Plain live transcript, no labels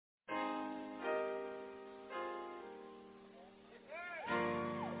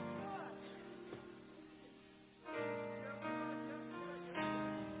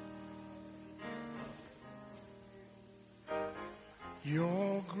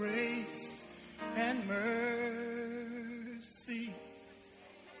Your grace and mercy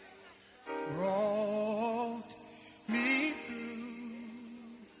brought me through.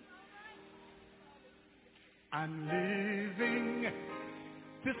 I'm living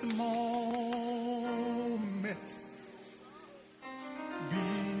this moment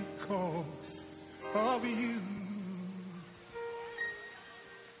because of you.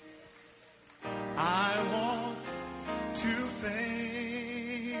 I want to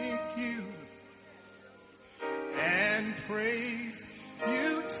thank you and praise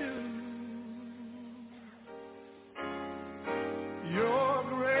you too. Your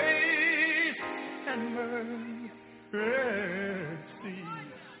grace and mercy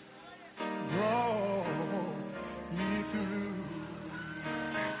brought me through.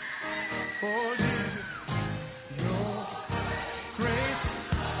 Oh, Jesus, your grace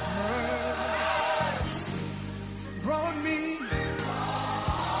brought me.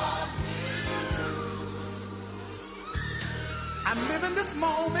 I'm living this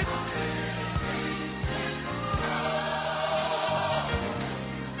moment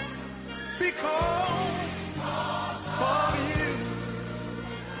because of you.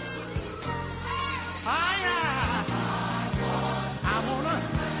 I want to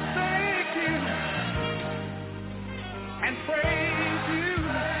thank you and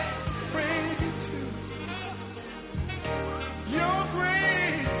praise you too. Your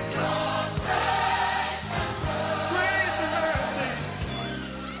grace and mercy,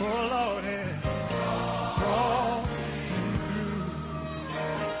 oh Lord, has brought me through.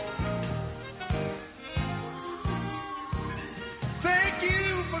 Thank you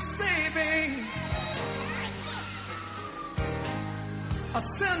for saving a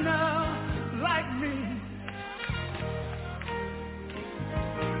sinner like me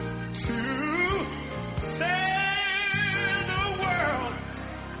to save the world.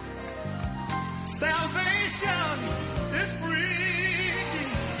 Salvation is free.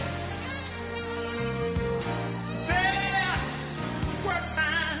 There were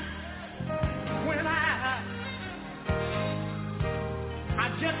times when I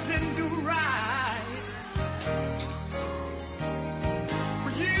just didn't do right.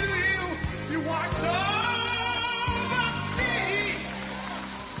 But you watched over me,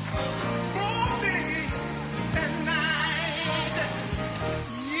 for day and night.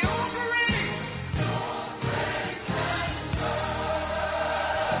 Your grace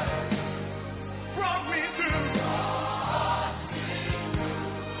brought me through.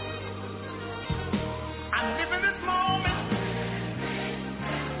 I'm living this moment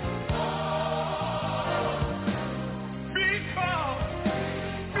because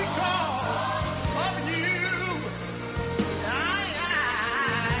of you. I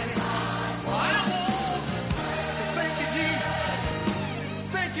want to thank you, Jesus.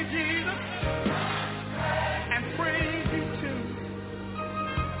 Thank you, Jesus, and praise you too.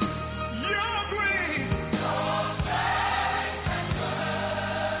 Your grace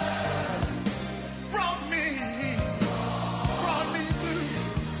brought me through.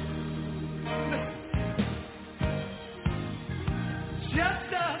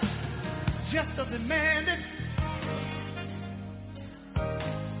 Justice demanded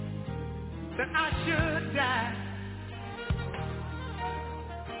that I should die,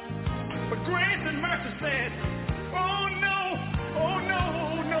 but grace and mercy said, oh no,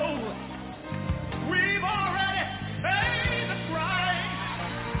 no, we've already paid the price.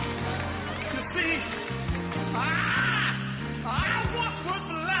 You see, I once was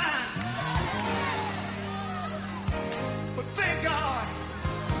blind, but thank God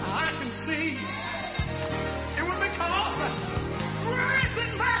I can see. It was because grace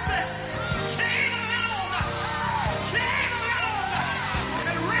and mercy came along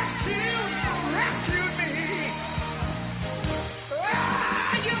and rescued me. Ah!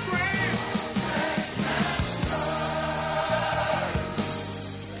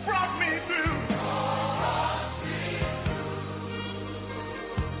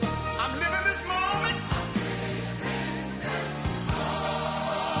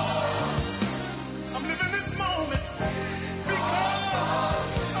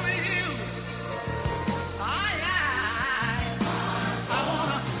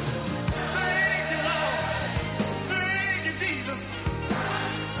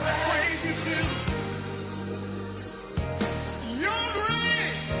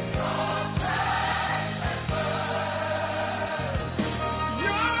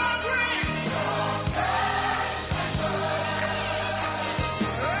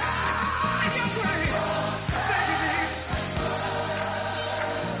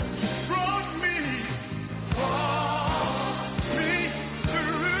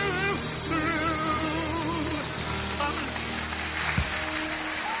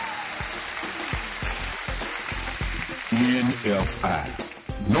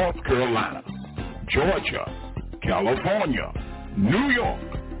 NFI, North Carolina, Georgia, California, New York,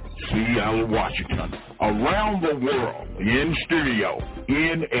 Seattle, Washington, around the world, in studio,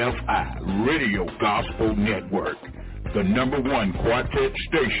 NFI, Radio Gospel Network, the #1 quartet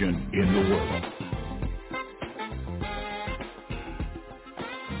station in the world.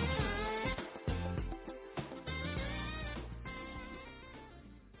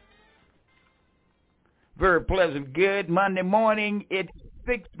 Very pleasant, good Monday morning. It's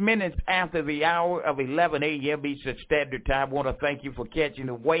 6 minutes after the hour of 11 a.m. Eastern Standard Time. I want to thank you for catching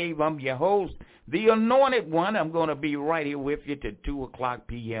the wave. I'm your host, the Anointed One. I'm going to be right here with you to 2 o'clock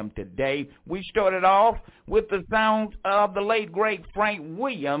p.m. today. We started off with the sounds of the late, great Frank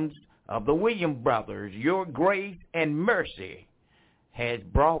Williams of the Williams Brothers. Your grace and mercy has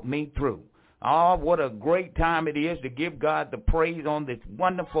brought me through. Oh, what a great time it is to give God the praise on this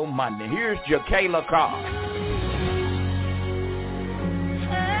wonderful Monday. Here's Jacayla Carr.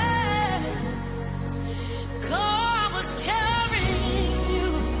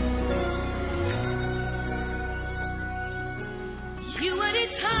 You were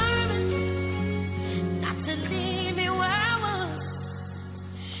determined not to leave me where I was.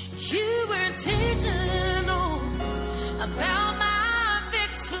 You were intentional about my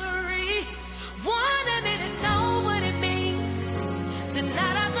victory. Wanted me to know what it means to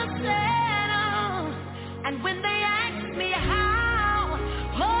not understand. And when they asked me how,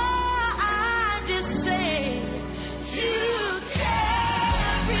 oh, I just say, you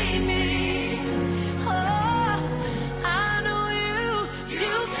carry me.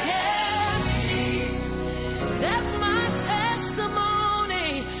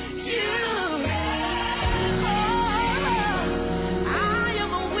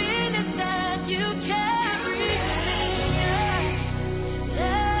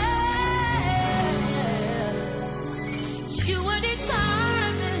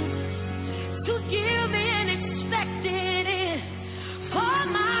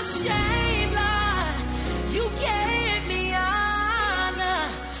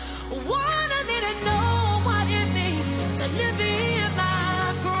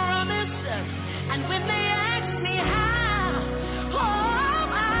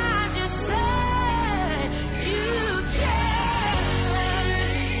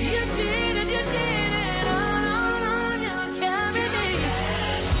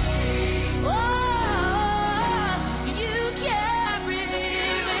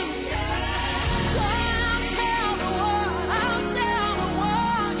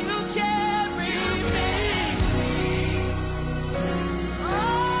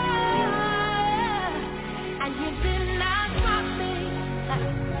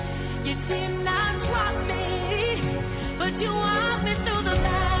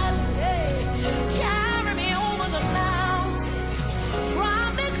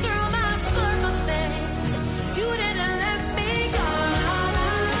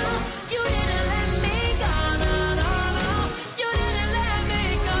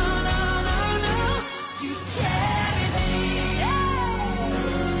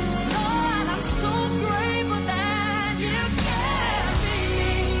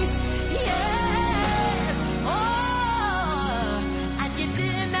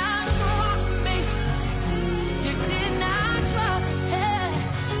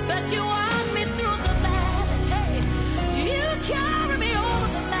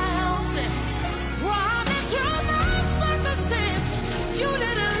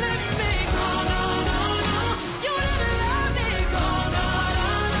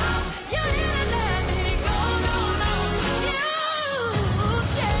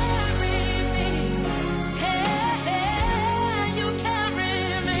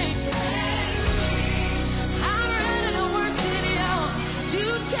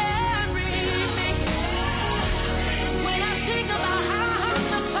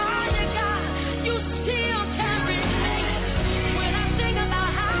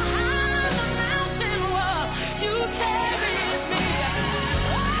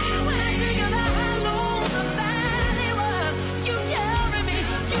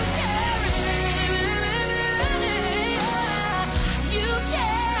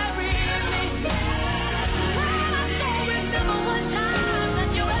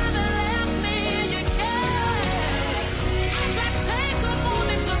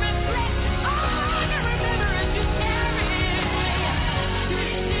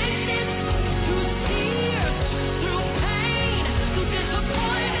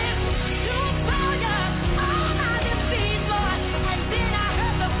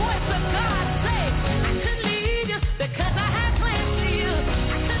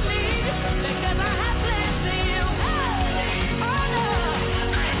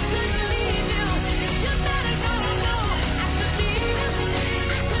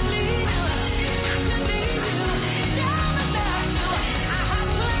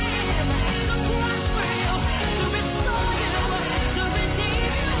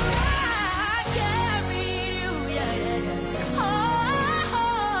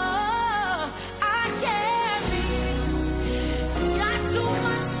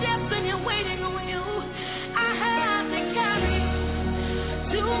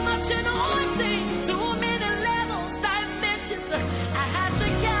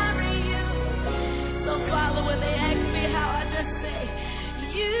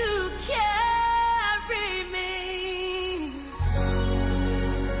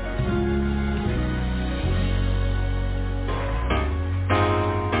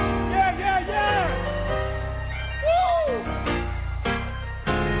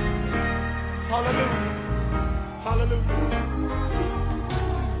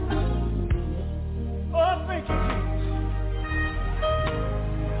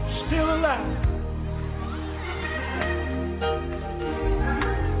 alive.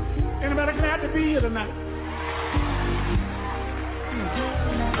 Anybody glad to be here tonight?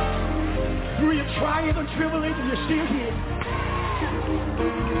 Through your trials and tribulations, you're still here.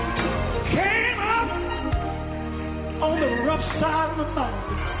 Came up on the rough side of the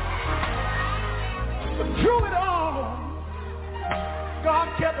mountain. But through it all, God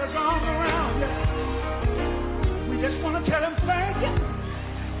kept his arms around you. We just want to tell him thank you.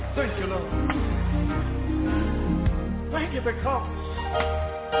 Thank you, Lord. Thank you because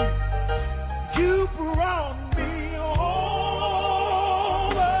you brought me over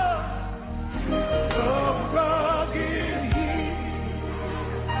the rugged hill.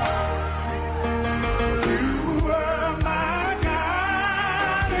 You were my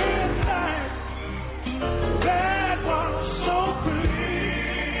guiding light. That was so clear.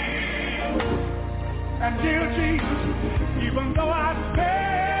 And dear Jesus, even though I failed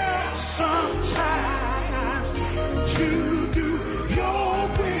sometimes to do your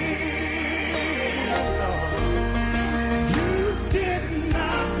will, you did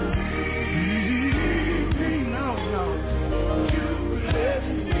not leave me, no. You let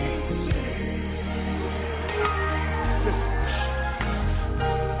me sing.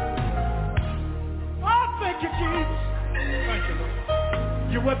 Oh, thank you, Jesus. Thank you, Lord.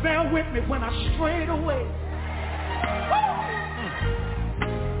 You were there with me when I strayed away.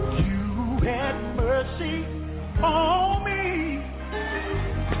 You had mercy on me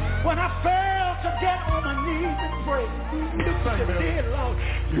when I failed to get on my knees and pray. You did, Lord.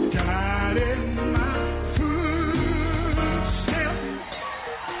 You guided my footsteps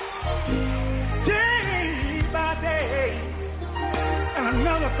day by day. And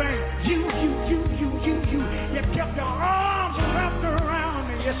another thing, you kept your arms wrapped around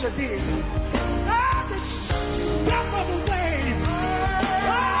me. Yes, I did. Every step of the way.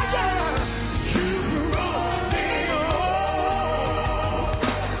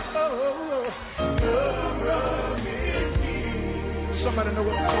 Somebody know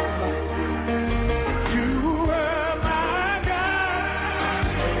what I'm talking about. You were my God.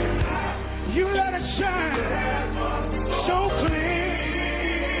 You let it shine so clear.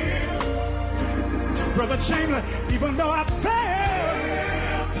 Brother Chamberlain, even though I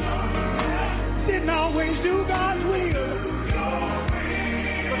failed, didn't always do God's will.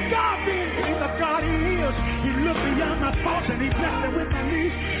 But God being the God He is, He looked beyond my faults and He blessed me with my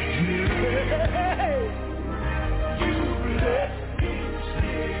knees. You let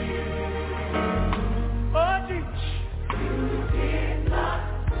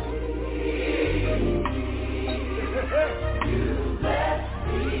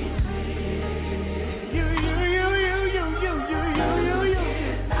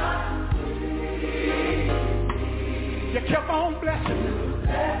You kept on blessing me.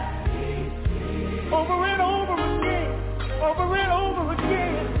 Over and over again. Over and over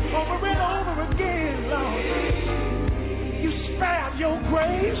again. Over and over again, Lord. You spared your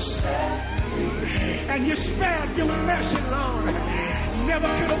grace. And you spared your mercy, Lord. Never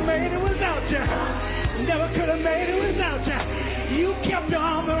could have made it without you. Never could have made it without you. You kept your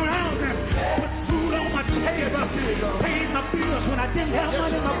arm around me. Put food on my table. Paid my bills when I didn't have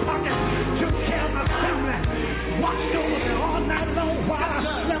money in my pocket. Took care of my family. Watched over me all night long while I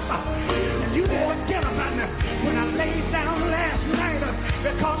slept. And you didn't forget about me when I laid down last night.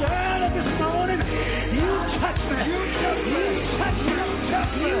 Because early this morning, you touched me. You touched me. You touched me. You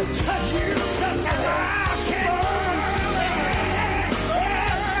touched me. You touched me. You touched me. And I can't.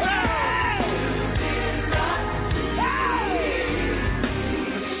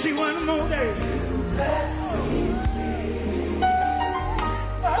 One more day.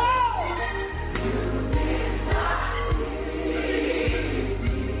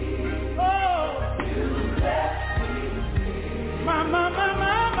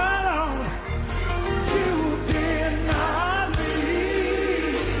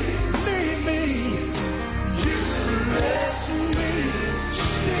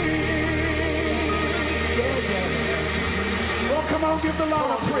 Give the Lord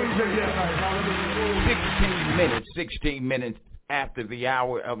a praise again. 16 minutes after the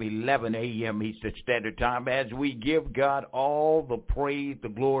hour of 11 a.m. Eastern Standard Time, as we give God all the praise, the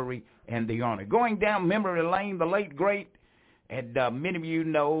glory, and the honor. Going down memory lane, the late, great, and many of you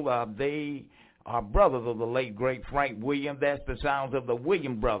know they are brothers of the late, great Frank Williams. That's the sounds of the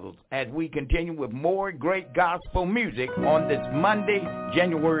Williams brothers. As we continue with more great gospel music on this Monday,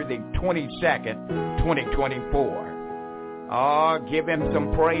 January the 22nd, 2024. Oh, give him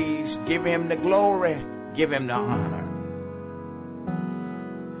some praise, give him the glory, give him the honor.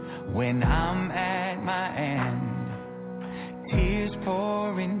 When I'm at my end, tears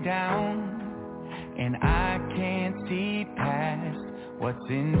pouring down, and I can't see past what's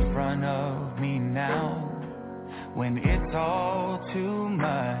in front of me now. When it's all too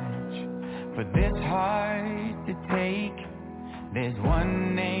much for this heart to take, there's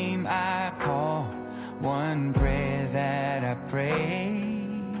one name I call, one prayer that I pray.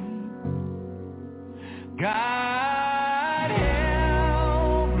 God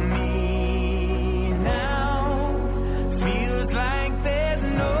help me now. Feels like there's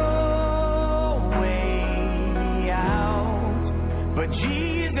no way out, but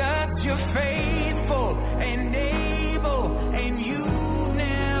Jesus, you're faithful and able, and you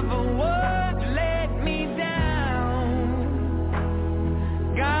never would let me down.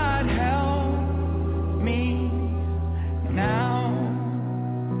 God help me now.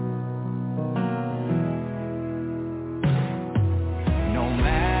 No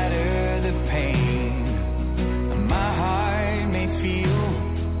matter the pain my heart may feel,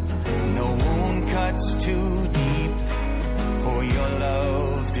 no wound cuts too deep for your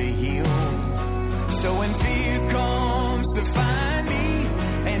love to heal. So when fear comes to find me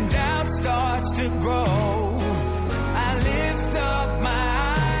and doubt starts to grow, I lift up my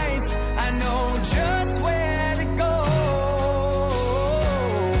eyes, I know just where to go.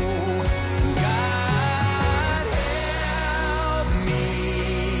 God help me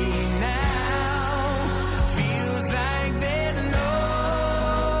now. Feels like there's no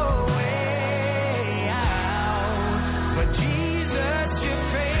way out, but Jesus, you're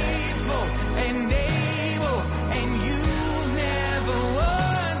faithful and able, and you never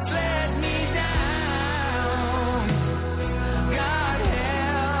once let me down. God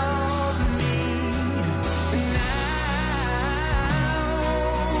help me now.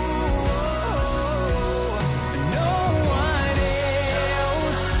 No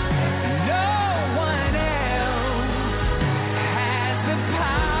one else has the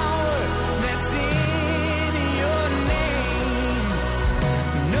power that's in your name.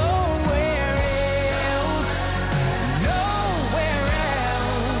 Nowhere else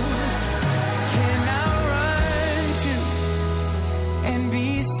can I run to and be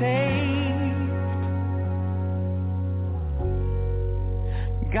saved.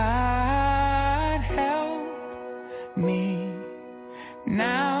 God help me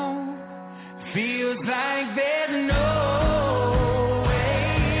now. Feels like there's no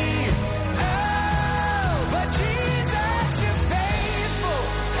way out, but Jesus, you're faithful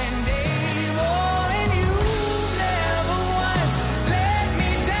and able, and you never once let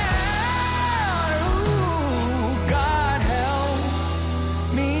me down. Ooh, God help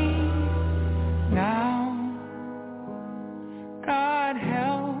me now. God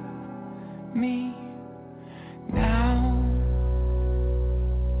help me now.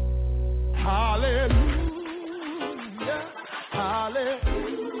 Hallelujah, hallelujah.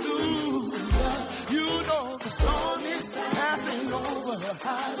 You know the storm is passing over.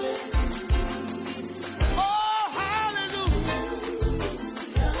 Hallelujah. Oh, hallelujah,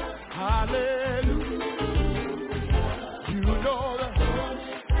 hallelujah. You know the storm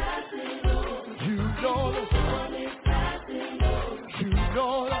is passing over. You know the storm is passing over. You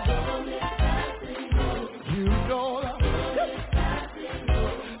know the storm is passing over. You know the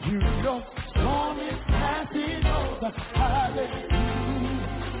you know storm is passing over. Hallelujah.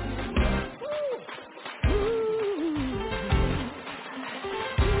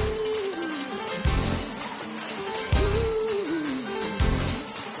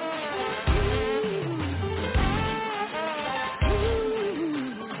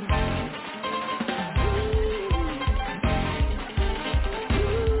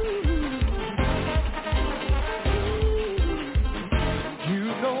 You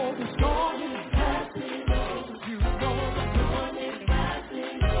know the storm is passing over. You know the storm is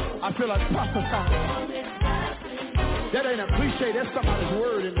passing over. I feel like prophesying. That ain't a cliche. That's somebody's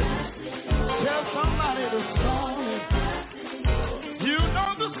word in there. Tell somebody the storm is passing over. You know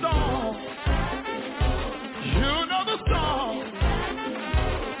the storm. You know the storm.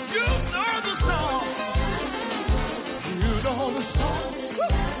 You know the storm. You know the storm.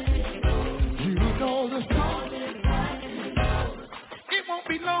 You know the storm. It won't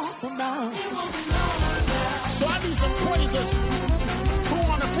be long from now. So I need some praisers who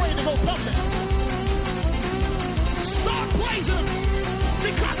want to pray to go public. Start praising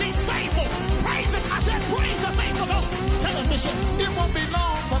because he's faithful. Praise him. I said praise the faithful. Tell him, Bishop, it won't be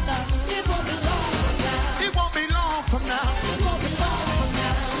long from now. It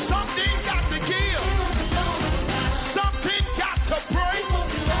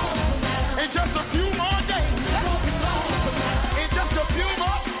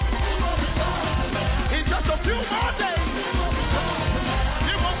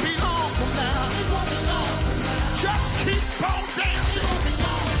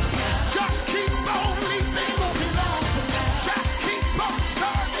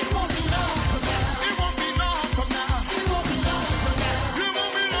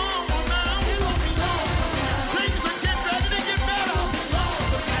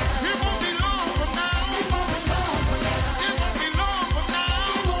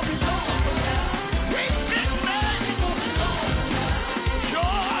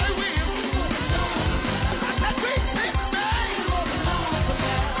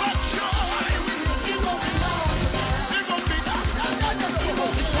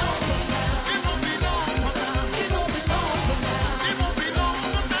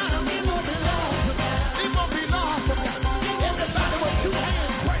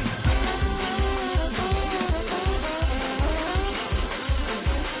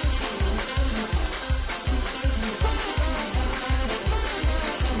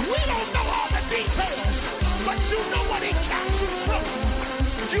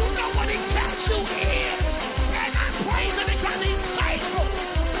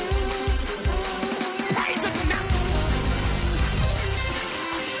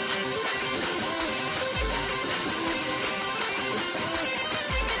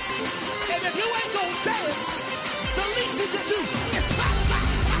you to do is stop.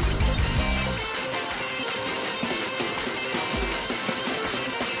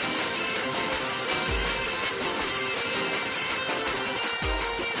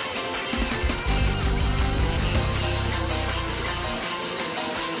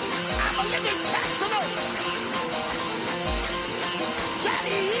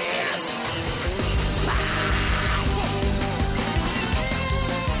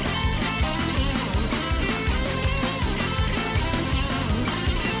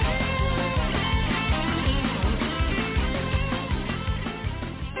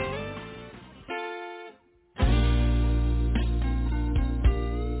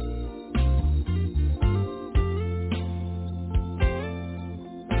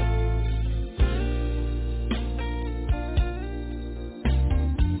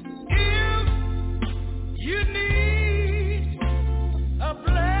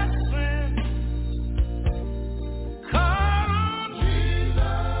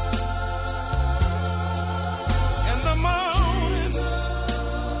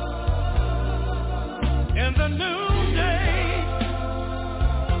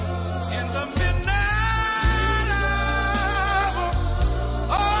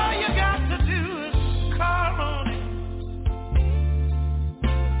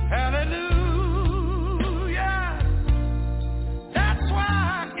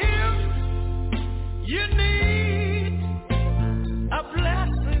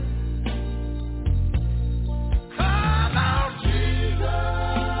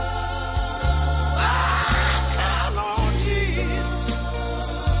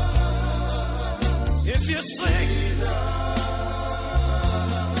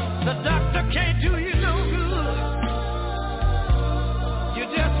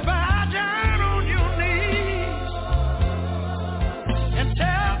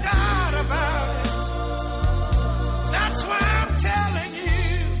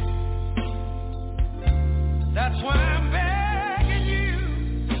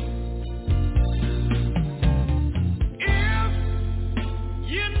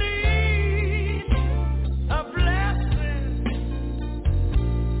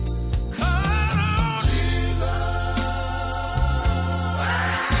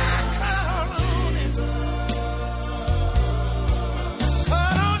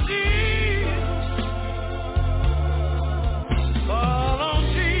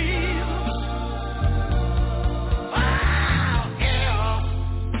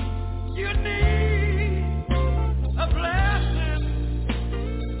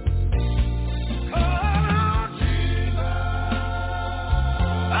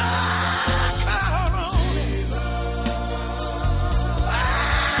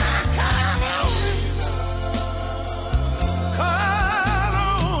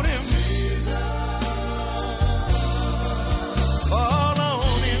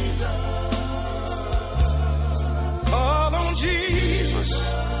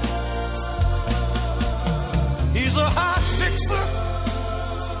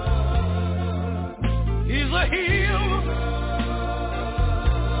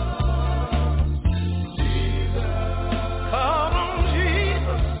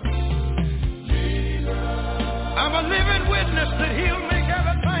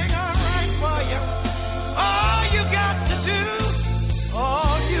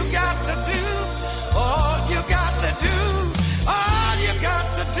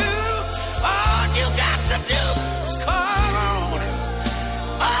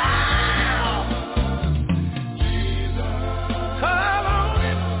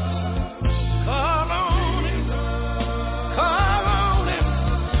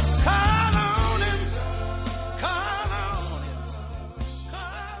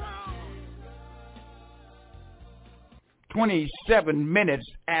 Minutes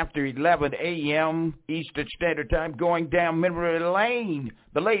after 11 a.m. Eastern Standard Time, going down memory lane.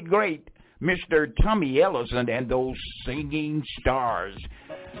 The late, great Mr. Tommy Ellison and those singing stars.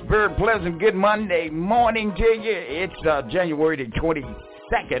 Very pleasant good Monday morning to you. It's January the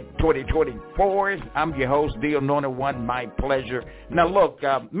 22nd, 2024. I'm your host, the Anointed One, my pleasure. Now, look,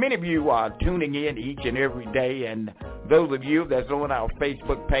 many of you are tuning in each and every day, and those of you that's on our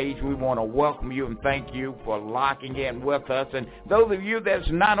Facebook page, we want to welcome you and thank you for locking in with us. And those of you that's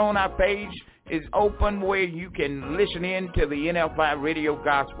not on our page, it's open where you can listen in to the NFI Radio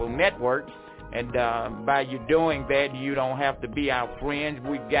Gospel Network. And by you doing that, you don't have to be our friends.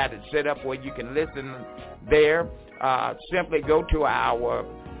 We've got it set up where you can listen there. Simply go to our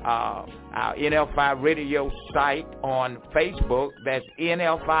NFI Radio site on Facebook. That's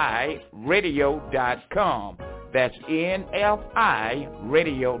NFIradio.com. That's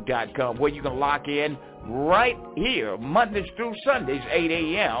NFIradio.com, where you can lock in right here, Mondays through Sundays, 8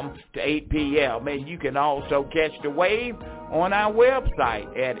 a.m. to 8 p.m. And you can also catch the wave on our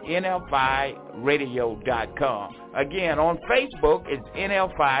website at NFIradio.com. Again, on Facebook, it's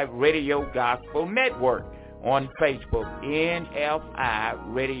NFI Radio Gospel Network. On Facebook,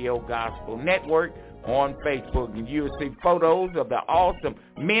 NFI Radio Gospel Network on Facebook. And you'll see photos of the awesome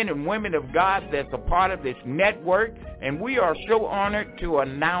men and women of God that's a part of this network. And we are so honored to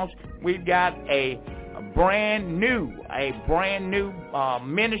announce we've got a brand new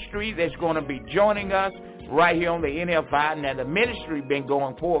ministry that's going to be joining us right here on the NFI. Now, the ministry been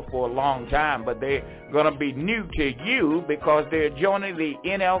going forward for a long time, but they're going to be new to you because they're joining the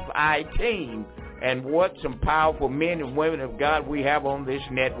NFI team. And what some powerful men and women of God we have on this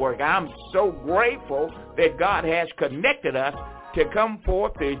network. I'm so grateful that God has connected us to come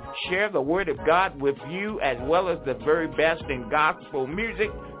forth to share the word of God with you, as well as the very best in gospel music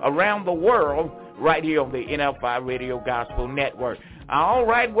around the world right here on the NFI Radio Gospel Network. All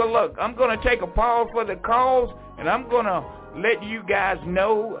right, well, look, I'm going to take a pause for the calls, and I'm going to let you guys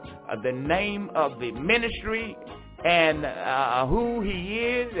know the name of the ministry and who he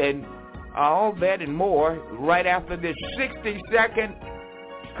is and all that and more right after this 60-second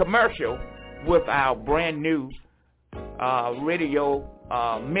commercial with our brand new radio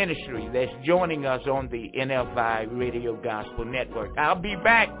ministry that's joining us on the NFI Radio Gospel Network. I'll be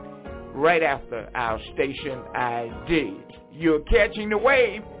back right after our station ID. You're catching the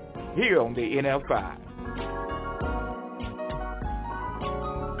wave here on the NFI.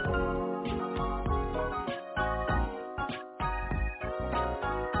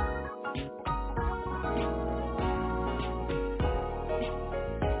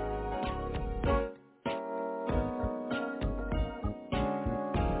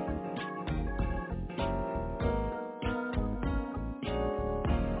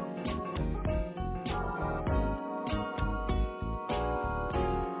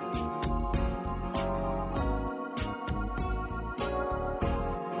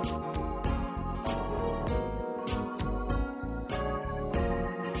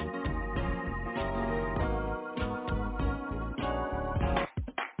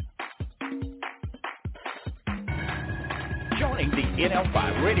 Joining the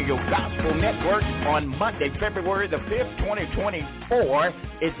NFI Radio Gospel Network on Monday, February the 5th, 2024,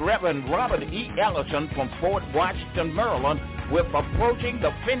 is Reverend Robert E. Ellison from Fort Washington, Maryland, with Approaching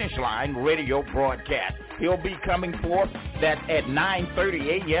the Finish Line radio broadcast. He'll be coming forth that at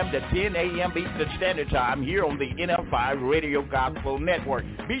 9:30 a.m. to 10 a.m. Eastern Standard Time here on the NFI Radio Gospel Network.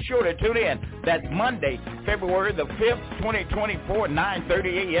 Be sure to tune in. That's Monday, February the 5th, 2024,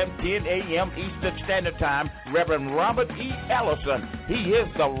 9:30 a.m., 10 a.m. Eastern Standard Time. Reverend Robert E. Ellison. He is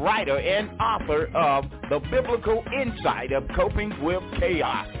the writer and author of The Biblical Insight of Coping with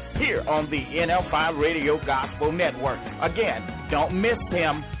Chaos here on the NFI Radio Gospel Network. Again, don't miss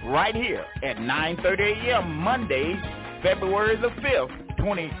him right here at 9:30 a.m. Mondays, February the 5th,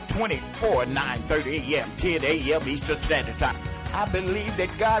 2024, 9:30 a.m., 10 a.m. Eastern Standard Time. I believe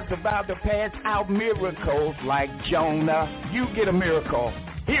that God's about to pass out miracles like Jonah. You get a miracle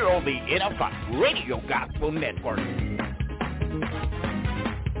here on the NFI Radio Gospel Network.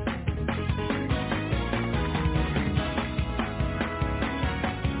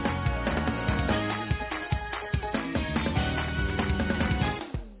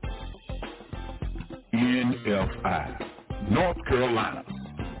 NFI, North Carolina,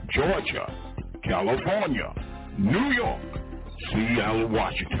 Georgia, California, New York, Seattle,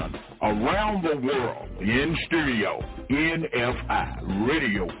 Washington, around the world, in stereo, NFI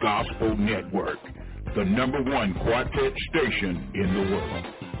Radio Gospel Network, the #1 quartet station in the world.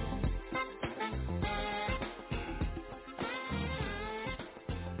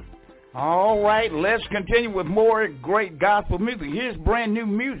 All right, let's continue with more great gospel music. Here's brand new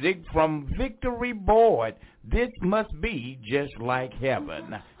music from Victory Boyd. This must be just like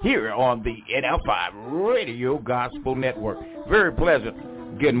heaven. Here on the NFI Radio Gospel Network. Very pleasant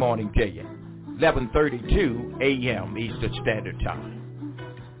good morning to you. 11:32 a.m. Eastern Standard Time.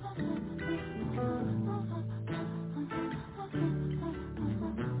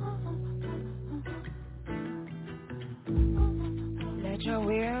 Let your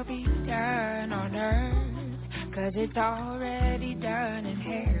will be done on earth, 'cause it's already done in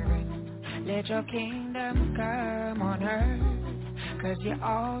heaven. Let your kingdom come on earth, 'cause you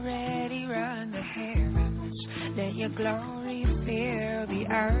already run the heavens. Let your glory fill the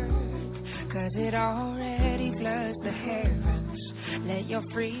earth, 'cause it already floods the heavens. Let your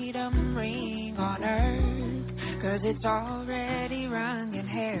freedom ring on earth, 'cause it's already rung in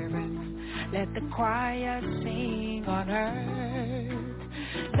heaven. Let the choir sing on earth.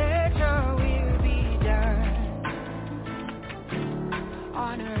 Let your will be done.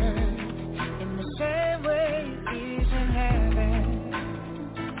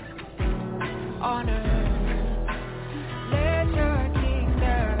 on earth. Let your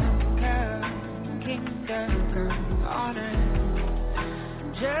kingdom come on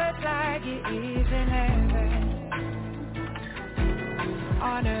earth, just like it is in heaven,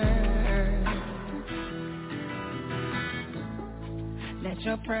 on earth. Let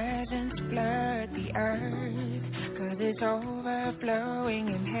your presence flood the earth, 'cause it's overflowing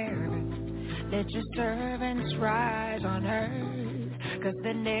in heaven. Let your servants rise on earth, 'cause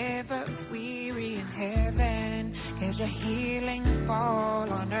they're never weary in heaven. Let your healing fall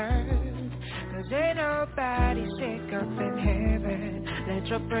on earth, 'cause ain't nobody sick up in heaven. Let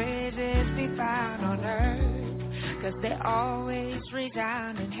your praises be found on earth, 'cause they always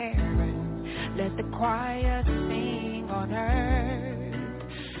resound in heaven. Let the choir sing on earth.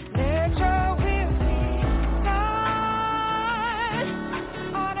 Let your will be done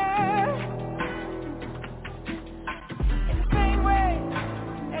on earth, in the same way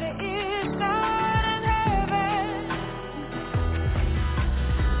that it is done in heaven.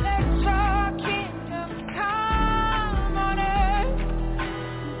 Let your kingdom come on earth,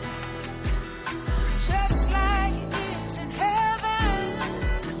 just like it is in heaven,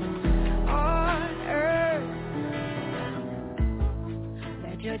 on earth.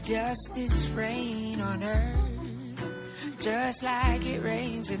 Let your justice reign on earth, just like it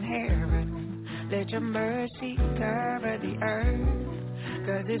rains in heaven. Let your mercy cover the earth,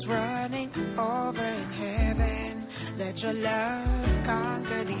 'cause it's running over in heaven. Let your love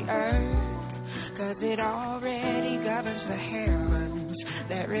conquer the earth, 'cause it already governs the heavens.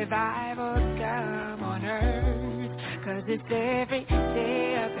 Let revival come on earth, 'cause it's every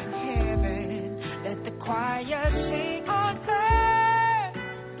day up in heaven. Let the choir sing on earth.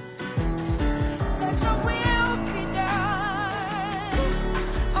 Let your will be done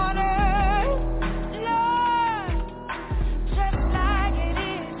on earth, Lord, just like it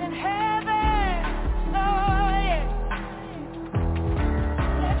is in heaven, Lord, yeah.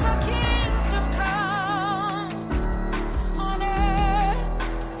 Let your kingdom come on earth,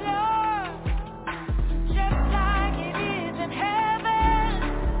 Lord, just like it is in heaven,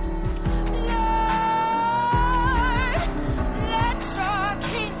 Lord. Let your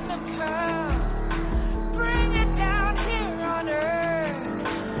kingdom come. Bring it down here on earth.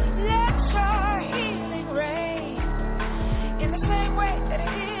 Let your healing reign in the same way that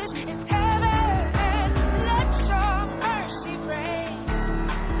it is in heaven. Let your mercy reign.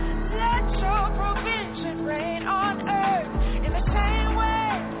 Let your provision reign on earth in the same way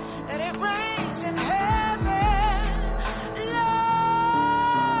that it reigns in heaven, Lord.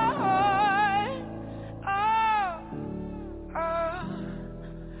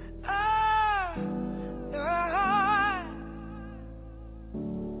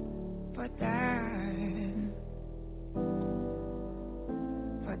 Lord.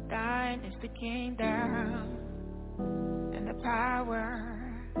 For thine is the kingdom and the power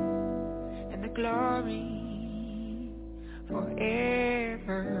and the glory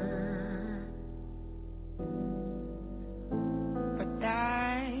forever. For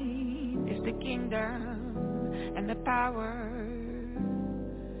thine is the kingdom and the power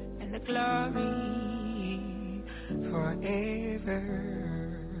and the glory forever.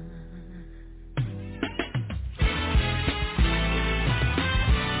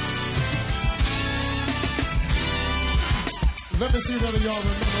 Let me see whether y'all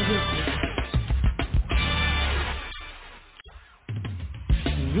remember this.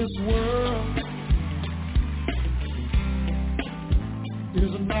 This world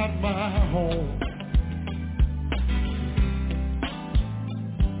is not my home.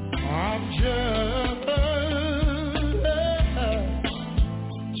 I'm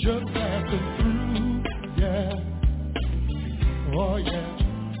just passing through, yeah. Oh yeah,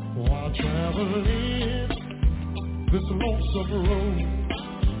 while traveling this lonesome road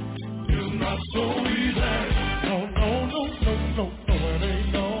is not so easy. No, it ain't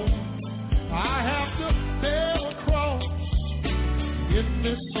no. I have to bear a cross in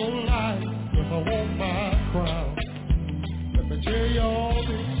this old life if I want my crown. Let me tell you all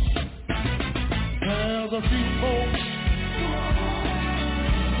this. There's a few folks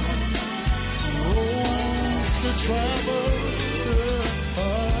roads to travel.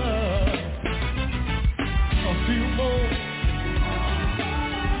 A few more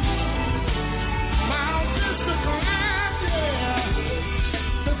mountains to climb, yeah.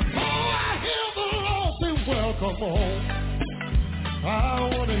 Before I hear the Lord say, welcome home. I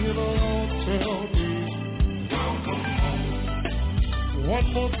want to hear the Lord tell me, welcome home. One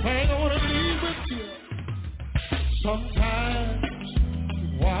more thing I want to leave with you. Sometimes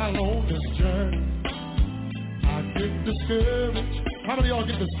while on this journey, I get discouraged. How many of y'all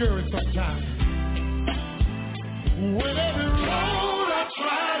get discouraged sometimes? When every road I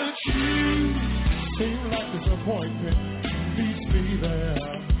try to choose seems like disappointment meets me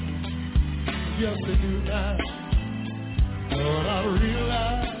there. Yes, they do now. But I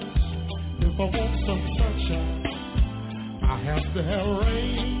realize if I want some sunshine, I have to have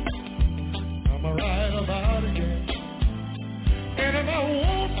rain. I'm right about again. And if I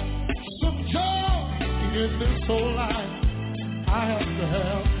want some joy in this whole life, I have to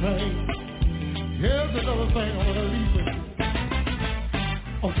have pain. Here's another thing I want to leave with you.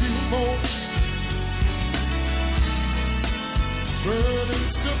 A few more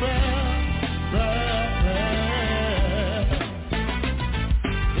burdens to bear.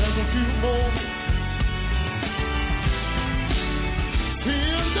 There's a few more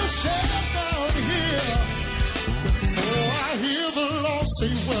tears to shed down here. Oh, I hear the Lord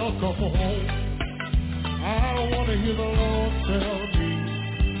say, welcome home. I want to hear the Lord tell me,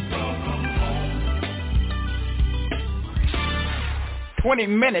 welcome home. 20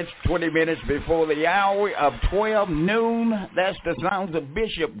 minutes before the hour of 12 noon. That's the sounds of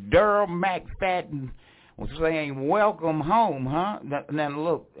Bishop Durrell McFadden saying, welcome home, huh? Now,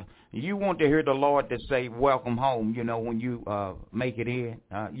 look, you want to hear the Lord to say, welcome home, you know, when you make it in.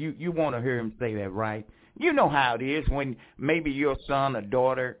 You want to hear him say that, right? You know how it is when maybe your son or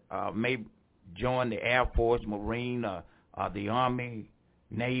daughter may join the Air Force, Marine, or the Army,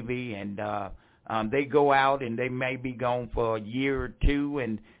 Navy, and they go out and they may be gone for a year or two,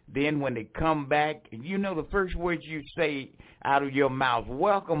 and then when they come back, you know the first words you say out of your mouth,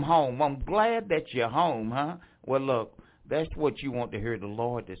 welcome home. I'm glad that you're home, huh? Well, look, that's what you want to hear the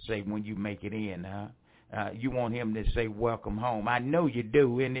Lord to say when you make it in, huh? You want him to say, welcome home. I know you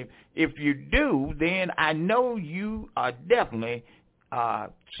do, and if you do, then I know you are definitely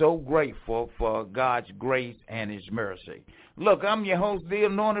so grateful for God's grace and his mercy. Look, I'm your host, the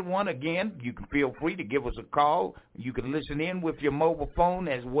Anointed One. Again, you can feel free to give us a call. You can listen in with your mobile phone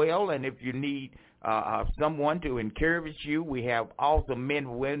as well, and if you need someone to encourage you, we have awesome men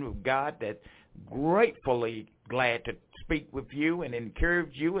and women of God that gratefully glad to speak with you and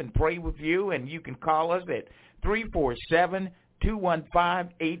encourage you and pray with you, and you can call us at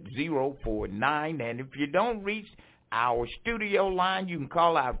 347-215-8049, and if you don't reach our studio line, you can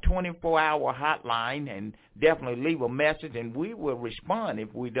call our 24-hour hotline and definitely leave a message, and we will respond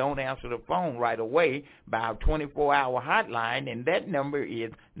if we don't answer the phone right away by our 24-hour hotline, and that number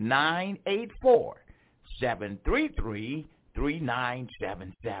is 984-733-3977.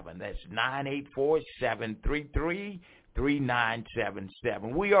 That's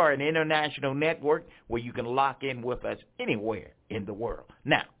 984-733-3977. We are an international network where you can lock in with us anywhere in the world.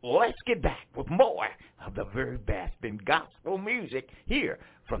 Now, let's get back with more of the very best in gospel music here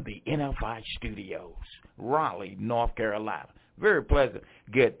from the NFI studios, Raleigh, North Carolina. Very pleasant,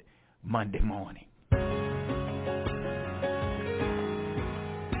 good Monday morning.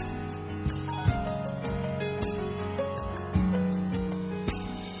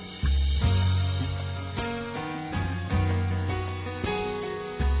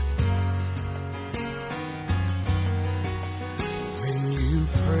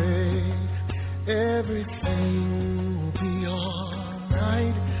 Everything will be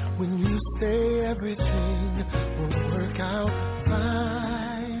alright when you say everything will work out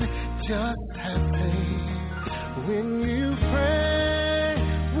fine. Just have faith when you pray,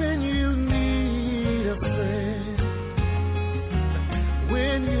 when you need a friend,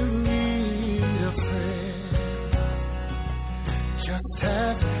 when you need a friend. Just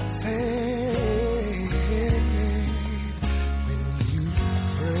have faith.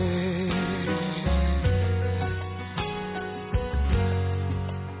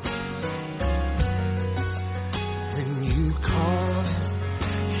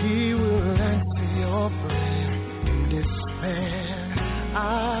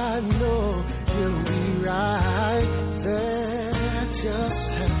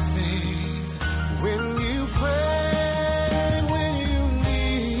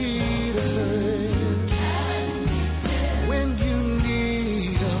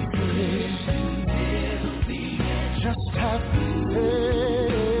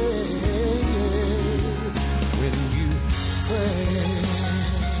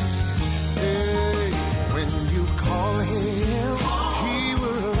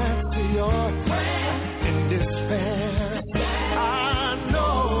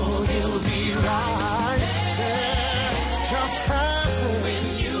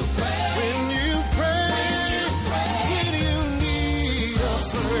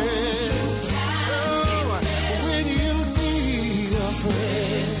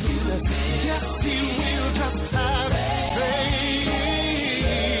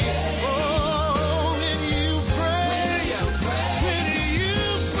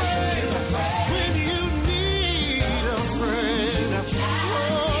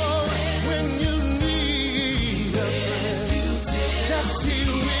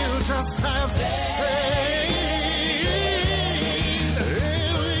 just have faith.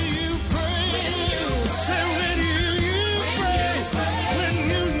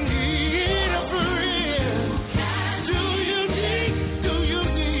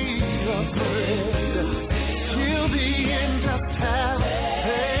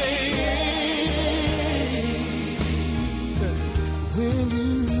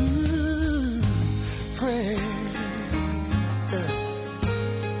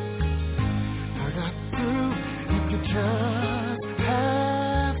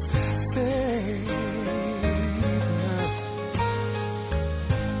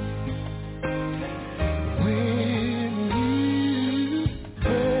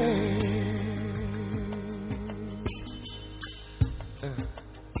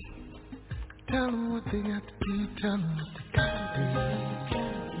 Tell them what they got to do, tell them what they got to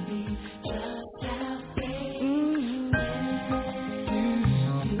do. Just have faith.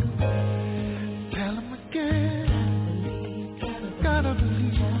 Tell them again, gotta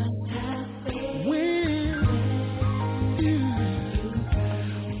believe.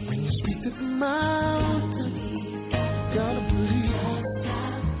 When you speak to the mountain, gotta believe.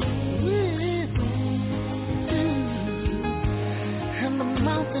 And the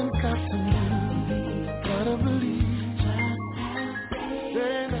mountain's got to move. Gotta believe.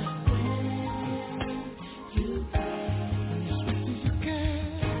 You can.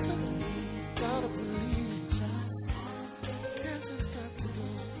 Gotta believe.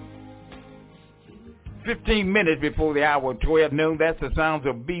 15 minutes before the hour 12 noon. That's the sounds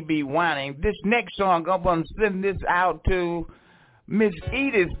of B.B. Whining. This next song, I'm going to send this out to Miss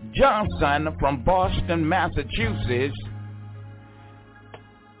Edith Johnson from Boston, Massachusetts.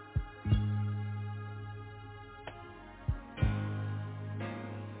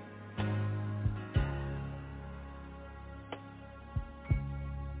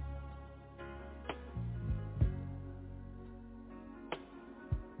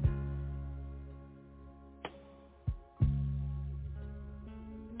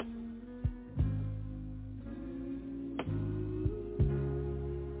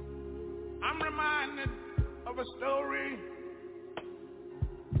 Of a story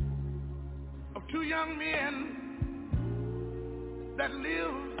of two young men that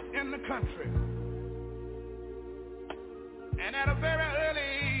lived in the country, and at a very early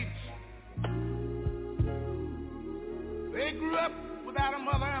age they grew up without a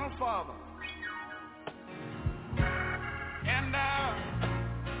mother and a father. And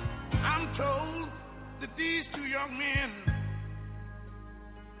I'm told that these two young men,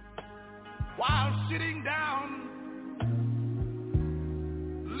 while sitting down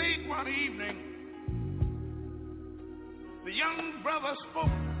late one evening, the young brother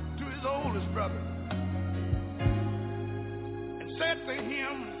spoke to his oldest brother and said to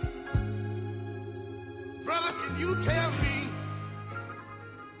him, "Brother, can you tell me,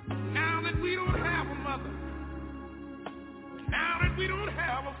 now that we don't have a mother, now that we don't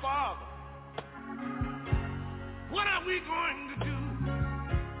have a father, what are we going to do?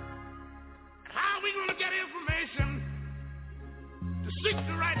 How are we going to get information to seek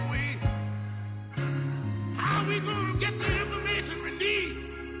the right way? How are we going to get the information we need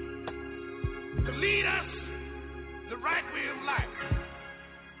to lead us the right way of life?"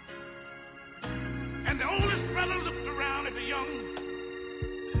 And the oldest brother looked around at the young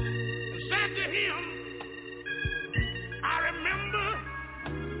and said to him, "I remember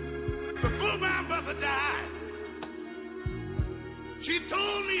before my mother died, she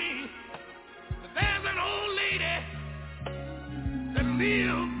told me there's an old lady that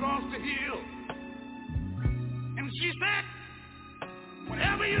lives across the hill. And she said,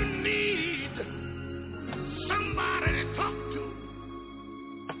 whenever you need somebody to talk to,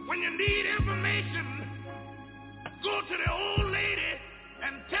 when you need information, go to the old lady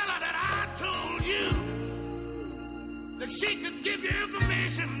and tell her that I told you that she could give you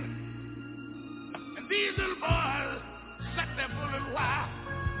information." And these little boys sat there for a little while.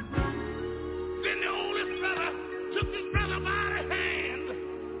 Then the oldest brother took his brother by the hand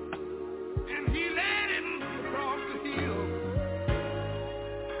and he led him across the hill.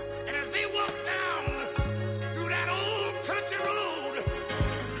 And as they walked down through that old country road,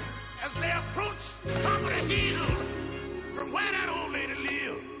 as they approached the top of the hill from where that old lady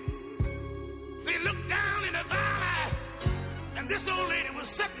lived, they looked down in the valley, and this old lady was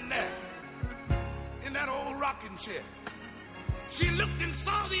sitting there in that old rocking chair. She looked and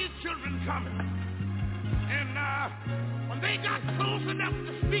saw these children coming. And when they got close enough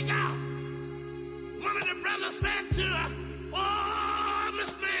to speak out, one of the brothers said to her, "Oh,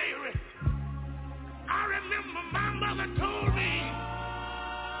 Miss Mary, I remember my mother told me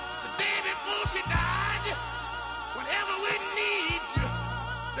that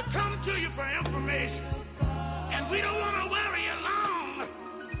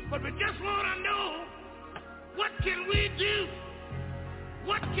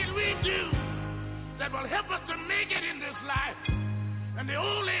What can we do that will help us to make it in this life? And the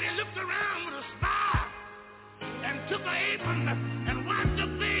old lady looked around with a smile and took her apron and wiped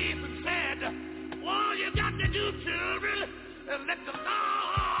her face and said, all you got to do, children, is let the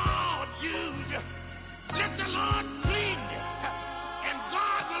Lord use you. Let the Lord clean you. And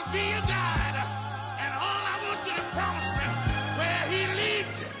God will be your guide. And all I want you to promise me, where he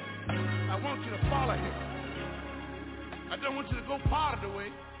leads you, I want you to follow him. I don't want you to go part of the way,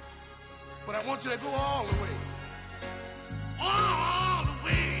 but I want you to go all the way. All the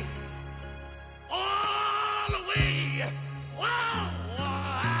way. All the way.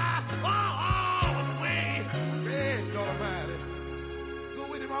 All the way. Praise God Almighty. Go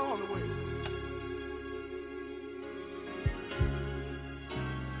with him all the way.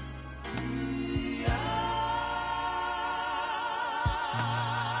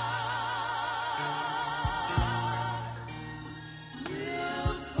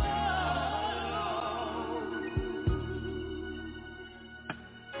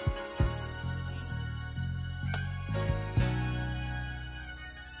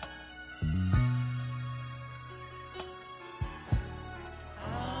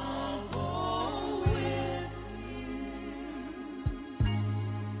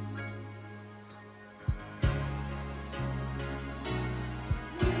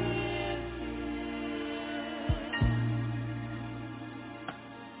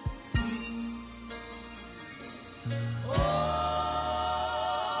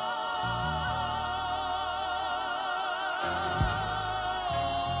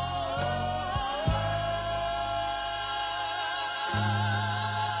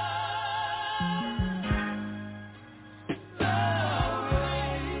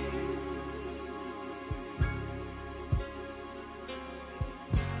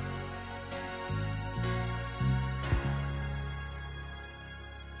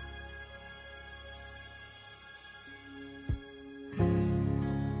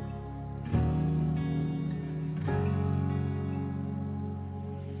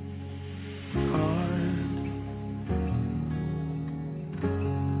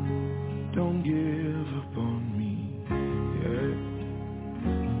 Don't give up on me, yeah.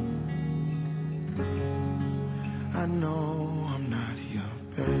 I know I'm not your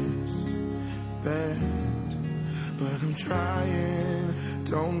best bet, but I'm trying.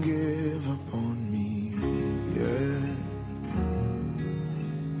 Don't give up on me, yeah.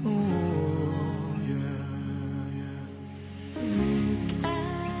 Oh, yeah, yeah.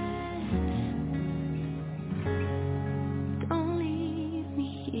 Don't leave me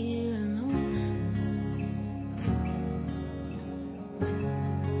here alone.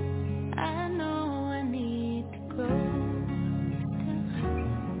 I know I need to grow still,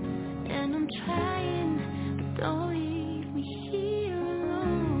 and I'm trying, but don't leave me here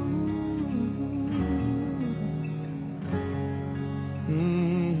alone.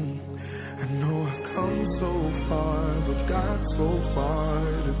 I know I've come so far, but got so far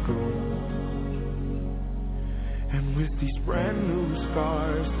to go. And with these brand new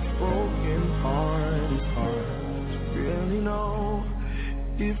scars, this broken heart is hard to really know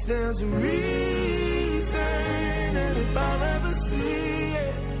if there's a reason and if I'll ever see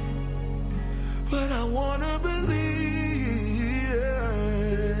it. But I wanna believe,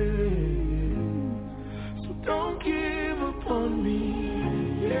 so don't give up on me,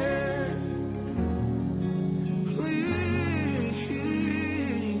 yeah.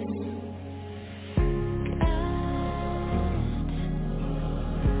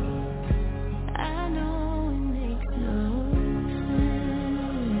 I know it makes no sense.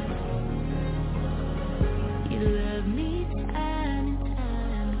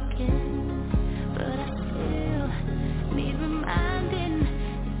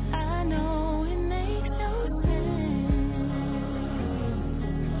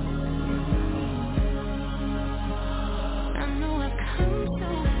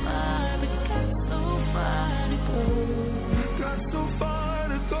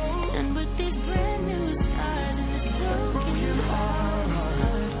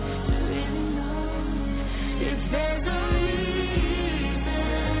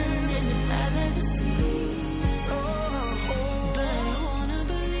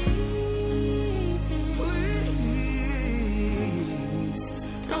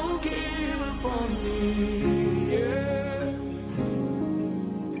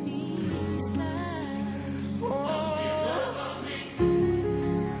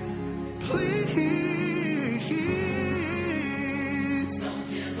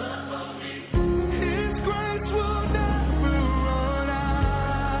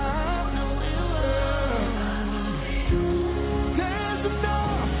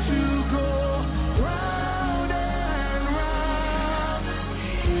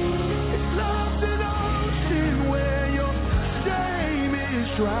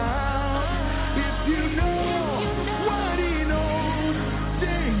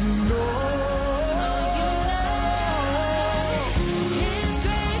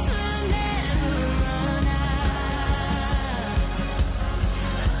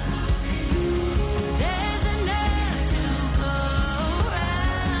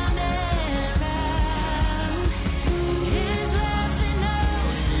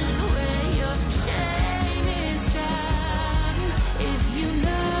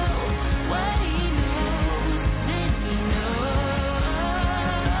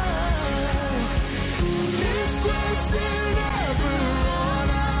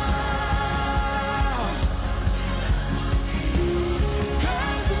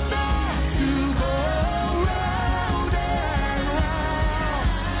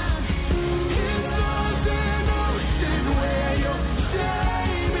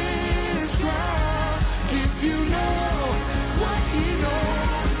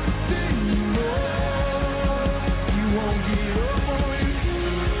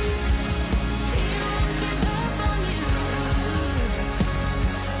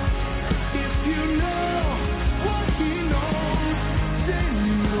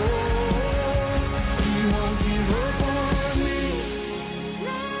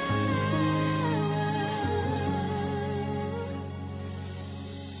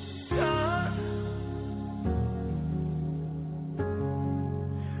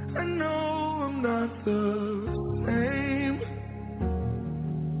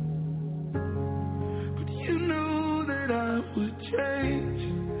 change.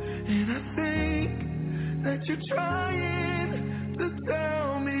 And I think that you're trying to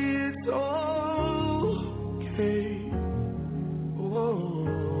tell me it's okay. Oh,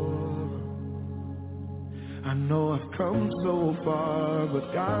 I know I've come so far,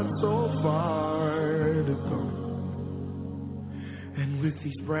 but got so far to go. And with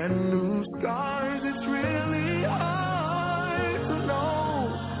these brand new scars, it's really hard to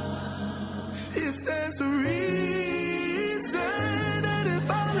know if there's a reason, and if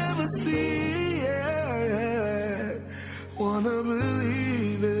I'll ever see it. Wanna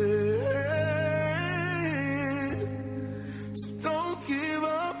believe it. Just don't give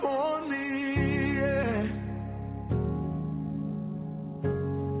up on me. Yeah.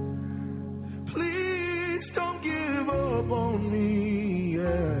 Please don't give up on me.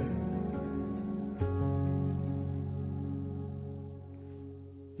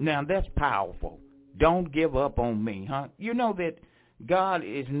 Now that's powerful. Don't give up on me, huh? You know that God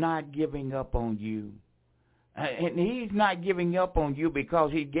is not giving up on you. And he's not giving up on you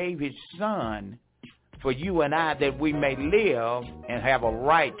because he gave his son for you and I that we may live and have a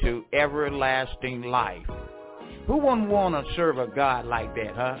right to everlasting life. Who wouldn't want to serve a God like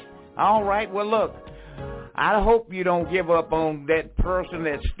that, huh? All right, well, look, I hope you don't give up on that person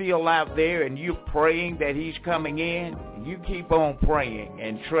that's still out there and you praying that he's coming in. You keep on praying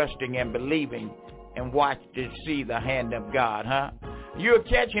and trusting and believing and watch to see the hand of God, huh? You're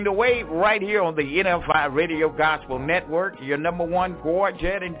catching the wave right here on the NFI Radio Gospel Network, your number one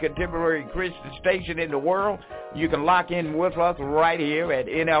gorgeous and contemporary Christian station in the world. You can lock in with us right here at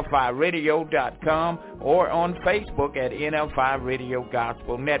NFIRadio.com or on Facebook at NFI Radio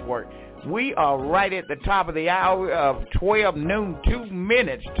Gospel Network. We are right at the top of the hour of 12 noon, 2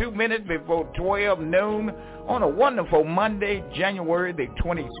 minutes before 12 noon on a wonderful Monday, January the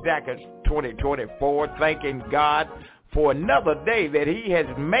 22nd, 2024, thanking God for another day that he has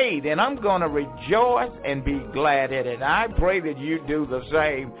made, and I'm going to rejoice and be glad in it. I pray that you do the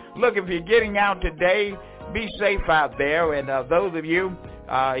same. Look, if you're getting out today, be safe out there, and those of you,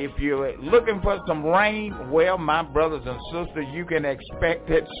 if you're looking for some rain, well, my brothers and sisters, you can expect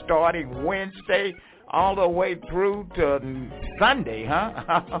it starting Wednesday all the way through to Sunday, huh?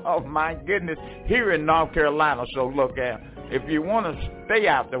 Oh, my goodness, here in North Carolina. So look, if you want to stay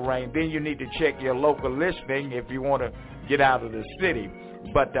out the rain, then you need to check your local listing if you want to get out of the city.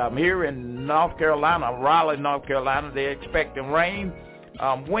 But here in North Carolina, Raleigh, North Carolina, they're expecting rain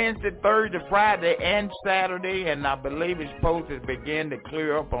Wednesday, Thursday, Friday, and Saturday, and I believe it's supposed to begin to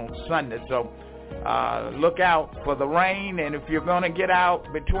clear up on Sunday. So look out for the rain, and if you're going to get out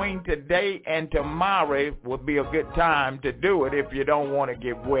between today and tomorrow, it would be a good time to do it if you don't want to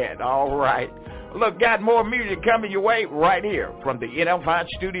get wet. All right. Look, got more music coming your way right here from the NFI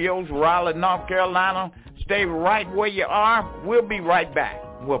Studios, Raleigh, North Carolina. Stay right where you are. We'll be right back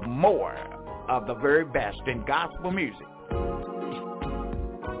with more of the very best in gospel music.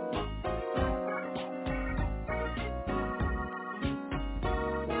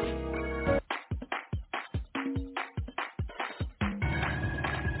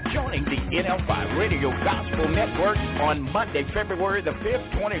 Joining the NFI Radio Gospel Network on Monday, February the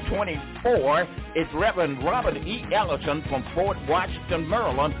 5th, 2024, is Reverend Robert E. Ellison from Fort Washington,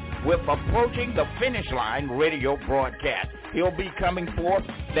 Maryland, with Approaching the Finish Line radio broadcast. He'll be coming forth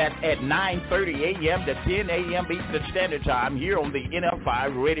that at 9:30 a.m. to 10 a.m. Eastern Standard Time here on the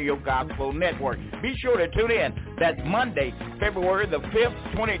NFI Radio Gospel Network. Be sure to tune in. That's Monday, February the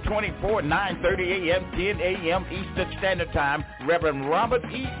 5th, 2024, 9:30 a.m., 10 a.m. Eastern Standard Time. Reverend Robert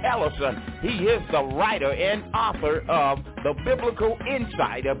E. Ellison. He is the writer and author of The Biblical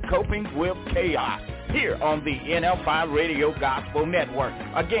Insight of Coping with Chaos, here on the NFI Radio Gospel Network.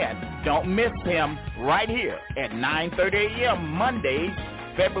 Again, don't miss him right here at 9:30 a.m. Monday,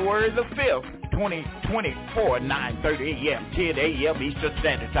 February the 5th, 2024, 9:30 a.m., 10 a.m. Eastern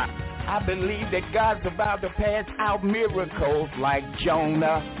Standard Time. I believe that God's about to pass out miracles like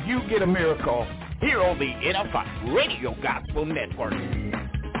Jonah. You get a miracle here on the NFI Radio Gospel Network.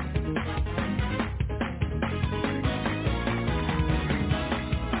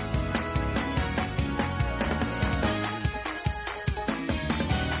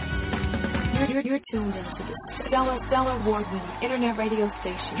 You're tuned into the Stellar Award-winning internet radio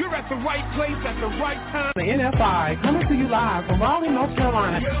station. You're at the right place at the right time. The NFI coming to you live from Raleigh, North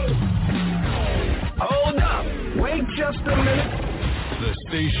Carolina. Hold up. Wait just a minute. The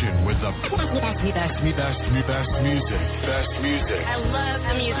station with the best music. Best music. I love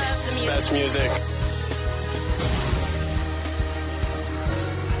the music. Best music.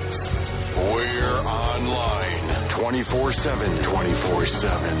 We're online 24/7.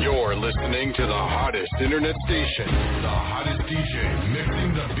 24/7. You're listening to the hottest internet station. The hottest DJ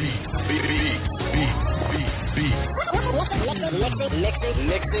mixing the beat. Beat.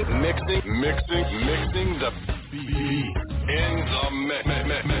 Mixing the beat.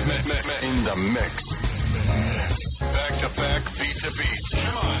 In the mix. Back to back, beat to beat.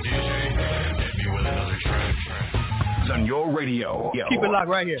 Come on, DJ. Hit me with another track. On your radio. Keep it locked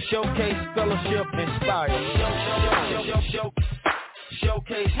right here. Showcase, fellowship, inspire.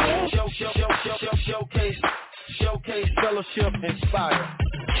 Showcase, fellowship, inspire.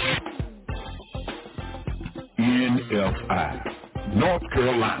 NFI, North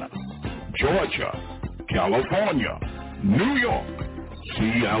Carolina, Georgia, California, New York,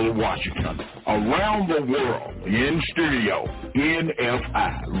 Seattle, Washington, around the world, in studio,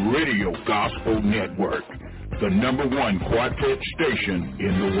 NFI, Radio Gospel Network, the #1 quartet station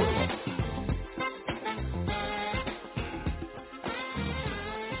in the world.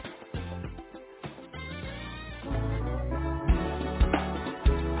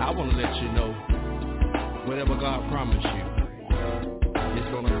 I want to let you know, whatever God promised you, it's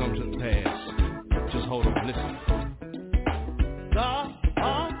going to come to pass. Just hold on, listen. God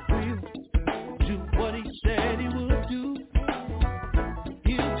will do what he said he would do.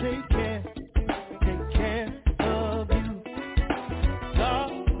 He'll take care of you.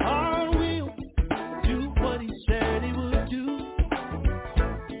 God will do what he said he would do.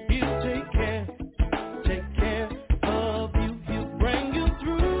 He'll take care of you. He'll bring you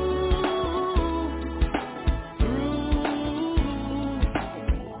through.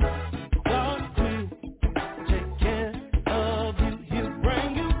 God will take care of you. He'll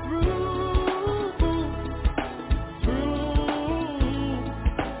bring you through.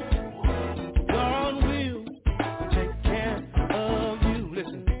 God will take care of you.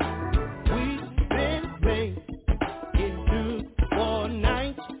 Listen, we've been made into for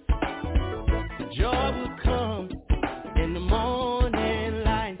night. Joy will come in the morning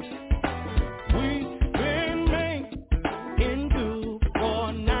light. We've been made into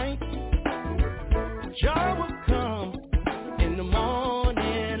for night. Joy will come in the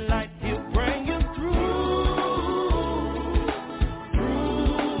morning light. He'll bring you through.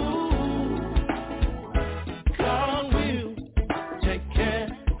 God will take care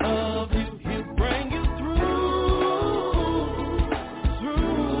of you. He'll bring you through.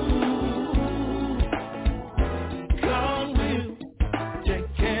 God will take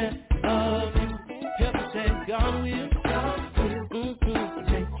care of you. Help me say, God will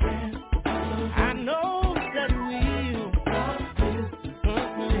take care. I know that he will.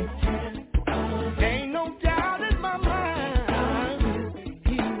 Ain't no doubt in my mind.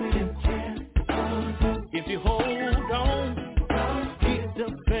 He will. If you hold on, keep the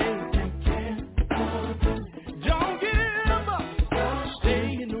faith. Don't give up. Stay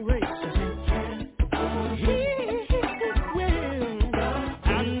in the race. He will. I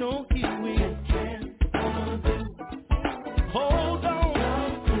know he will. Hold on.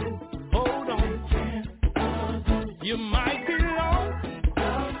 You might be lost.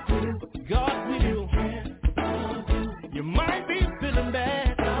 God will. You might be feeling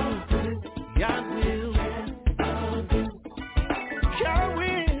bad. God will. God will.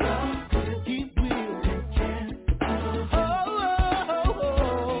 He will.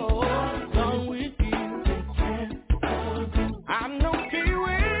 God with you. I know he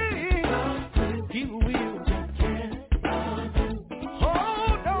will. He will.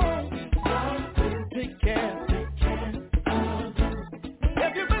 Hold on. Take care.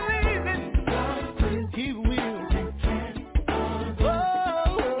 If you believe it, he will.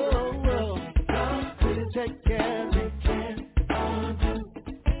 Take care.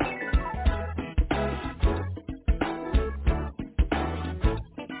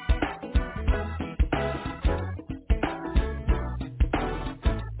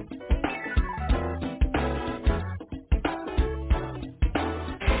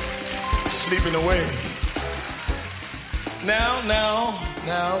 Sleeping away. Now.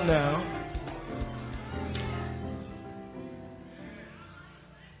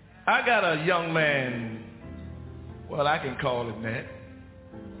 I got a young man, well, I can call him that,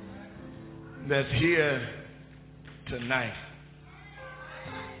 that's here tonight.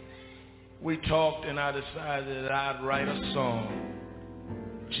 We talked and I decided that I'd write a song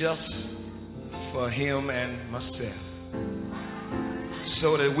just for him and myself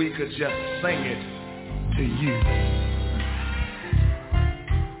so that we could just sing it to you.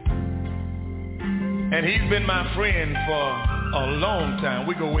 And he's been my friend for a long time.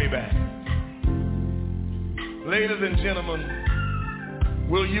 We go way back. Ladies and gentlemen,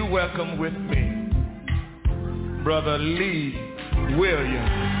 will you welcome with me Brother Lee Williams.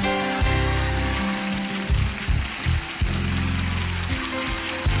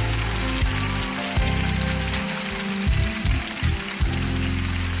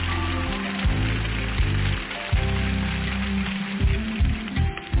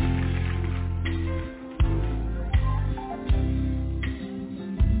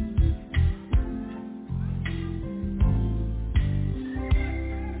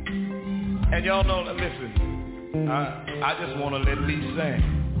 And y'all know, listen, I just want to let Lee sing.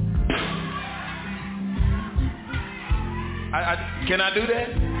 Can I do that?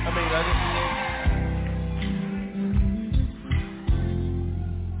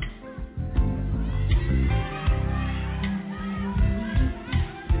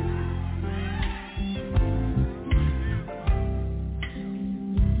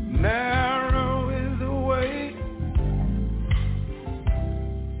 Narrow is the way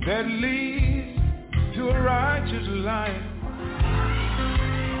that leads to a righteous life.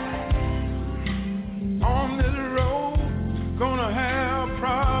 On this road, gonna have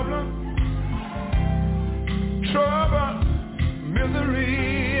problems, trouble,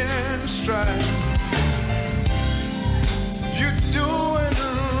 misery, and strife. You're doing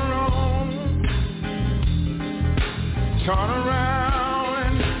wrong. Turn around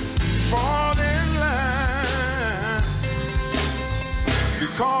and fall in line,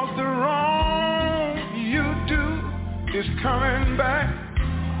 because the wrong you do is coming back.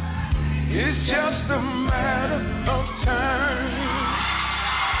 It's just a matter of time.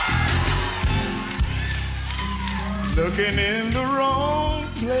 Looking in the wrong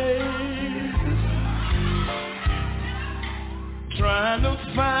place, trying to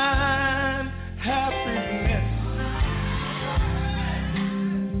find happiness,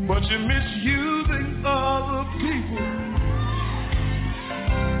 but you're misusing other people,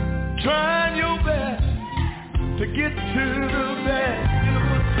 trying your best to get to the best.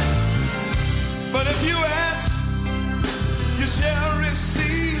 But if you ask, you shall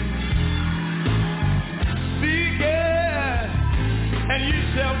receive. Seek it, and you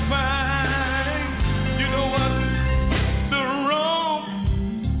shall find. You know what? The wrong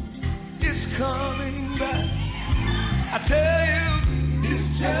is coming back. I tell you, it's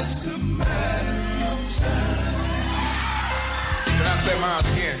just a matter of time. Can I say mine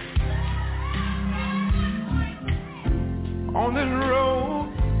again? On this road,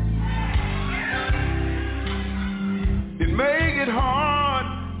 it may get hard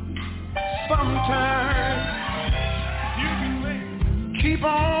sometimes. You can keep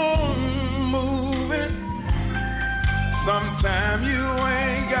on moving. Sometimes you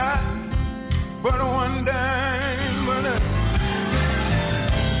ain't got but one dime, but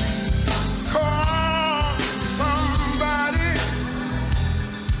call somebody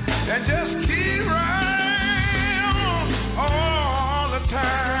and just keep right on all the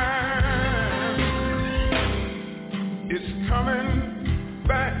time. It's coming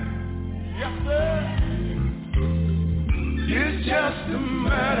back, yes sir. It's just a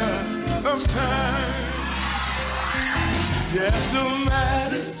matter of time. Just a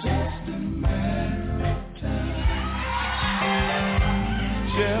matter of time.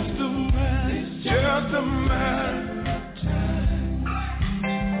 Just a matter of time.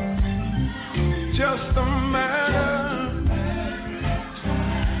 Just a matter of time.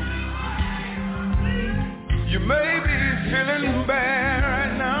 You may be feeling bad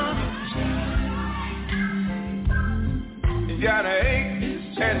right now. You got an ache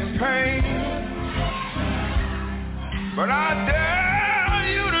and pain, but I dare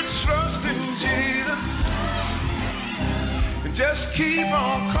you to trust in Jesus and just keep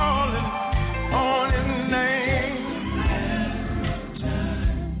on calling on His name.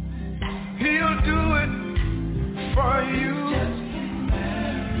 He'll do it for you,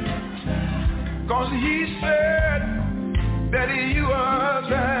 'cause He said that you are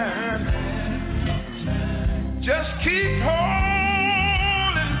there. Just keep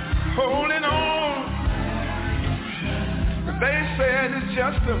holding on. They said it's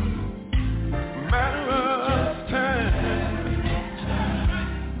just a matter of time.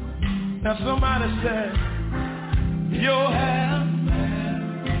 Now somebody said you'll have,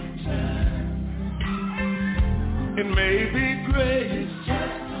 it may be great,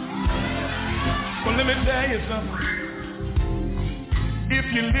 but let me tell you something. If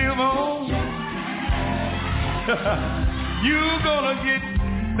you live on, you're gonna get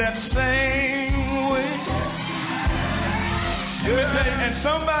that same way. And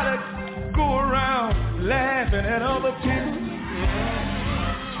somebody go around laughing at other people.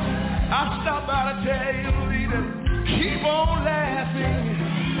 I stop by to tell you, leader, keep on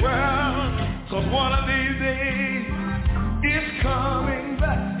laughing. Well, 'cause one of these days coming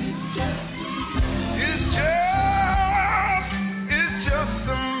back. It's just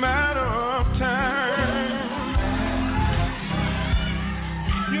a matter of time.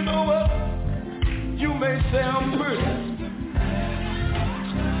 You know what? You may say I'm pretty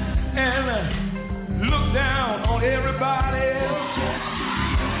and look down on everybody else,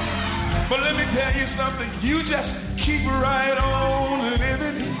 but let me tell you something. You just keep right on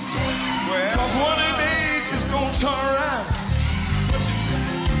living. Well, one of these days it's gonna turn around.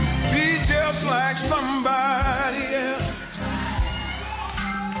 Be just like somebody else.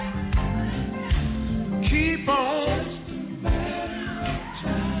 Keep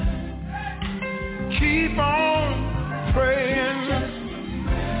on praying.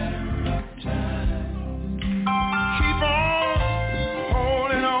 Keep on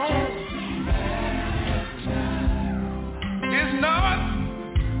holding on. It's not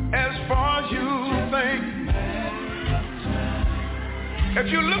as far as you think. If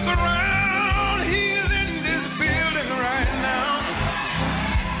you look around, he's in this building right now.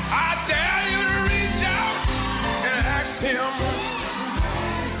 I dare you to reach out and ask him.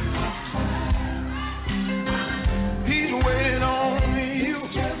 He's waiting on you.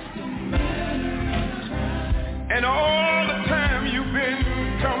 And all the time you've been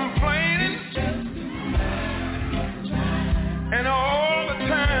complaining, and all the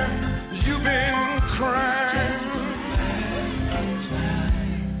time you've been crying,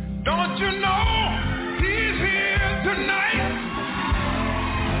 don't you know he's here tonight?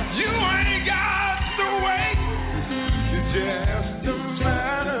 You ain't got to wait. It's just a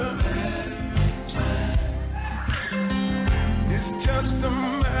matter. It's just a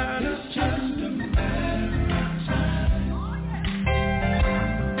matter.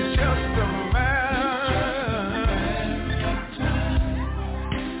 It's just a matter.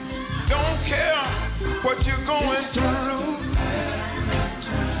 Don't care what you're going through.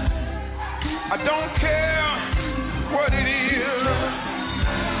 I don't care what it is.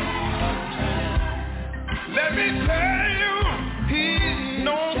 Let me tell you, he's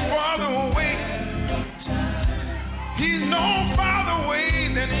no farther away. He's no farther away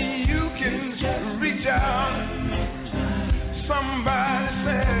than you can reach out. Somebody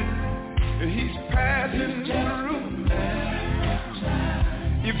said that he's passing through.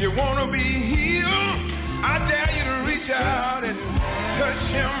 If you want to be healed, I dare you to reach out and touch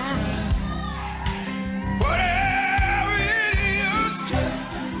him. Whatever it is,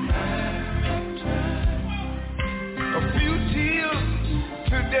 a few tears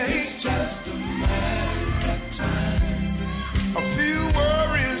today, a few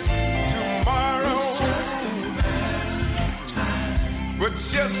worries tomorrow, but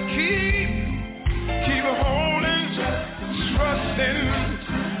just keep holding, trusting,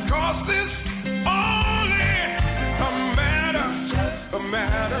 'cause it's only a matter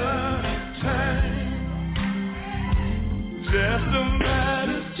of time. Just a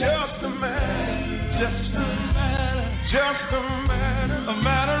matter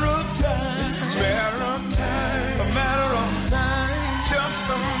of time. Just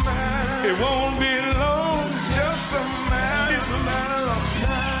a matter. It won't be long. Just a matter. It's a matter of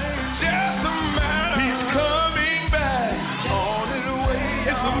time. Just a matter. He's coming back on his way.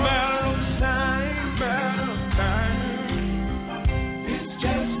 It's a matter of time. It's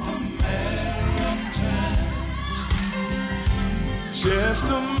just a matter of time. Just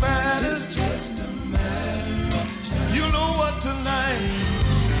a matter. You know what, tonight,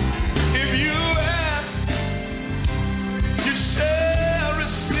 if you ask, you shall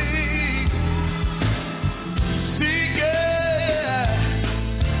receive. Seek,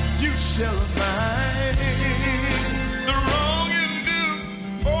 you shall find. The wrong you do,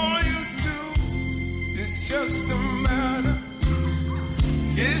 all you do, it's just a matter.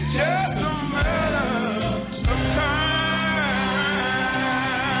 It's just a matter of time.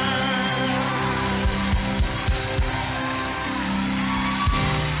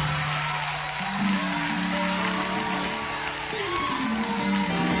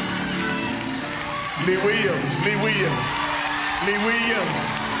 Lee Williams,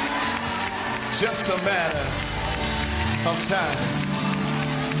 just a matter of time.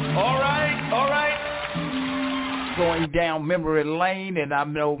 All right. Going down memory lane, and I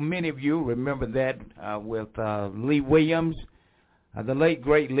know many of you remember that with Lee Williams, the late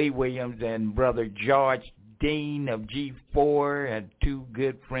great Lee Williams, and brother George Dean of G4, and two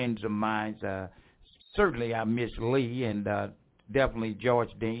good friends of mine. Certainly I miss Lee, and definitely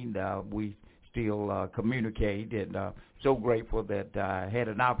George Dean. We still communicate, and so grateful that I had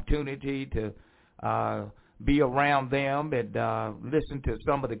an opportunity to be around them and listen to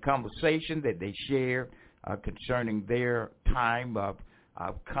some of the conversation that they share concerning their time of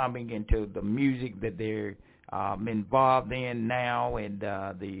coming into the music that they're involved in now, and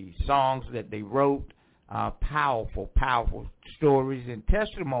the songs that they wrote. Powerful stories and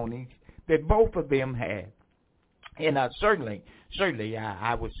testimonies that both of them had. And certainly,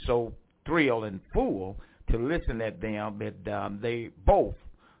 I was so thrilled and full to listen at them that they both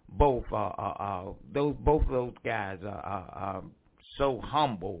of those guys are so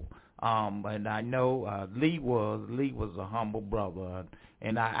humble. And I know Lee was a humble brother.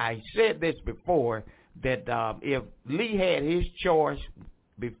 And I said this before, that if Lee had his choice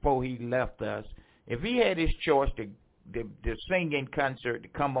before he left us, if he had his choice to sing in concert, to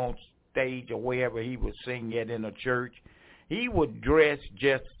come on stage or wherever he was singing at in a church, he would dress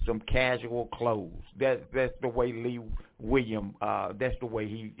just some casual clothes. That's the way Lee William, that's the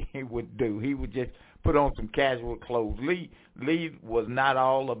way he would do. He would just put on some casual clothes. Lee was not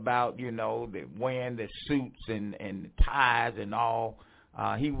all about, wearing the suits and ties and all.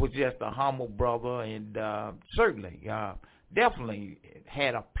 He was just a humble brother, and certainly, definitely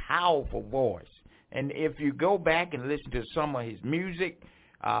had a powerful voice. And if you go back and listen to some of his music,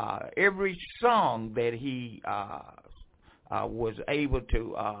 every song that he was able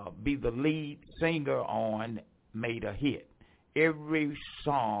to be the lead singer on made a hit. Every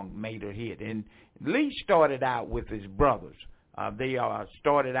song made a hit. And Lee started out with his brothers. They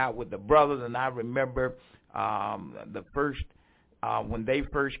started out with the brothers, and I remember the first when they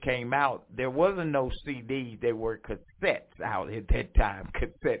first came out, there wasn't no CDs. There were cassettes out at that time,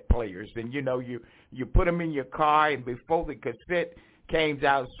 cassette players. And, you put them in your car, and before the cassette came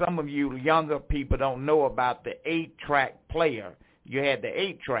out, some of you younger people don't know about the 8-track player. You had the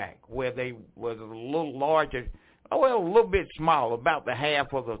 8-track where they was a little larger, a little bit small, about the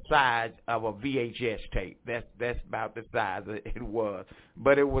half of the size of a VHS tape. That's about the size it was.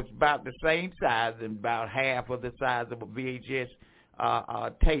 But it was about the same size and about half of the size of a VHS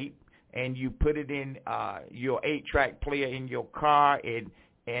tape, and you put it in your 8-track player in your car,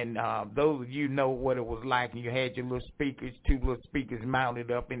 and those of you know what it was like, and you had your little speakers, 2 little speakers mounted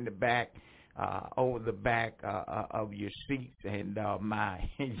up in the back, over the back of your seats, and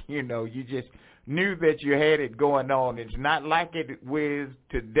you just knew that you had it going on. It's not like it was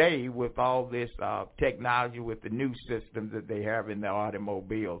today with all this technology, with the new systems that they have in the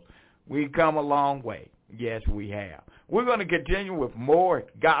automobiles. We've come a long way. Yes, we have. We're going to continue with more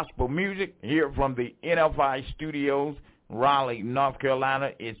gospel music here from the NFI studios, Raleigh, North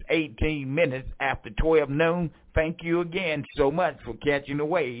Carolina. It's 18 minutes after 12 noon. Thank you again so much for catching the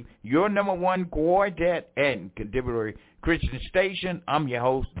wave. Your number one quartet and contemporary Christian station. I'm your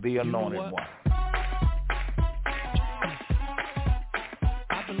host, The Anointed One.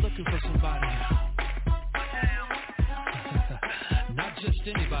 I've been looking for somebody. Not just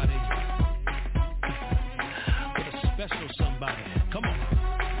anybody, but a special somebody. Come on.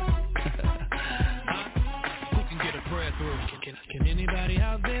 Who can get a prayer through? Can anybody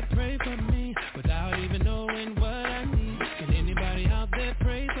out there pray for me without even knowing what I need? Can anybody out there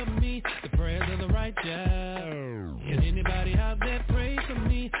pray for me? The prayers of the righteous. Can anybody out there pray for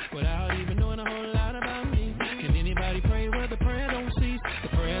me without even knowing a whole lot about me? Can anybody pray where the prayer don't cease? The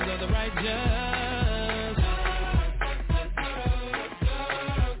prayers of the righteous.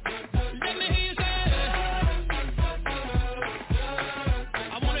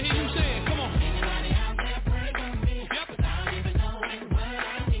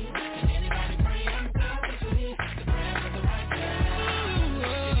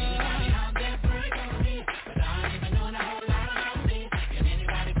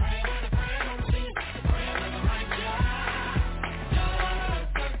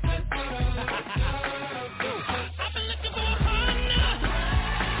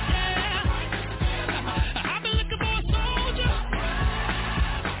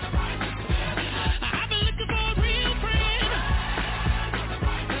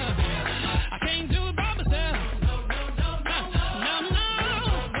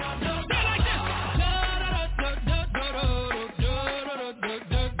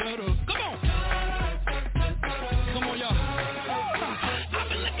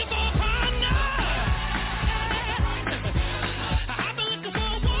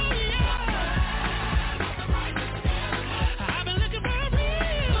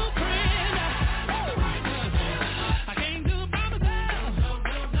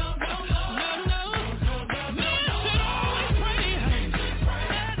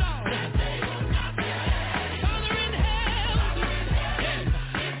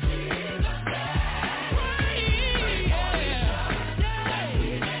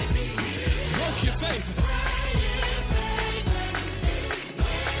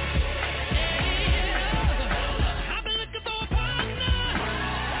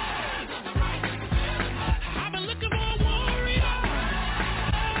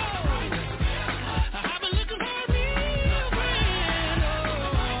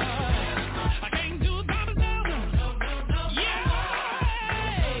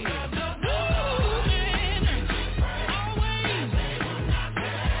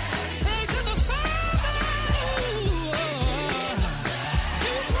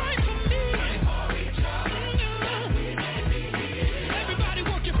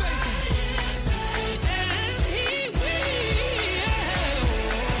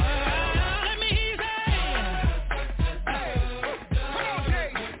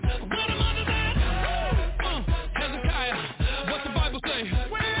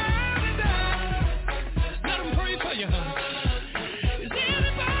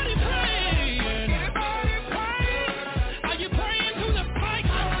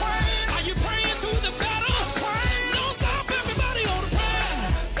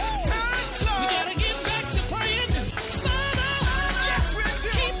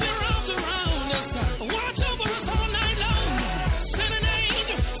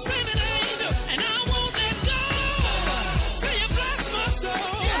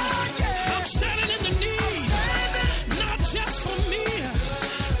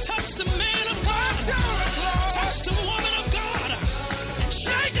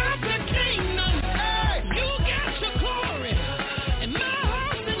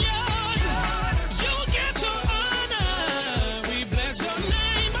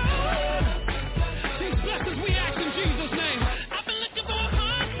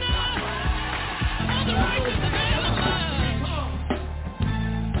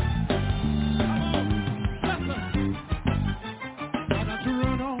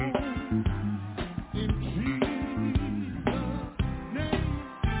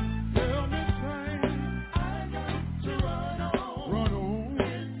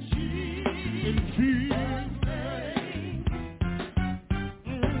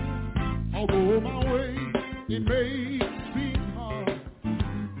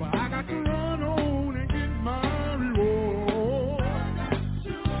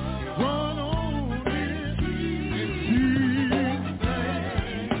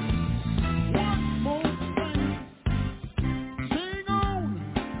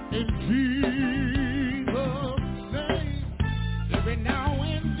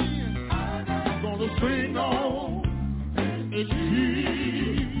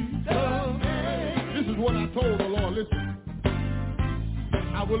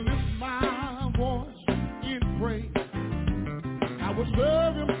 will lift my voice in praise. I will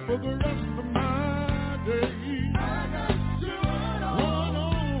serve him for the rest of my days. I got to run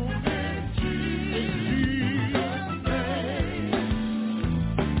on in Jesus'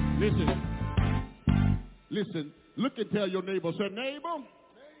 name. Listen, look and tell your neighbor, say, neighbor.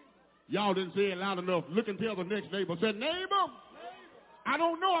 Y'all didn't say it loud enough. Look and tell the next neighbor, say, neighbor, I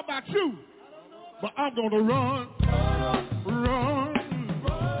don't know about you, but I'm going to run on.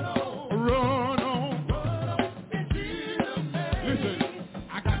 Listen,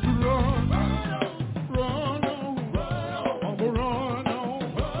 I got to run on. I'm going to run on.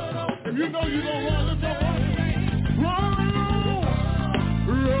 If you know you're going to run, let's go run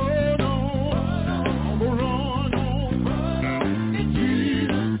on. I'm going to run on. In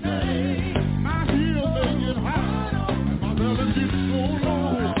Jesus' name. My heels may get high, my belly gets so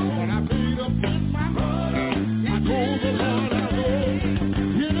low, but I made up in my mind. I told the Lord I know.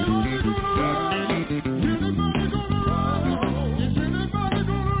 Anybody gonna run? Anybody gonna run? Is anybody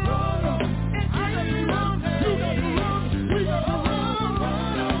gonna run? I got to run. You got to run. We got to run.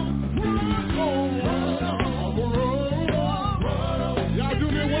 Y'all do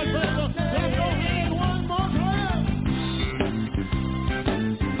me one favor. Clap your hands one more time.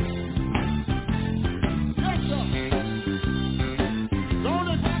 Yes, sir. Don't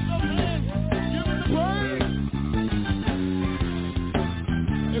clap your hands. Give me the praise.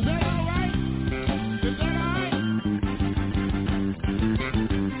 Is that all right? Is that all right?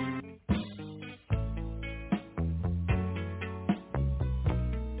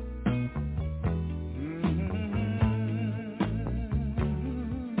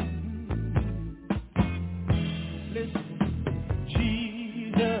 Listen,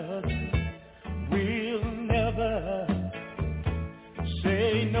 Jesus will never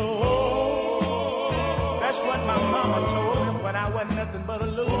say no. That's what my mama told me when I wasn't nothing but a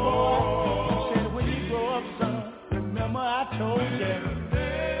little boy. She said, when you grow up, son, remember I told you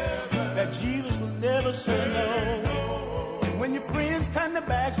that Jesus will never say no. And when your friends turn their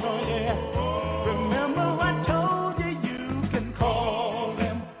backs on you, remember I told you you can call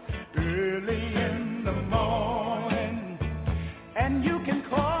them early in the morning, and you can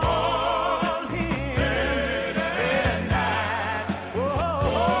call him at night.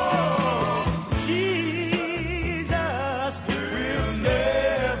 Oh, Jesus will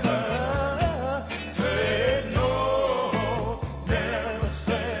never say no, never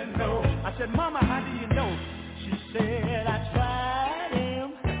say no. I said, Mama, how do you know? She said, I tried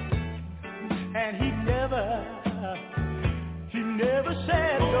him, and he never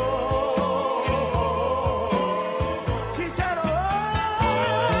said no. She said,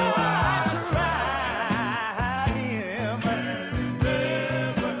 oh, I tried him,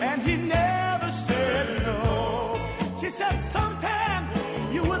 and he never said no. She said, sometimes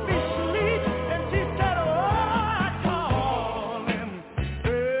you would be asleep, and she said, oh, I call him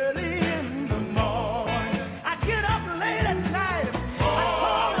early in the morning. I get up late at night, I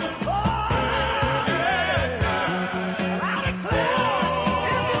call him, oh, I declare,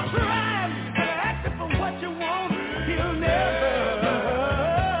 if you try and ask him for what you want, he'll never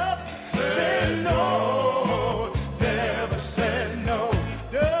say no, never say no.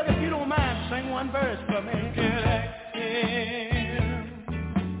 Doug, if you don't mind, sing one verse for me. Can ask him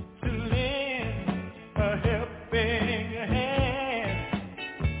to lend a helping hand.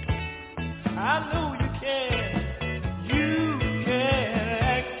 I know you can. You can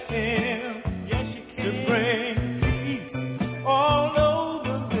ask him, yes you can, to bring peace all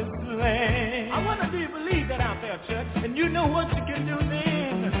over this land. I wonder, do you believe that out there, church? And you know what you can do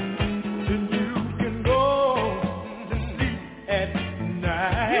then? Then you can go to sleep at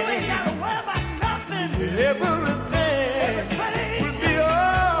night. You ain't got to worry about nothing. Everything will be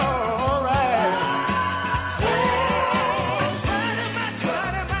all right. Oh, tried him, I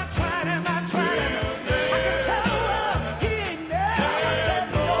tried him, I tried him, I tried him.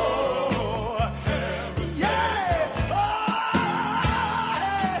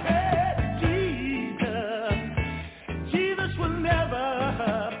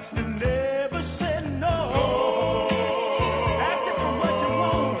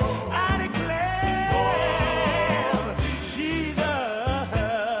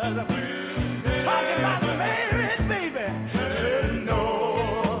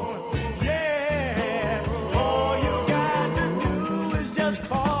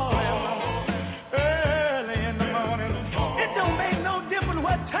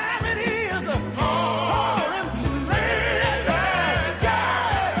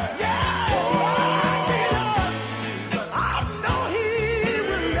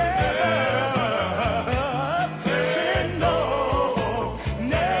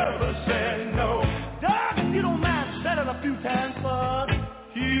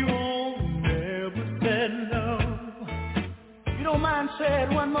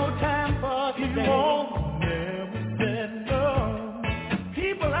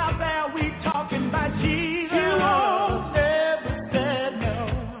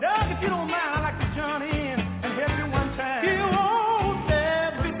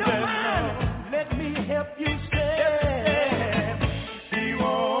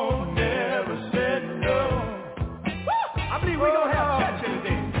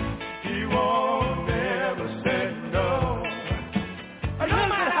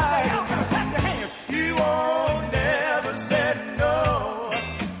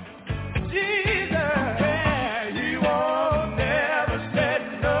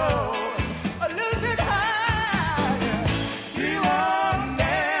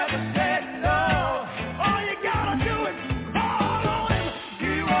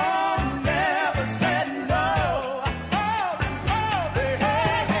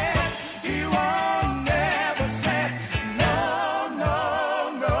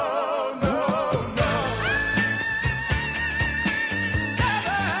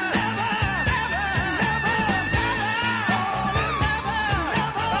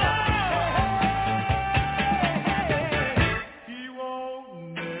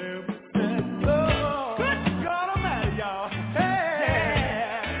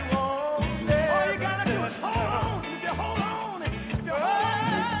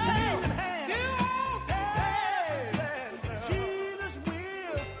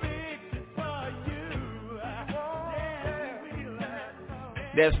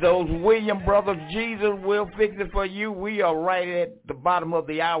 That's those William Brothers. Jesus will fix it for you. We are right at the bottom of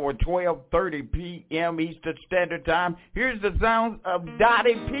the hour, 12:30 p.m. Eastern Standard Time. Here's the sounds of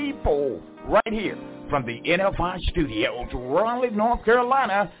Dottie People right here from the NFI Studios, Raleigh, North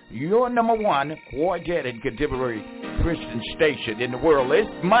Carolina, your number one quartet and contemporary Christian station in the world. It's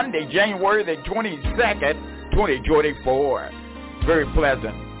Monday, January the 22nd, 2024. Very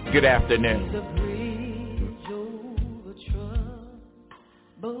pleasant. Good afternoon. The bridge over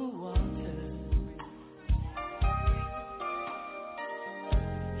troubled water.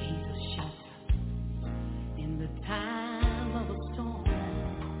 He's a shelter in the time of a storm.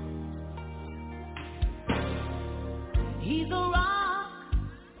 He's a rock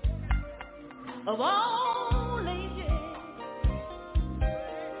of all ages.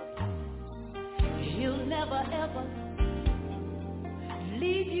 He'll never ever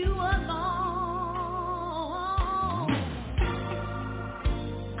leave you alone.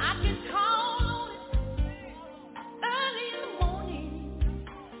 I can call on him early in the morning.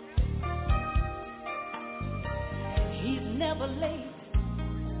 He's never late.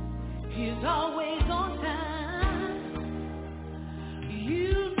 He's always on time.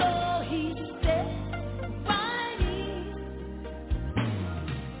 You know he's stepped right in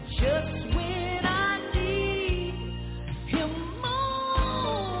just when I need him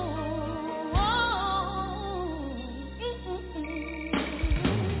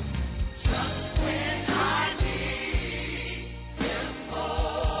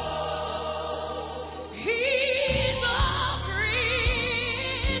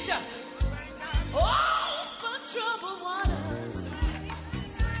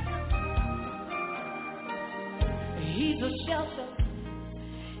a shelter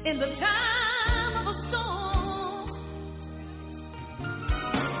in the time of a storm.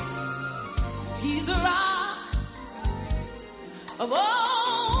 He's a rock of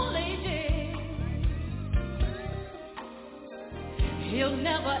all ages. He'll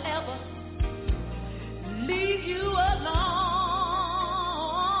never ever leave you alone.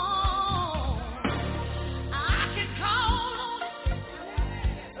 I can call on him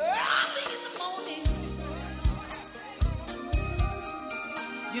early in the morning.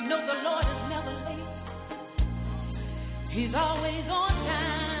 You know the Lord is never late. He's always on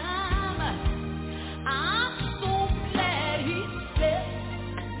time. I'm so glad he stepped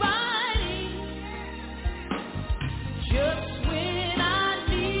right in just when I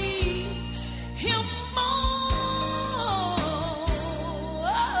need him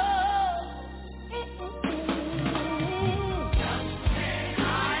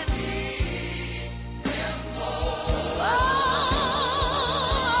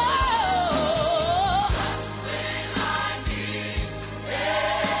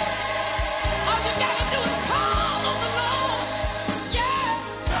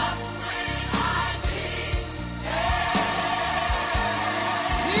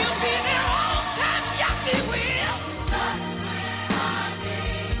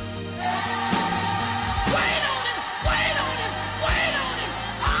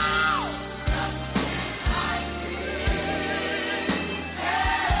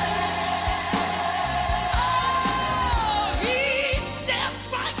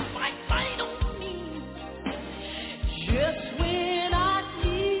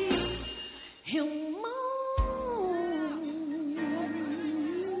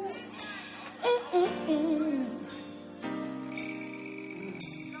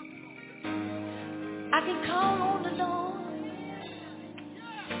I can call on the Lord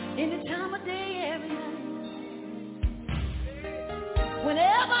any time of day, every night.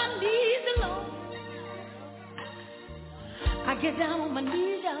 Whenever I need the Lord, I get down on my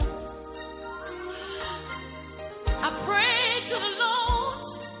knees, y'all. I pray to the Lord.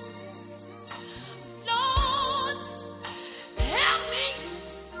 Lord, help me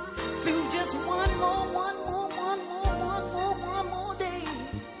through just one more day.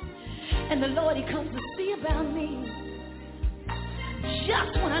 And the Lord, he comes to see about me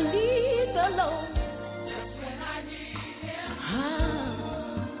just when I need the Lord. Just when I need him.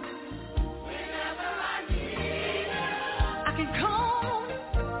 Whenever I need him. I can call on him.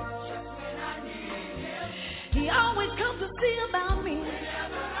 Just when I need him. He always comes to see about me.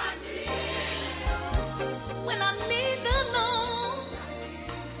 Whenever I need him. When I need the Lord.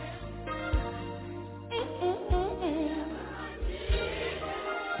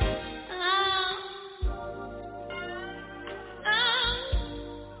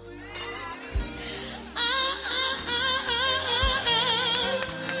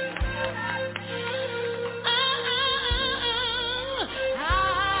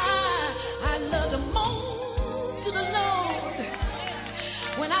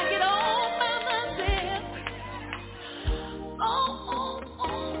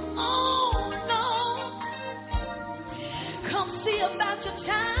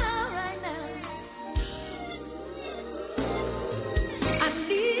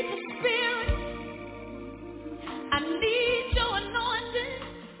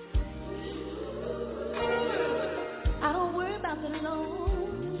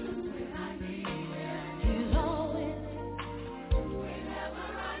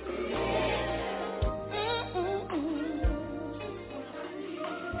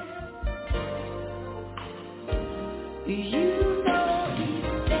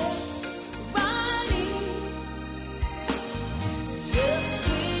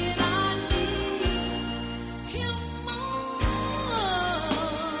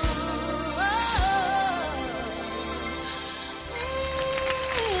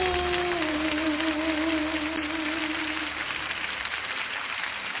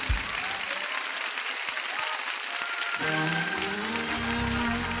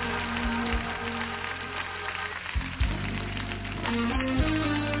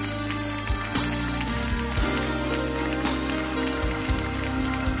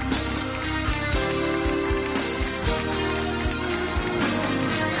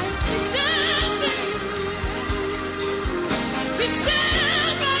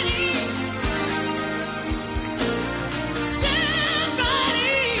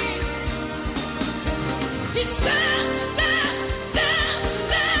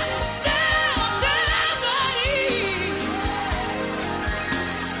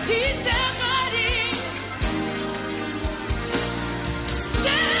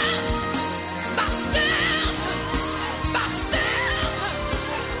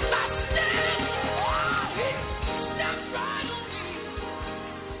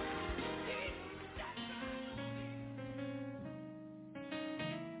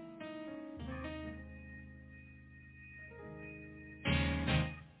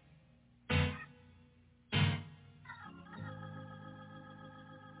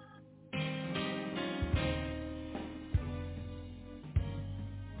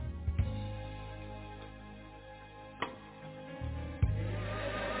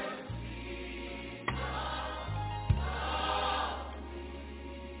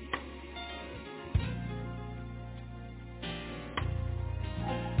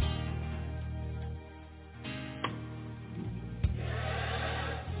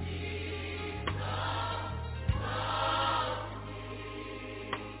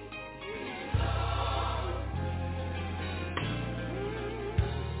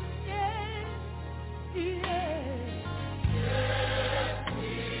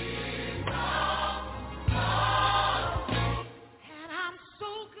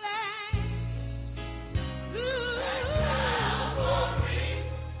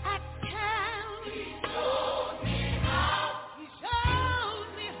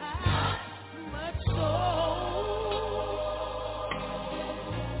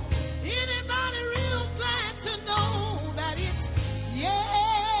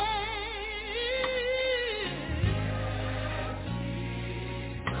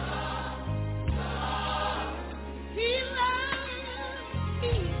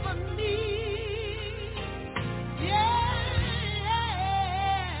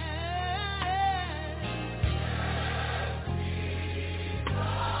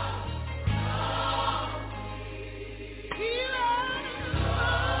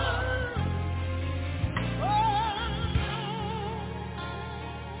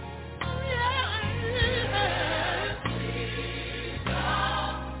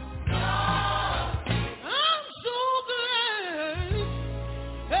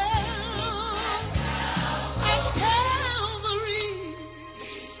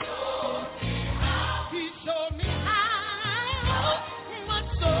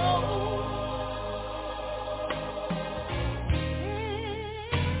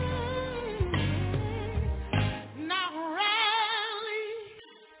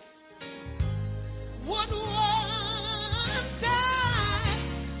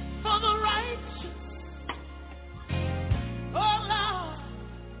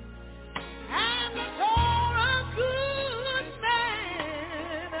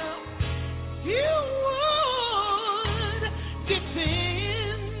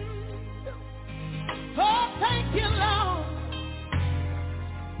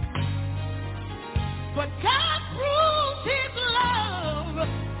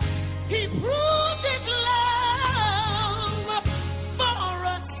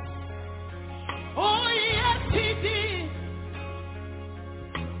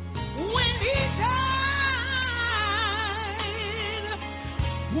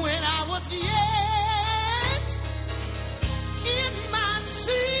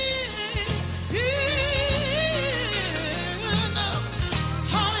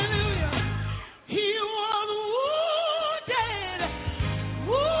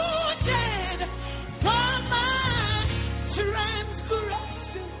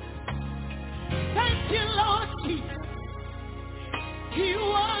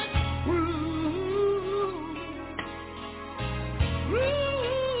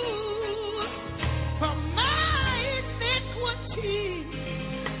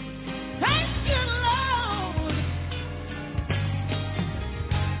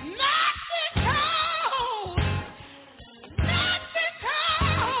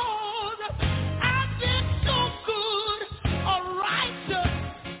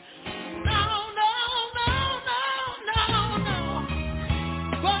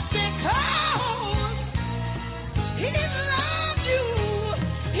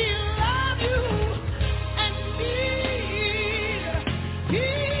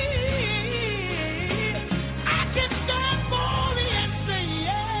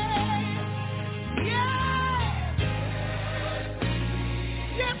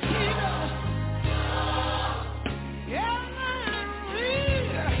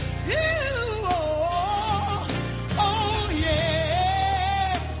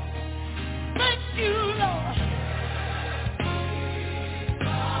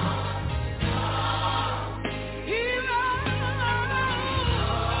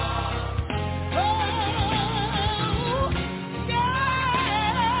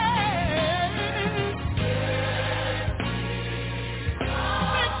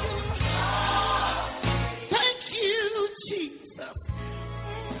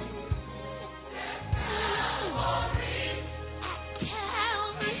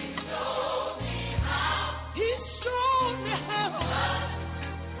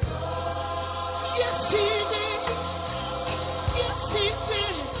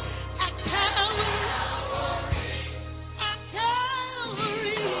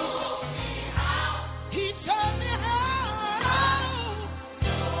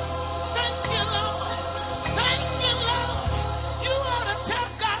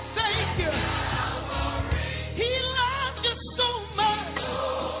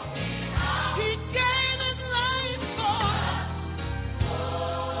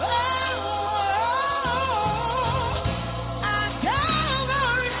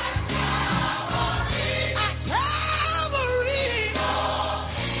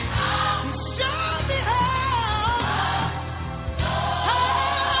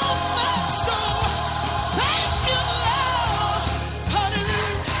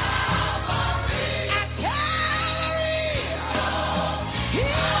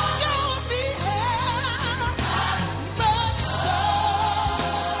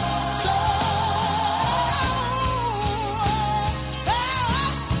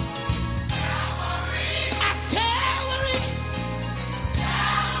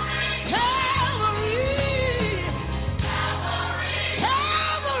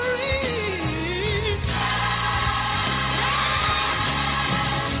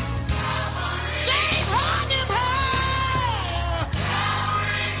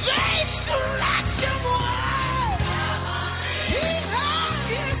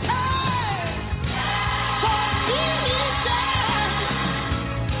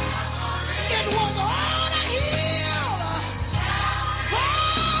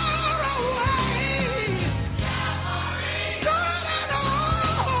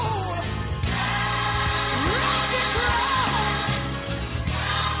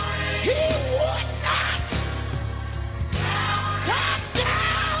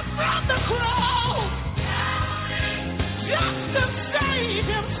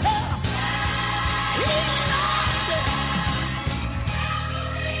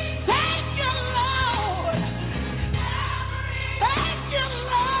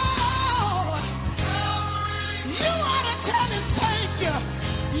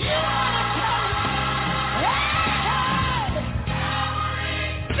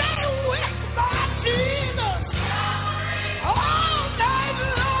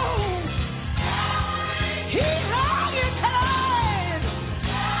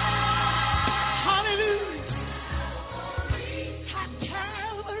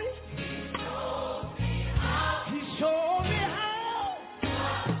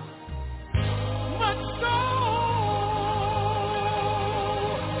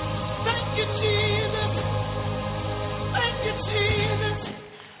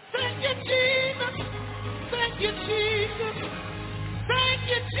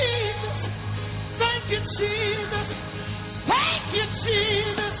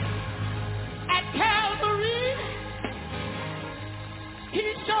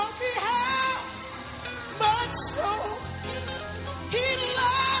 showed me how much so. He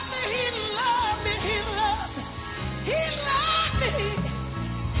loved me, he loved me, he loved me. He loved me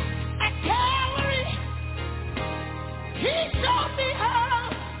at Calvary. He showed me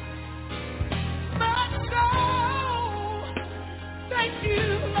how much so. Thank you,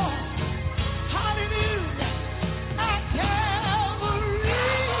 Lord. Hallelujah. At Calvary.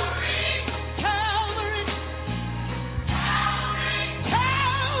 Calvary.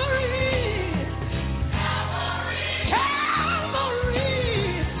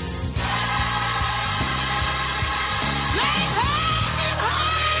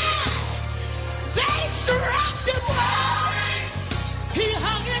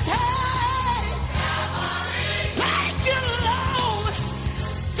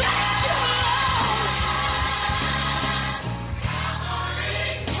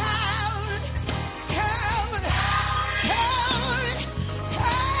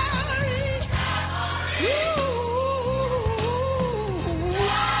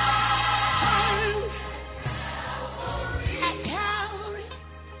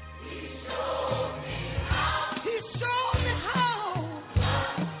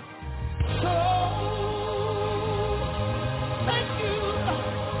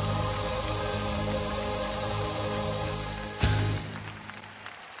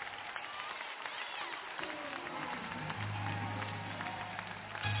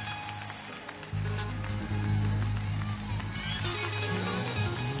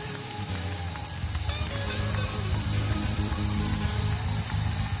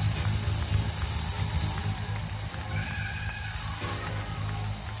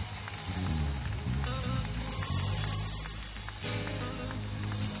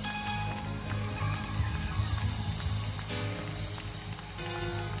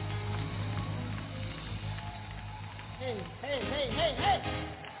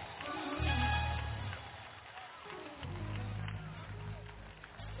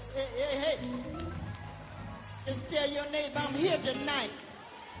 Hey. Just tell your neighbor I'm here tonight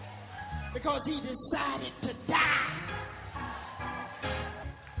because he decided to die.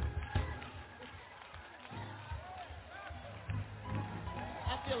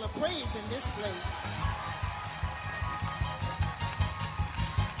 I feel a praise in this place.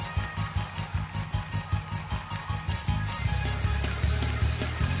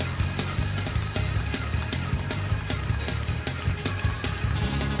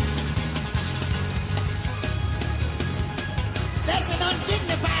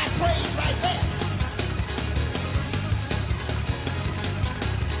 Undignified praise right there.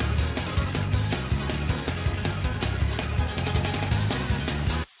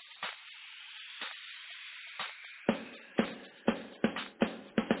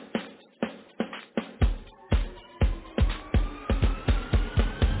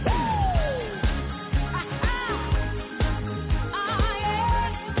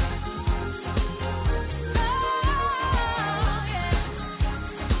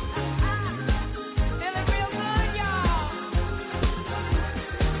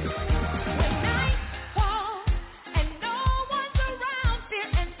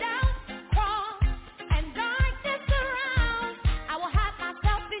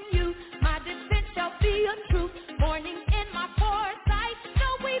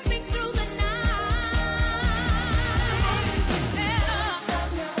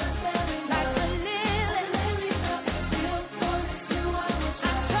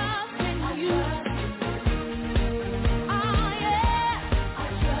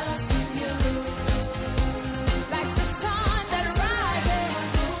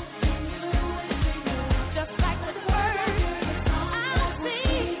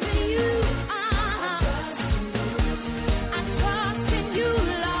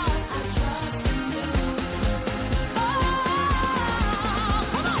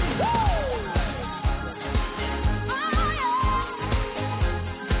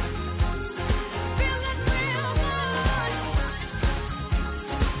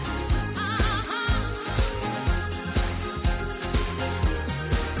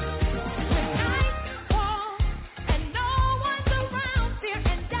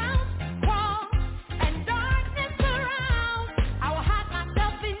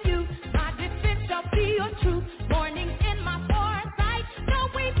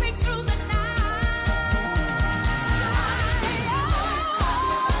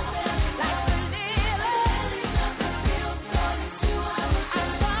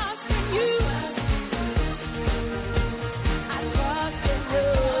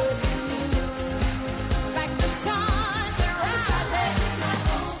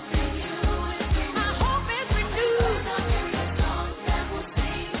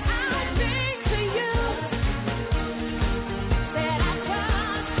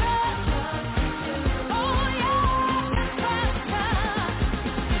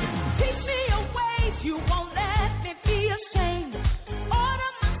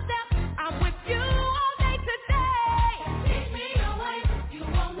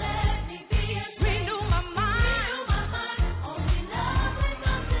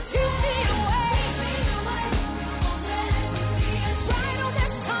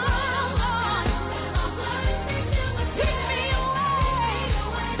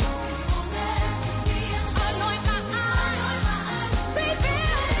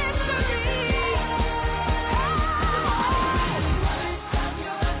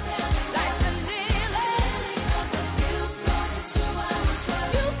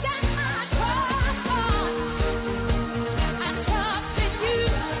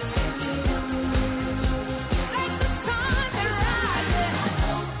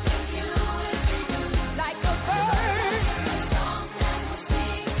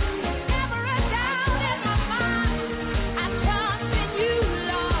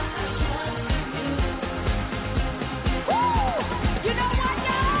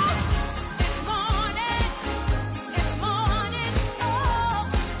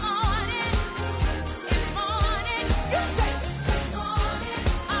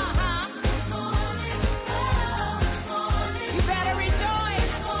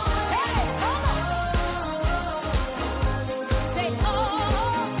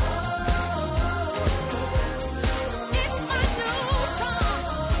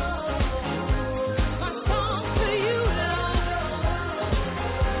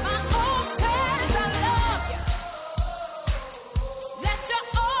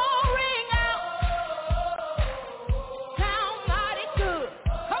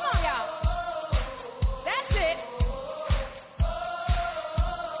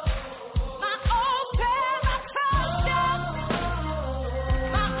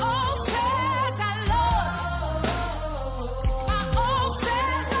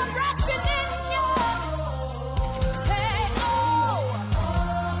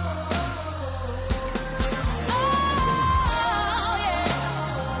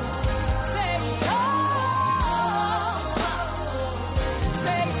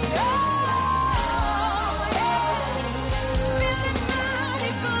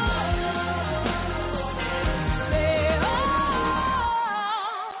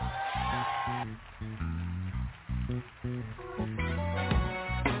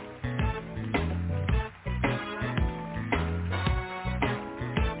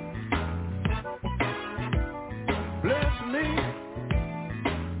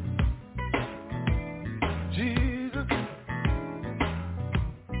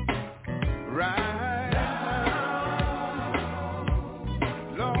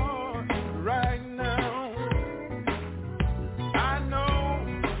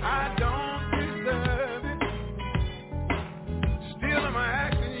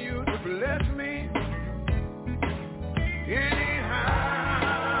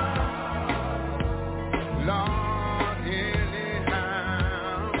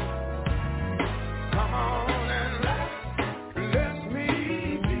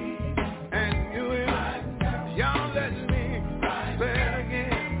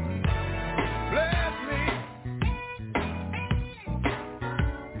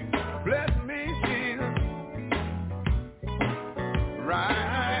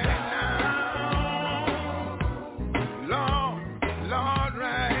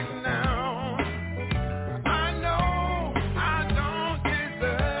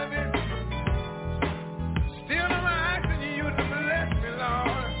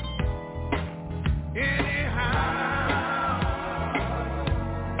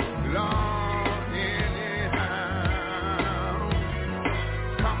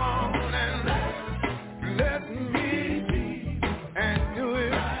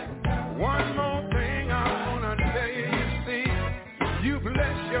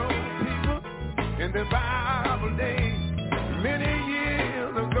 your people in the Bible days many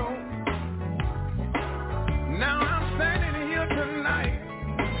years ago. Now I'm standing here tonight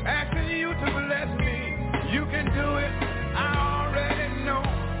asking you to bless me. You can do it, I already know.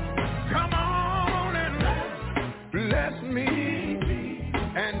 Come on and bless me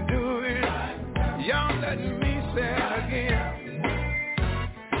and do it. Y'all let me say it again.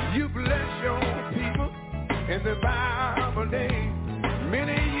 You bless your people in the Bible days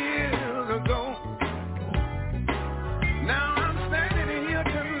many years ago. Now I'm standing here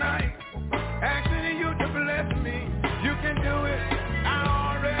tonight asking you to bless me. You can do it, I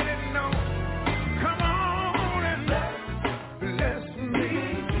already know. Come on and bless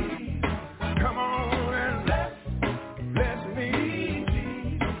me. Come on and bless me.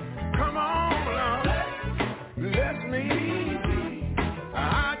 Come on, Lord, bless me.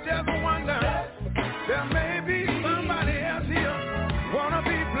 I just wonder, there may be somebody else here wanna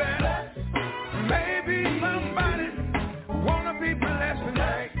be blessed. Maybe somebody wanna be blessed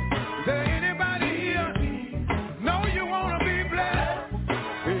tonight. Is there anybody here know you wanna be blessed?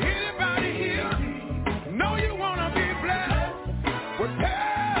 Anybody here know you wanna be blessed? Well,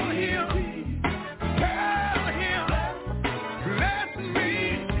 tell him, bless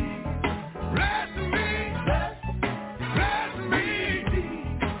me, bless me, bless me,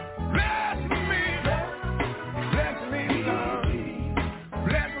 bless me, bless me, Lord.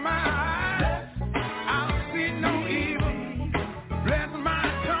 Bless my eyes, I'll see no evil. Bless my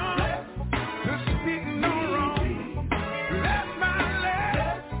tongue, to speak no wrong. Bless my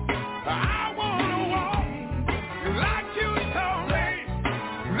legs, I wanna walk like you told me.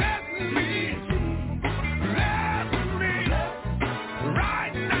 Bless me,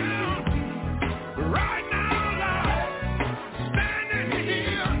 right now, Lord. Standing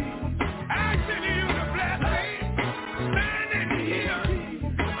here, asking you to bless me. Standing here,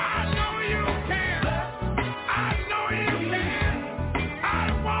 I know you can. I know you can. I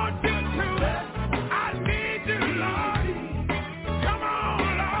want you to. I need you, Lord. Come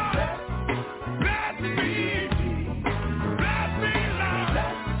on, Lord. Bless me, Lord.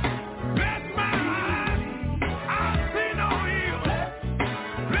 Bless my eyes. I see no evil.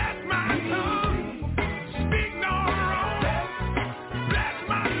 Bless my tongue. Speak no wrong. Bless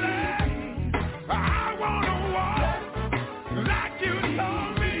my legs. I wanna walk like you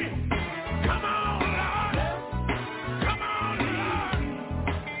told me. Come on, Lord. Come on, Lord.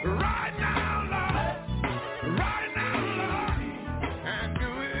 Right now, Lord. Right now, Lord. And do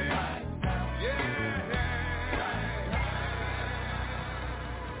it. Yeah.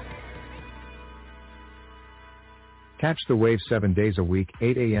 Catch the wave 7 days a week,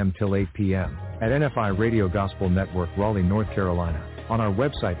 8 a.m. till 8 p.m. at NFI Radio Gospel Network, Raleigh, North Carolina, on our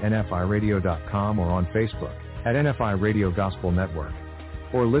website nfiradio.com or on Facebook at NFI Radio Gospel Network.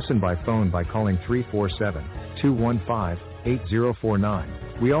 Or listen by phone by calling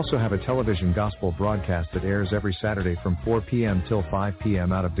 347-215-8049. We also have a television gospel broadcast that airs every Saturday from 4 p.m. till 5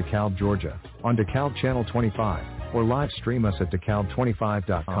 p.m. out of DeKalb, Georgia, on DeKalb Channel 25, or live stream us at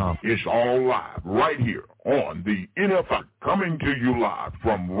DeKalb25.com. It's all live right here on the NFI, coming to you live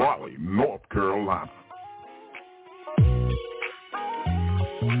from Raleigh, North Carolina.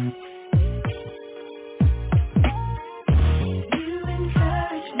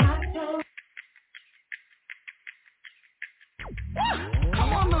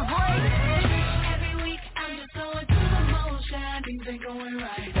 I'm on the break. Every week I'm just going through the motion. Things ain't going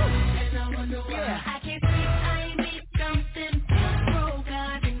right. And I wonder why. I can't sleep, I need something feels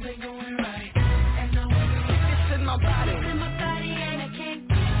broken. Things ain't going right. And I wonder why. It's in my body. It's in my body and I can't keep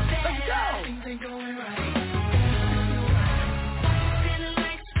that. Let's go. Things ain't going right. Feeling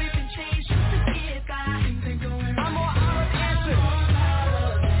like scraping change just to get by. Things ain't going right. I'm more out of answers.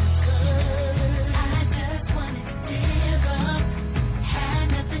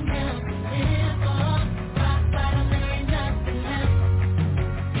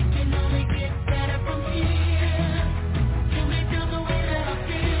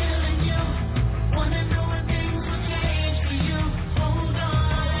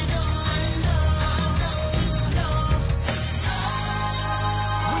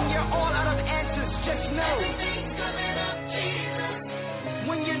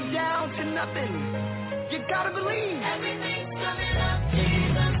 Nothing. You gotta believe. Everything's coming up,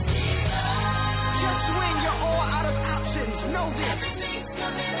 Jesus, Jesus. Just when you're all out of options, know this. Everything's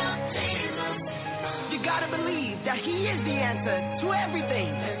coming up, Jesus. You gotta believe that He is the answer to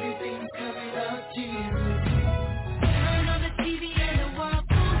everything. Everything's coming up, Jesus. Turn on the TV and the world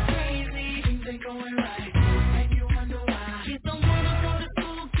goes crazy. Things ain't going right, and you wonder why. Kids don't wanna go to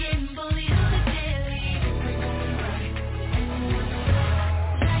school, getting bullied on the daily. Things ain't going right, and you wonder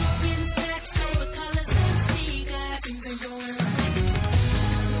why.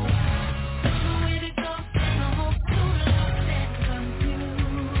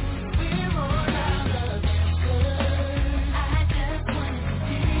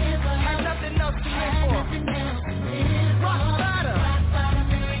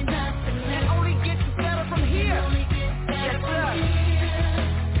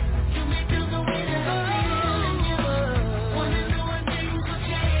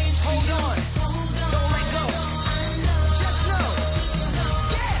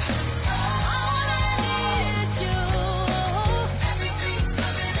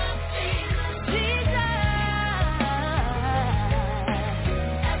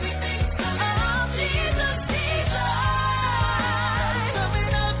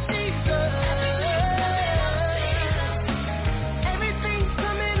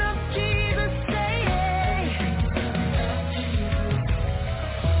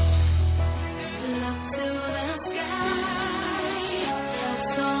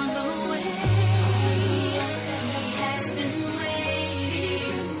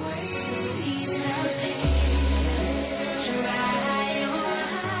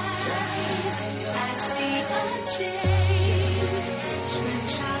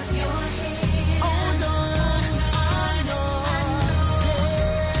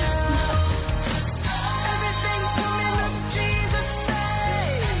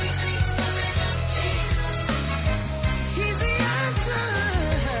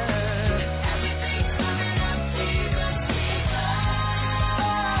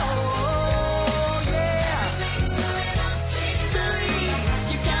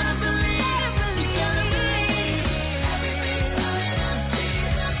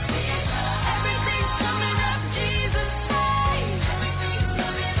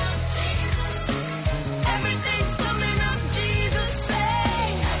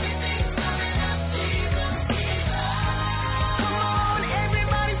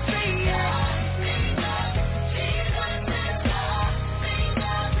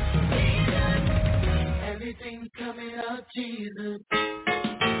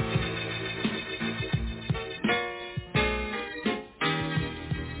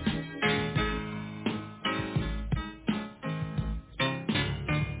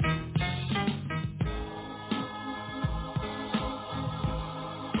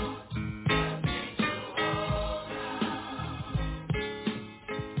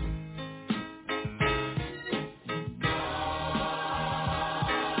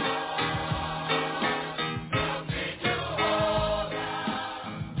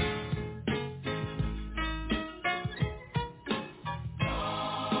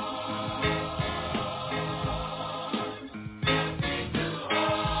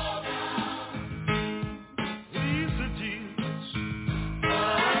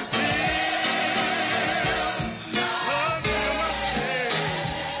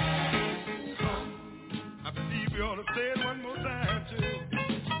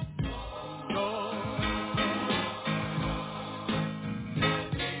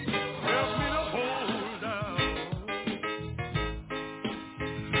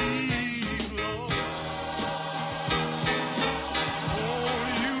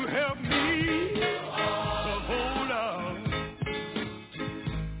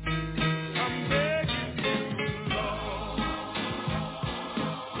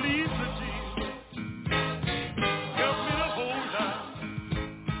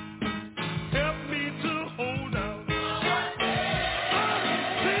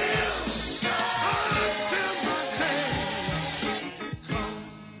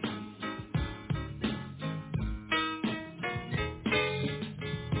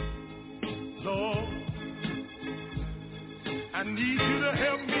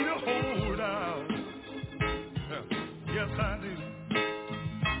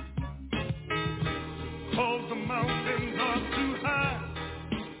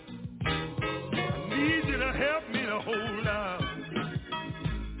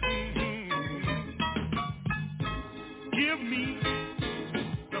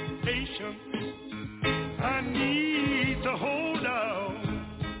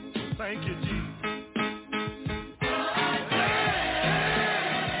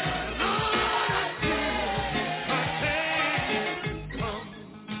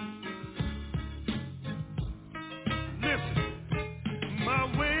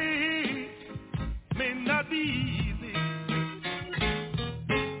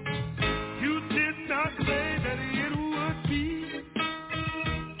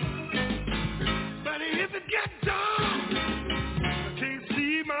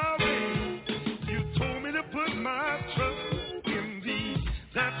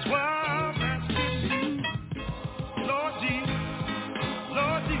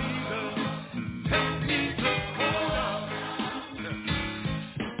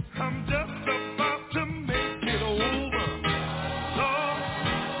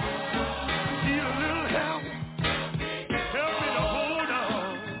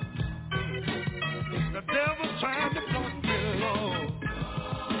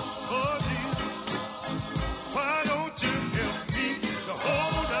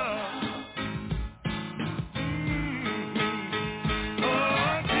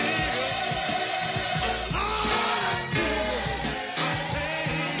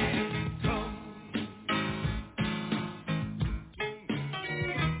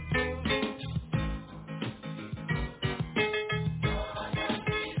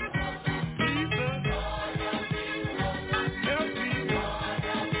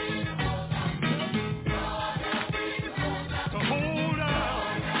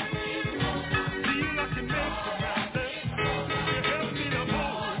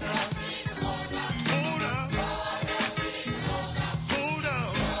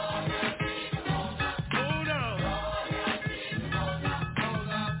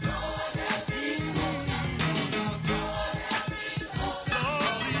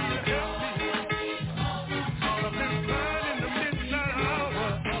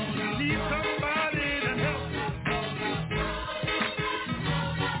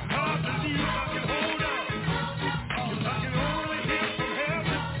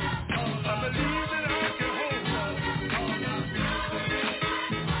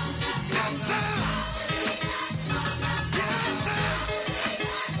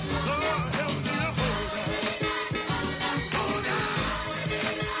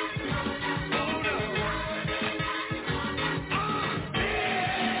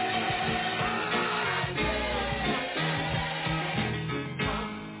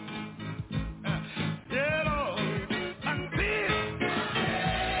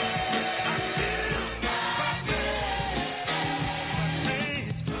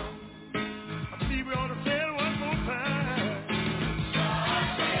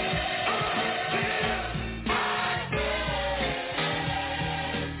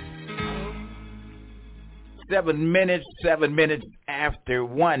 7 minutes after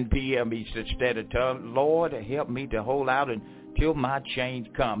 1 p.m. Eastern Standard Time. Lord, help me to hold out until my change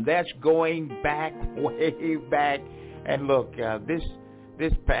come. That's going back, way back. And look,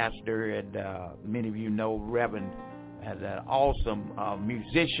 this pastor, and many of you know Reverend, as an awesome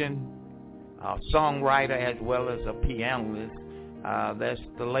musician, songwriter, as well as a pianist. That's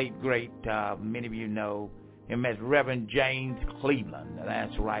the late, great, many of you know him as Reverend James Cleveland.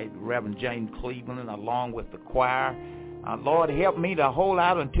 That's right, Reverend James Cleveland, along with the choir. Lord, help me to hold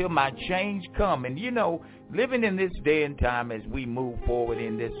out until my change come. And, you know, living in this day and time as we move forward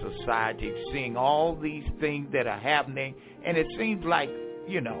in this society, seeing all these things that are happening, and it seems like,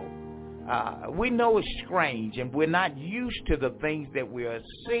 you know, we know it's strange, and we're not used to the things that we are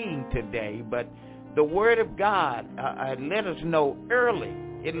seeing today, but the Word of God let us know early.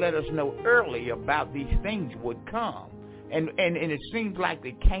 It let us know early about these things would come. And it seems like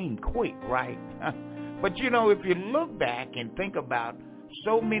they came quick, right? But, you know, if you look back and think about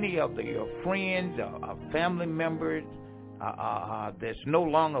so many of your friends or family members that's no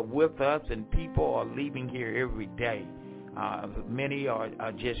longer with us, and people are leaving here every day. Many are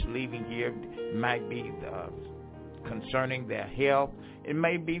just leaving here. It might be concerning their health. It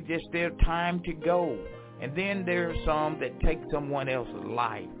may be just their time to go. And then there are some that take someone else's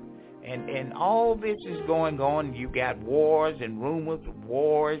life. And all this is going on. You got wars and rumors of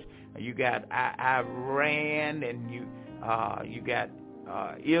wars. You got Iran, and you got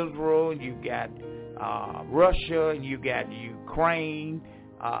Israel, you got Russia, and you got Ukraine,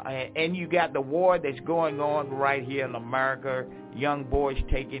 and you got the war that's going on right here in America. Young boys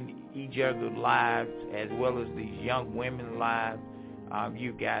taking each other's lives, as well as these young women's lives.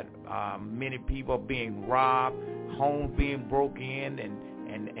 You got many people being robbed, homes being broken in,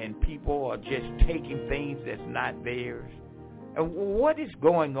 and people are just taking things that's not theirs. And what is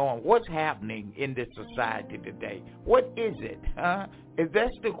going on? What's happening in this society today? What is it? If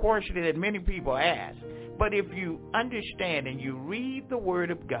that's the question that many people ask. But if you understand and you read the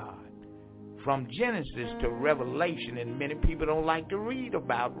Word of God from Genesis to Revelation, and many people don't like to read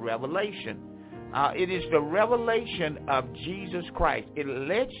about Revelation, it is the revelation of Jesus Christ. It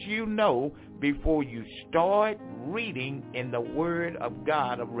lets you know before you start reading in the Word of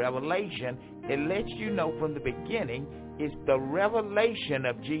God of Revelation. It lets you know from the beginning it's the revelation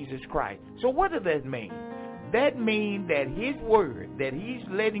of Jesus Christ. So what does that mean? That means that His Word, that He's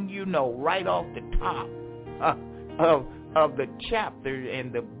letting you know right off the top of the chapter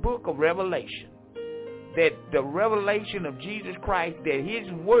in the book of Revelation, that the revelation of Jesus Christ, that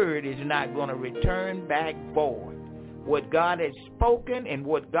His Word is not going to return back void. What God has spoken and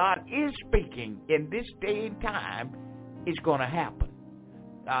what God is speaking in this day and time is going to happen.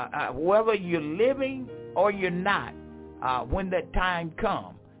 Whether you're living or you're not, when that time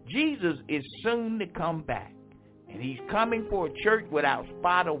comes, Jesus is soon to come back. And He's coming for a church without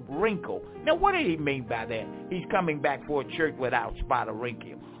spot or wrinkle. Now, what did He mean by that? He's coming back for a church without spot or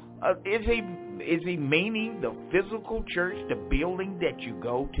wrinkle. Is he meaning the physical church, the building that you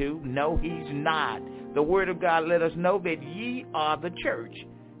go to? No, He's not. The Word of God let us know that ye are the church.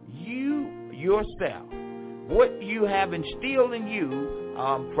 You yourself, what you have instilled in you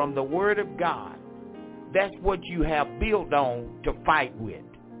from the Word of God, that's what you have built on to fight with.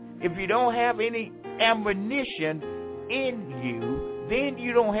 If you don't have any ammunition in you, then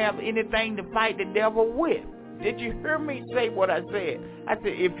you don't have anything to fight the devil with. Did you hear me say what I said? I said,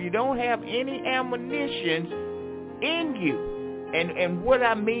 if you don't have any ammunition in you, and what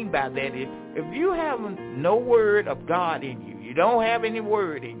I mean by that is, if you have no Word of God in you, you don't have any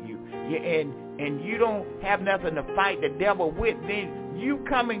Word in you, and you don't have nothing to fight the devil with, then you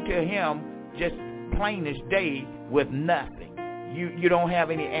coming to Him just plain as day with nothing. You don't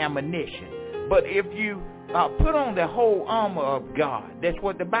have any ammunition. But if you put on the whole armor of God, that's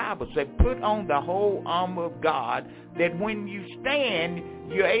what the Bible says, put on the whole armor of God, that when you stand,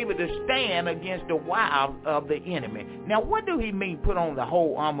 you're able to stand against the wiles of the enemy. Now, what do He mean, put on the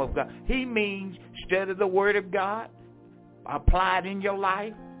whole armor of God? He means study the Word of God, apply it in your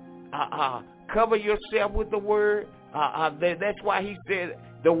life, cover yourself with the Word. That's why He said,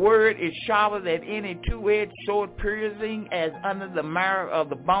 the Word is sharper than any two-edged sword, piercing as under the marrow of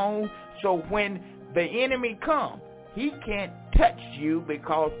the bone. So when the enemy comes, he can't touch you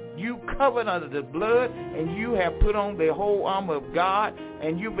because you covered under the blood, and you have put on the whole armor of God,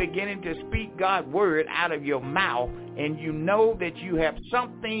 and you're beginning to speak God's Word out of your mouth, and you know that you have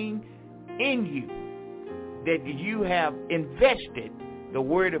something in you, that you have invested the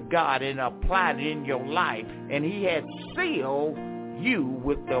Word of God and applied it in your life, and He has sealed you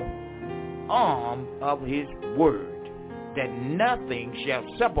with the arm of His Word, that nothing shall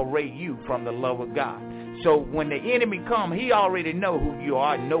separate you from the love of God. So when the enemy come, he already know who you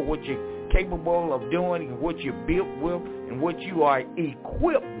are, know what you're capable of doing and what you're built with and what you are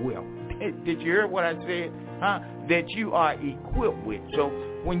equipped with. Did you hear what I said? That you are equipped with. So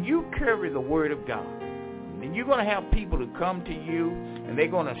when you carry the word of God, then you're going to have people to come to you, and they're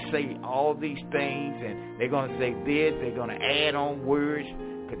going to say all these things, and they're going to say this, they're going to add on words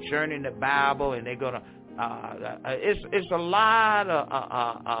concerning the Bible, and they're going to, it's a lot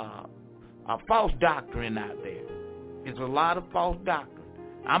of false doctrine out there. It's a lot of false doctrine.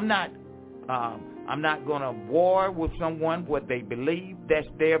 I'm not going to war with someone what they believe. That's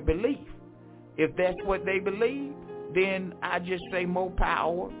their belief. If that's what they believe, then I just say more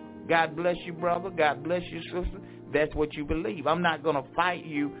power. God bless you, brother. God bless you, sister. That's what you believe. I'm not going to fight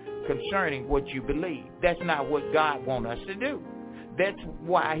you concerning what you believe. That's not what God wants us to do. That's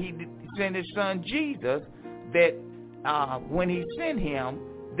why he sent his son Jesus, that when he sent him,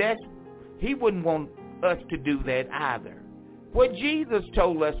 he wouldn't want us to do that either. What Jesus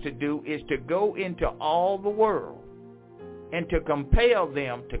told us to do is to go into all the world and to compel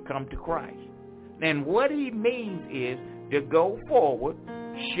them to come to Christ. And what he means is to go forward,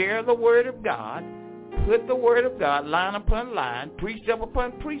 share the word of God, put the word of God line upon line, precept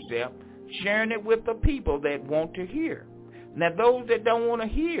upon precept, sharing it with the people that want to hear. Now, those that don't want to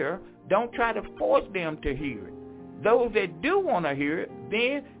hear, don't try to force them to hear it. Those that do want to hear it,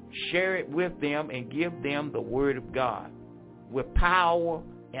 then share it with them and give them the word of God with power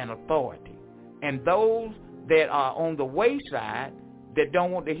and authority. And those that are on the wayside that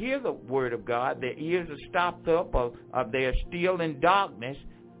don't want to hear the word of God, their ears are stopped up or they're still in darkness,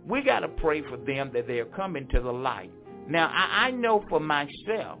 we got to pray for them that they're coming to the light. Now, I know for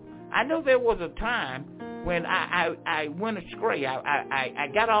myself, I know there was a time when I went astray. I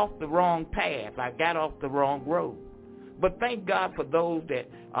got off the wrong path. I got off the wrong road. But thank God for those that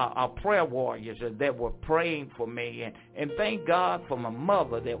are prayer warriors that were praying for me. And thank God for my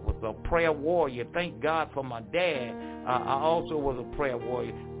mother that was a prayer warrior. Thank God for my dad. I also was a prayer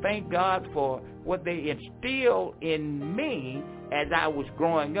warrior. Thank God for what they instilled in me as I was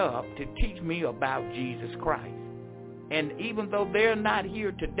growing up to teach me about Jesus Christ. And even though they're not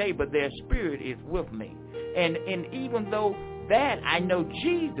here today, but their spirit is with me. And even though that, I know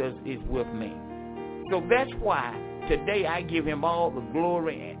Jesus is with me. So that's why today I give him all the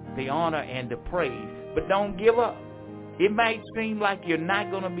glory, and the honor, and the praise. But don't give up. It might seem like you're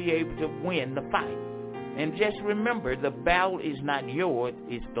not going to be able to win the fight. And just remember, the battle is not yours,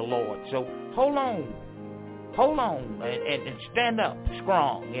 it's the Lord. So hold on, and stand up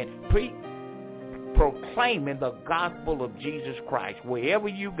strong and proclaiming the gospel of Jesus Christ. Wherever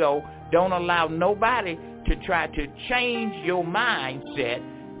you go, don't allow nobody to try to change your mindset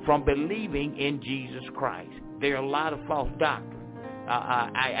from believing in Jesus Christ. There are a lot of false doctrines.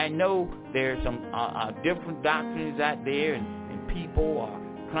 I know there's some different doctrines out there, and people are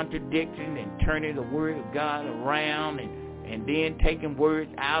contradicting and turning the word of God around and then taking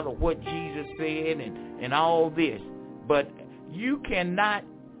words out of what Jesus said and all this. But you cannot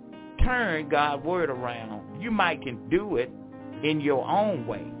turn God's word around. You might can do it in your own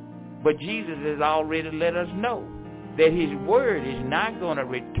way, but Jesus has already let us know that his word is not going to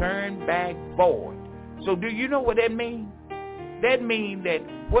return back void. So do you know what that means? That means that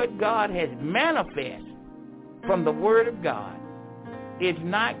what God has manifested from the word of God is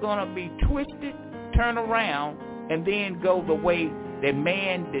not going to be twisted, turn around, and then go the way that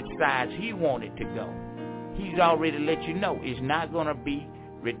man decides he wanted to go. He's already let you know it's not going to be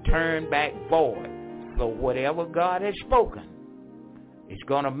returned back void. So whatever God has spoken, it's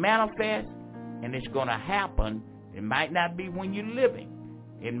going to manifest, and it's going to happen. It might not be when you're living.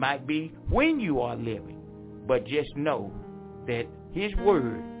 It might be when you are living. But just know that his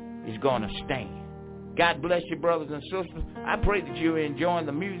word is going to stand. God bless you, brothers and sisters. I pray that you're enjoying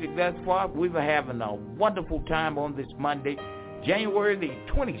the music thus far. We've been having a wonderful time on this Monday, January the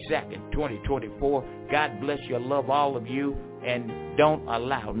 22nd, 2024. God bless you. I love all of you. And don't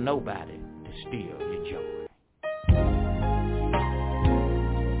allow nobody to steal your joy.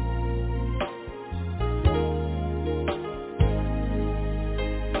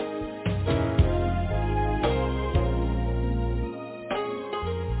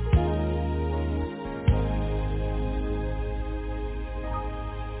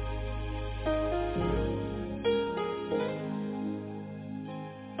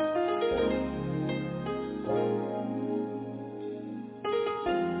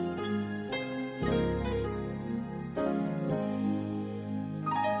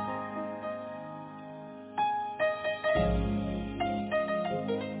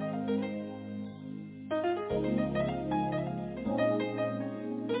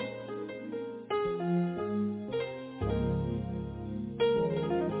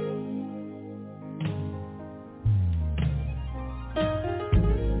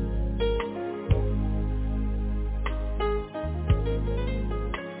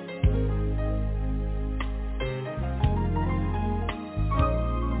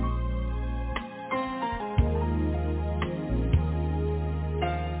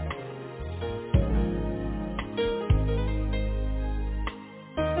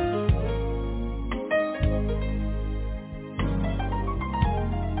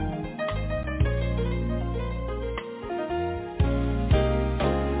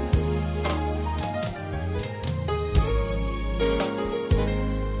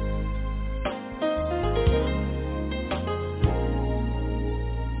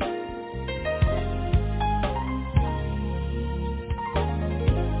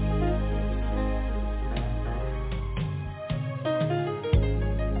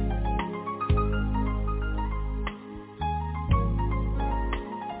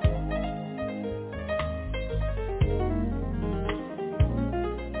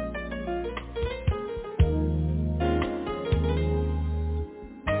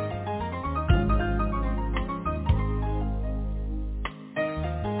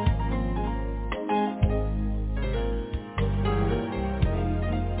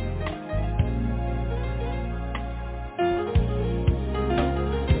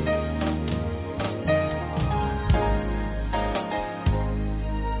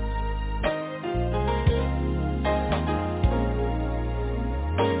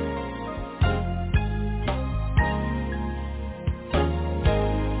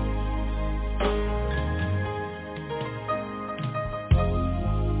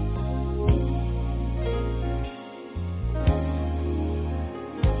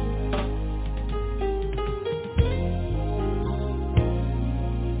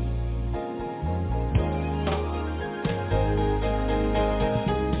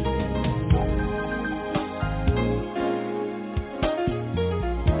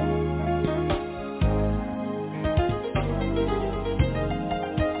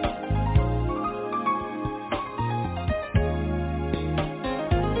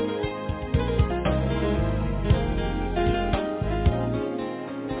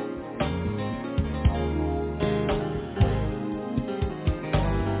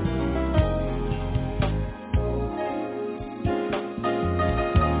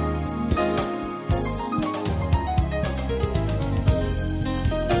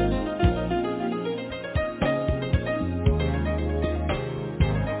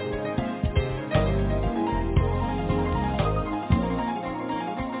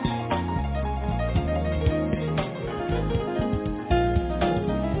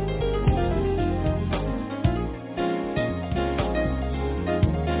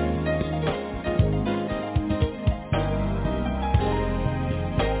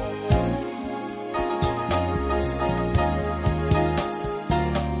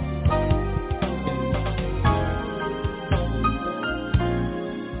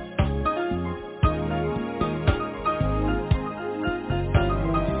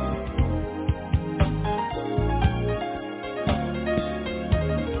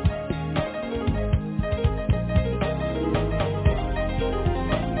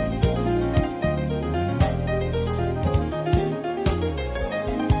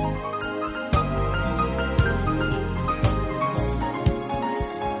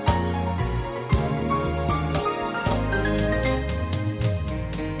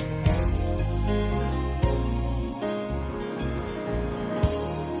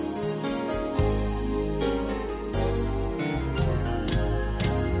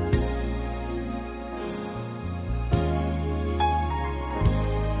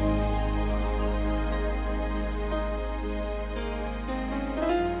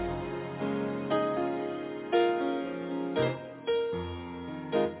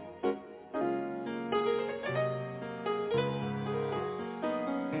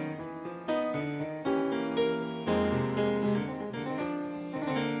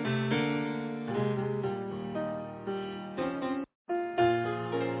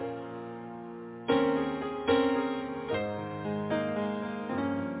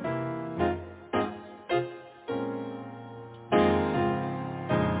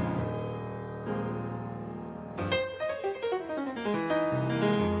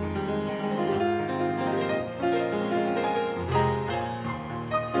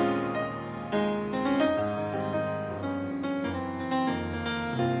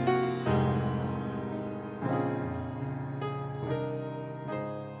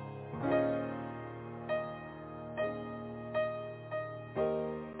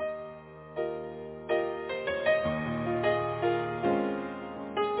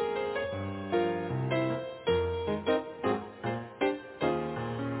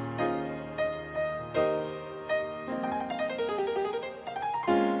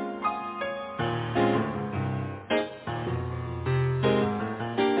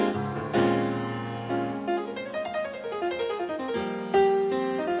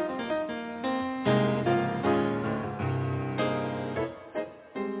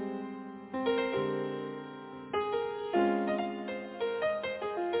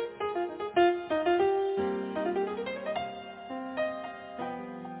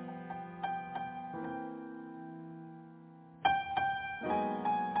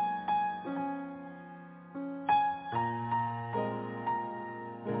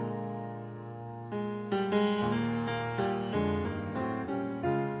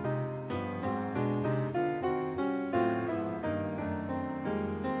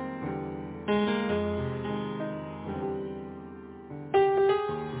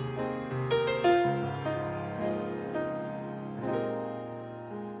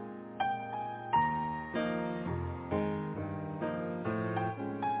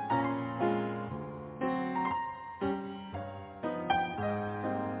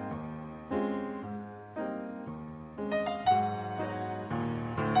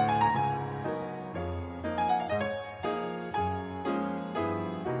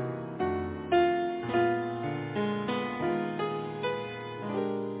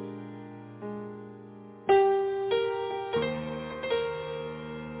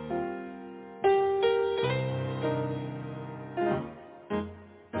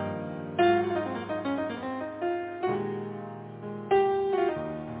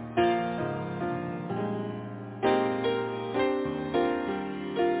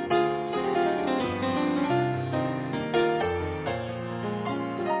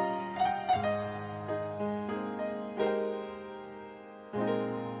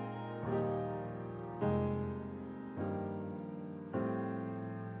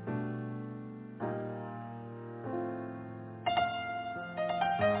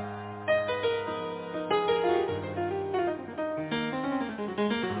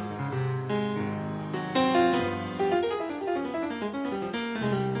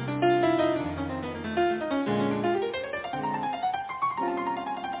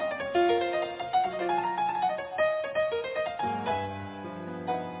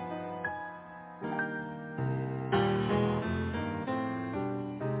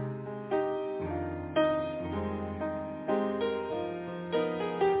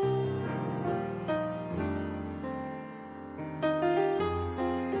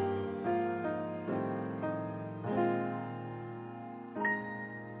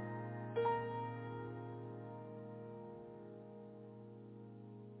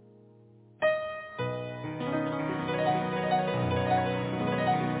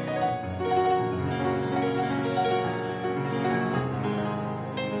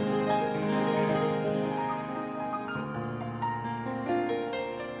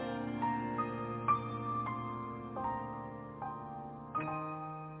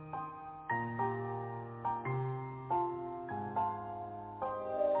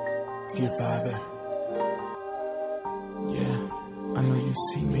 Dear Father, yeah, I know you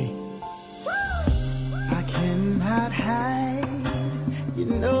see me. I cannot hide, you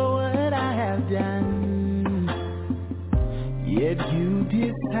know what I have done. Yet you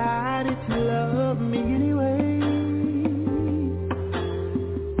decided to love me anyway.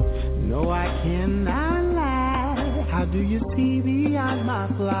 No, I cannot lie. How do you see beyond my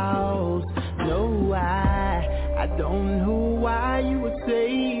flaws? No, I don't know why you would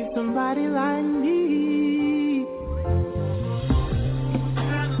save somebody like me. What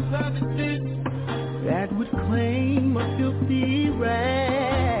kind of love is this that would claim a filthy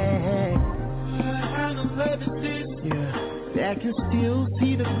rag? What kind of love is this, yeah, that can still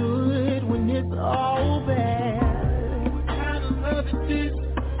see the good when it's all bad? What kind of love is this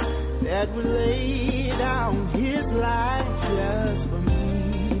that would lay down his life just for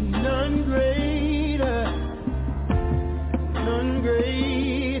me? None greater, none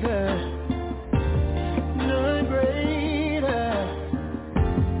greater, none greater.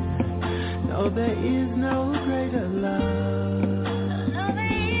 No, there is no greater love. No,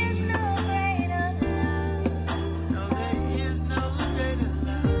 there is no greater love. No, there is no greater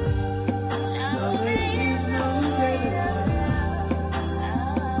love. No, there is no greater love.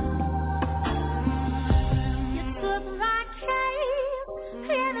 You took my case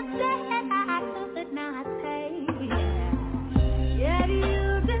in a day I could not pay. Yet you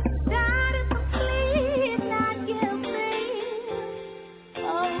decided to plead not guilty.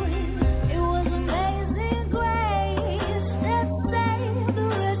 Oh, it was amazing grace that saved a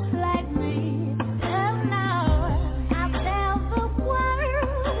wretch like me. And now I tell the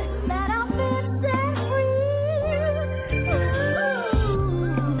world that I've been set free.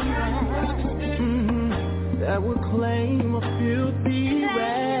 That would claim a filthy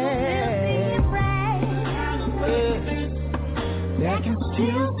rag, that can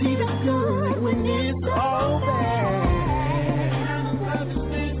still see the good when it's all bad.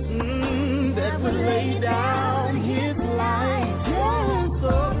 That would lay down his life just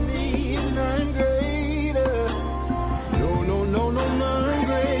for me. None greater. No, no, no, no, none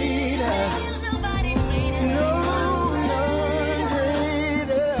greater. No, none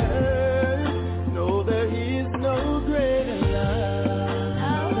greater. No, there is no greater love.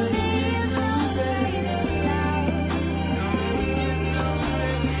 There is no greater love.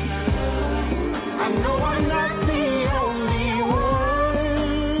 I know I'm not the only one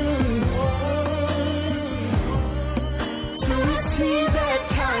to receive that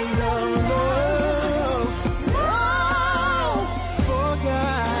kind of love. Oh, for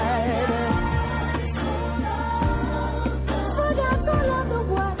God. For God so loved the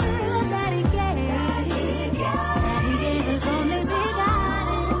world that He gave. And He gave His only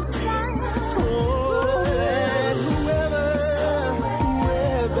begotten Son. Oh, that whoever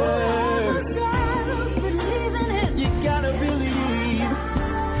Believe in Him. you gotta believe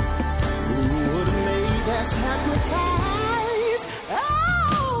who would have made that sacrifice.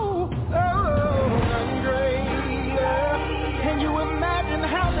 Oh, none greater. Can you imagine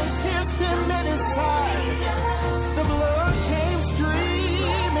how they pierced Him in His side? The blood came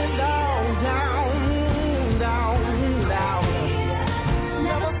streaming down, down, down, down.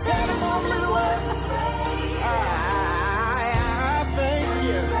 Never said a moment was. I thank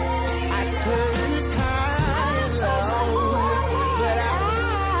you. I took you kind of, but I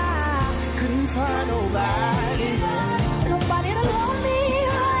couldn't find nobody to love me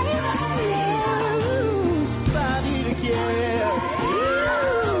like you. Nobody to care.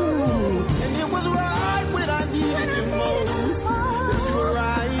 And it was right when I needed you most. That you were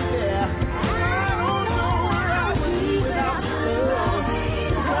right there. I don't know where I would be without your love.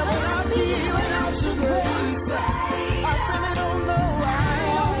 Where would I be without your grace? I really don't know.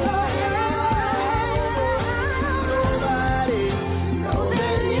 Nobody. No,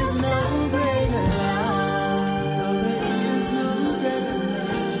 there is no greater love. No, there is no greater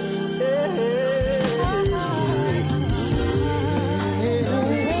love. There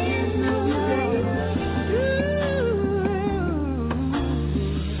is no greater love.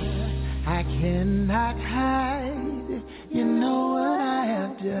 I cannot hide, you know what I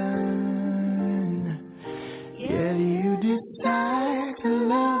have done. Yet you decide to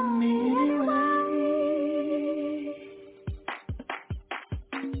love me anyway.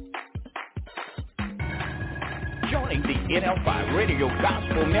 Joining the NFI Radio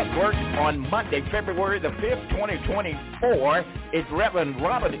Gospel Network on Monday, February the 5th, 2024, is Reverend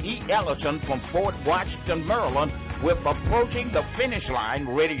Robert E. Ellison from Fort Washington, Maryland, with Approaching the Finish Line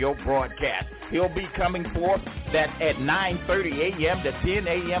radio broadcast. He'll be coming forth that at 9:30 a.m. to 10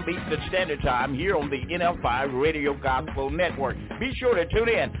 a.m. Eastern Standard Time here on the NFI Radio Gospel Network. Be sure to tune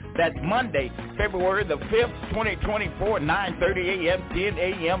in. That's Monday, February the 5th, 2024, 9:30 a.m., 10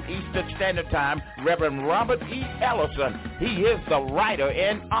 a.m. Eastern Standard Time. Reverend Robert E. Ellison. He is the writer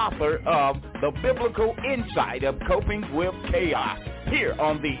and author of The Biblical Insight of Coping with Chaos here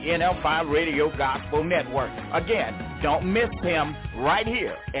on the NFI Radio Gospel Network. Again, don't miss him right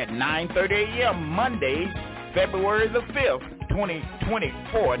here at 9:30 a.m. Mondays, February the 5th,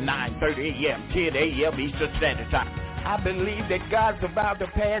 2024, 9:30 a.m., 10 a.m. Eastern Standard Time. I believe that God's about to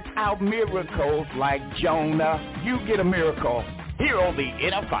pass out miracles like Jonah. You get a miracle here on the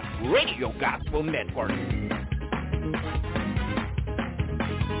NFI Radio Gospel Network.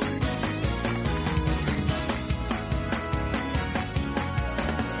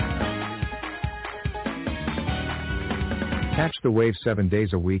 Catch the wave 7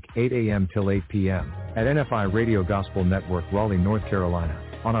 days a week, 8 a.m. till 8 p.m. at NFI Radio Gospel Network, Raleigh, North Carolina,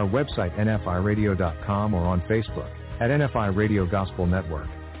 on our website nfiradio.com or on Facebook at NFI Radio Gospel Network.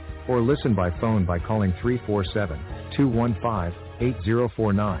 Or listen by phone by calling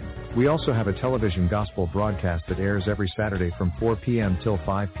 347-215-8049. We also have a television gospel broadcast that airs every Saturday from 4 p.m. till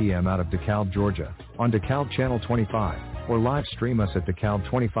 5 p.m. out of DeKalb, Georgia, on DeKalb Channel 25, or live stream us at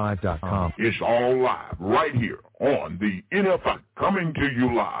DeKalb25.com. It's all live right here on the NFI, coming to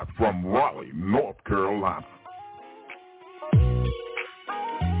you live from Raleigh, North Carolina.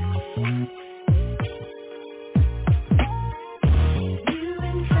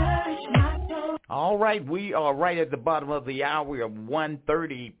 All right, we are right at the bottom of the hour of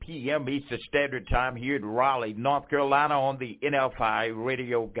 1:30 p.m. Eastern Standard Time here in Raleigh, North Carolina on the NFI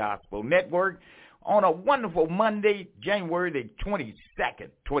Radio Gospel Network on a wonderful Monday, January the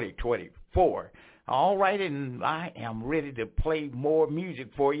 22nd, 2024. All right, and I am ready to play more music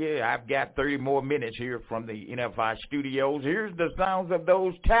for you. I've got 30 more minutes here from the NFI studios. Here's the sounds of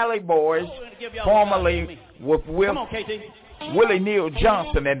those Tally Boys, formerly with Willie Neal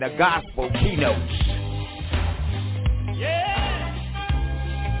Johnson and the Gospel Keynotes. Yeah.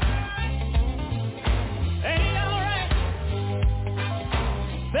 Ain't all right.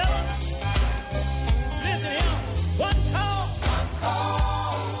 Fellas, listen here. One call.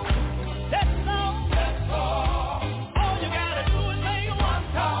 That's all. All you gotta do is make one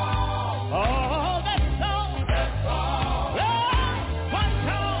call. Oh, that's all.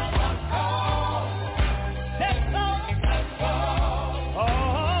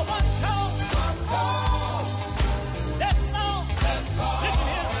 Oh, one call. That's all.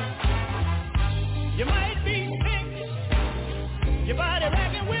 You might be sick, your body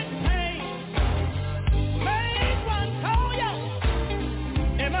racking with pain. Make one call, yo,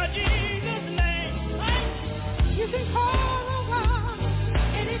 in my Jesus' name. You can call around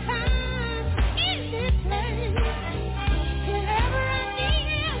anytime, any place. Whenever I need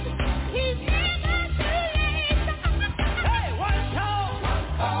him, he's never too late. Hey, one call.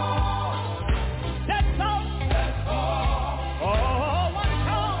 That's all. Oh, one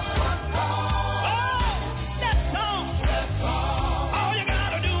call. All you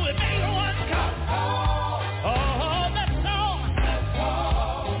gotta do is make one call. Oh, that's all.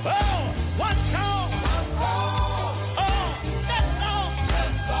 Oh, one call. Oh, that's all.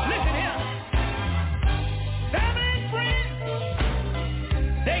 Listen here. Family and friends,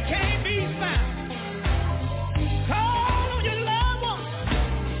 they can't be found. Call on your loved ones.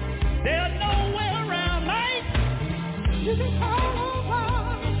 They're nowhere around, mate. You can call over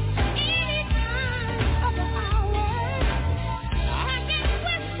any time of the hour. I can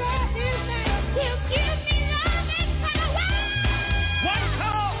whisper his name. He'll give me love and power. One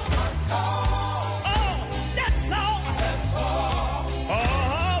call. Oh, that's all.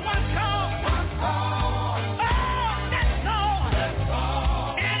 Oh, one call. Oh, that's all.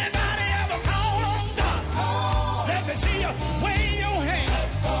 Anybody ever call on God? Let me see you wave your hand.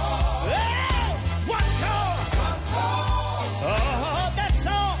 Oh, one call. Oh, that's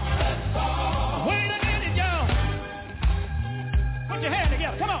all. Wait a minute, y'all. Put your hand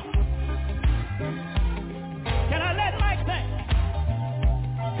together. Come on. Can I let Mike sing?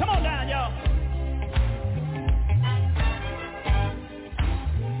 Come on down, y'all.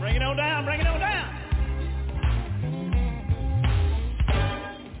 Bring it on down. Bring it on down.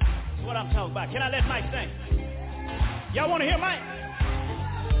 That's what I'm talking about. Can I let Mike sing? Y'all want to hear Mike?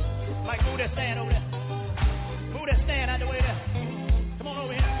 Mike, move that stand over there. Move that stand out the way there. Come on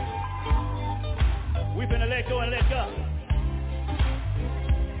over here. We finna let go and let go.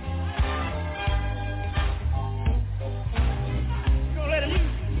 We're gonna let it loose.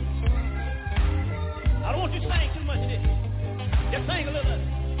 I don't want you to sing too much of this. Just sing a little of it.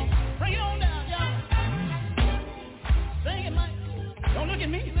 Bring it on down, y'all. Sing it, Mike. Don't look at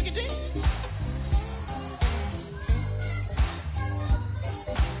me, look at Jesus.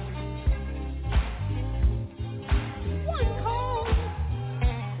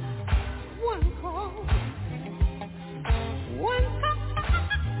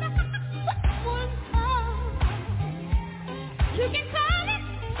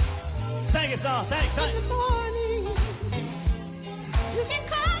 Thank you, sir. Thank you. Good morning. You can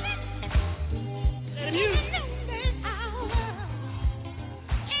call it. Let him use it.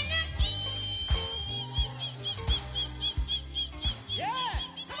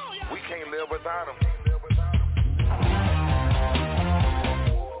 We can't live without him.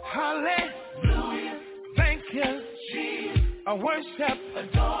 Hallelujah. Thank you. Jesus. I worship.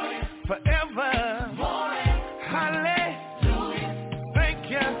 Adore you. Forever. Hallelujah. Thank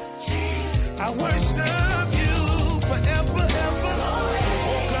you. Jesus. I worship you forever, ever.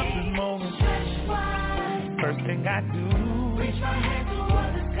 Woke up this morning. First thing I do. Reach my hand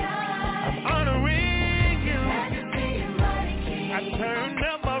toward the sky. I'm honoring you. I turned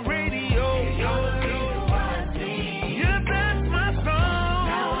up my radio. You bless my soul.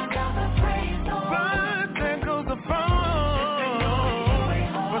 But there goes the phone.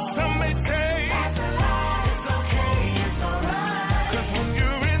 But some may say it's okay, it's alright. 'Cause when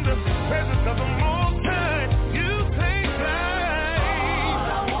you're in the presence of the Most High, you take life. All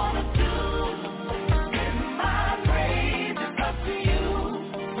I wanna do is sing my praises up to you.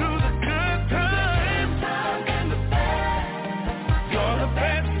 Through the good times and the bad. You're the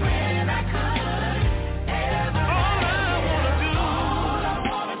best friend I could ever have. All I wanna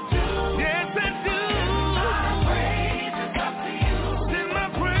do, yes I do. My praises up to you. Send my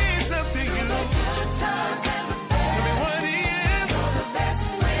praise up to you. The good times and the bad. Tell me what he is. You're the best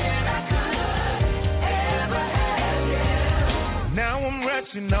friend I could ever have, yeah. Now I'm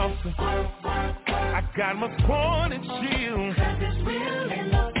rushing off. I got my sword and shield. 'Cause it's real in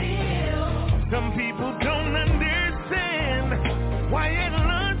the field. Some people don't understand why at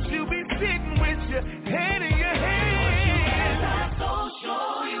lunch you be sitting with your head in your hand. I'm so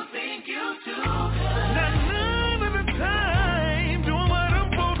sure you think you do. Not none of the time doing what I'm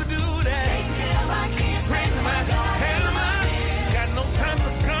supposed to do. That praise him, I tell him I got no time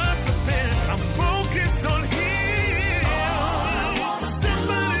for gossiping. I'm focused on him.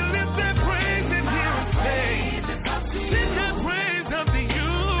 Somebody lift that praise in here and say, send that praise up to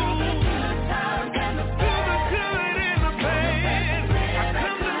you. Through the good and the bad, I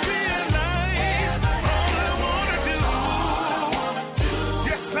come to realize all I wanna do.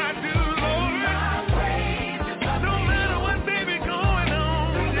 Yes, I do, Lord. No matter what may be going on,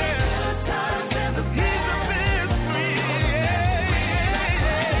 yeah. He's the best friend.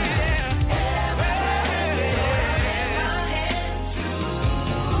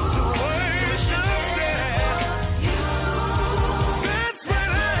 That's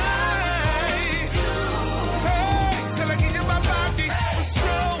what I do. Till I give you my body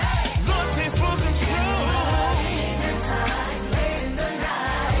control. Lord, take full control.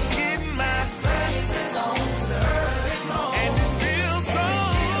 Getting my praises on the early morning. And it feels so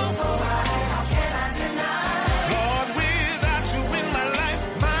right. How can I deny? Lord, without you in my life,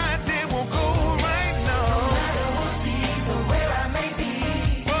 my day won't go right now. No matter what season, where I may be.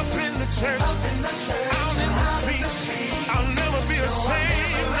 Up in the church, out in the street, I'll never be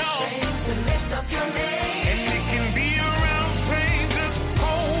ashamed, no. To lift up your name. And it can be around strangers,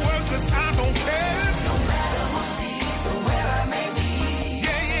 co-workers, I don't care. No matter what season, where I may be.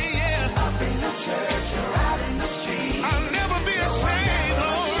 Yeah. Up in the church or out in the street, I'll never be ashamed,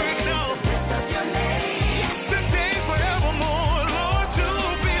 Lord, no. Lift up your name. Yesterday, forevermore, Lord,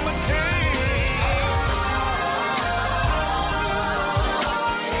 you'll be my king.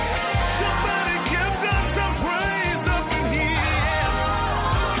 Somebody give God some praise up in here.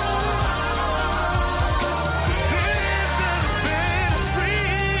 There's a best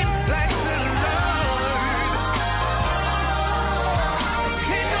friend like the Lord.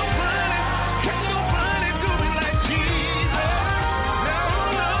 Can't nobody do me like Jesus.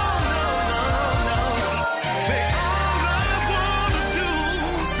 No. Say all I wanna do.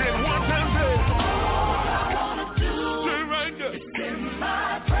 Say one time, say all I wanna do. Say right there. Is send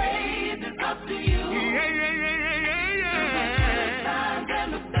my praises up to you. Yeah.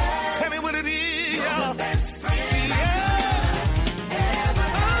 Tell me what it is, y'all. Best friend.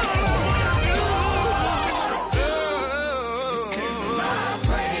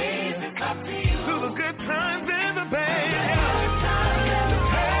 Through the good times and the bad.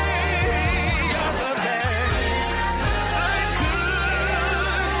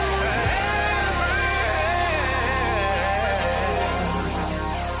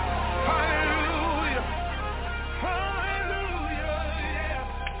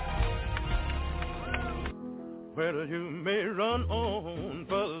 Well, you may run on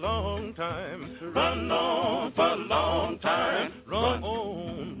for a long time, run on for a long time, run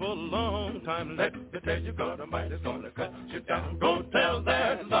on for a long time. Let me tell you, God Almighty's gonna cut you down. Go tell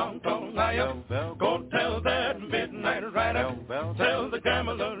that long-tongued liar, go tell that midnight rider, tell the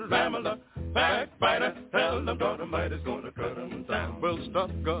gambler Ramala, backbiter, tell them God Almighty's gonna cut them down. Well, stop,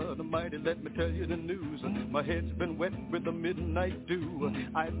 God Almighty, let me tell you the news. My head's been wet with the midnight dew.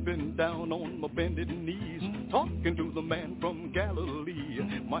 I've been down on my bended knees, talking to the man from Galilee.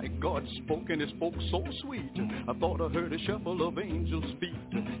 My God spoke and he spoke so sweet. I thought I heard a shuffle of angels' feet.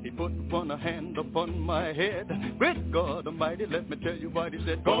 He put one hand upon my head. Great God Almighty, let me tell you what he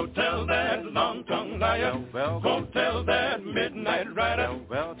said. Go tell that long-tongued liar. Go tell that midnight rider.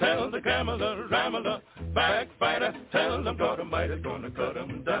 Tell the gambler, rambler, backbiter. Tell them God Almighty's gonna cut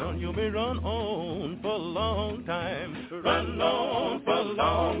them down. You may run on for a long time. Run on for a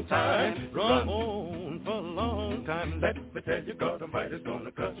long time. Run on for a long time. Let me tell you, God Almighty's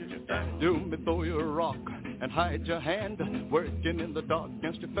gonna cut you down. You may throw your rock and hide your hand, working in the dark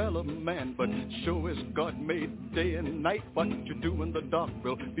against your fellow man. But sure as God made day and night, what you do in the dark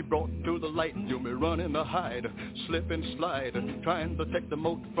will be brought to the light. You may run and hide, slip and slide, trying to take the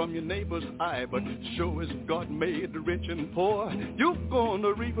mote from your neighbor's eye. But sure as God made the rich and poor, you're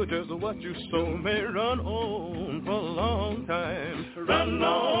gonna reap just what you sow. You may run on for a long time. Run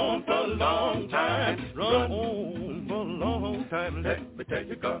on for a long time. Run on for a long time. Let me tell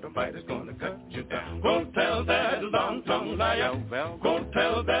you, God Almighty's gonna cut you down. Go tell that long-tongued liar. Go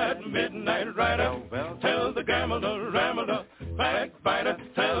tell that midnight rider. Tell the gambler, rambler, backbiter.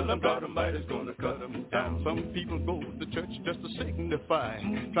 Tell them God Almighty's gonna cut them down. Some people go to church just to signify,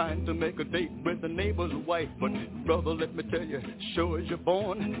 trying to make a date with the neighbor's wife. But brother, let me tell you, sure as you're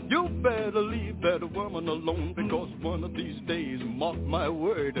born, you better leave that woman alone, because one of these days, mark my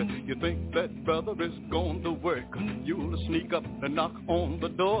word, you think that brother is going to work, you'll sneak up and knock on the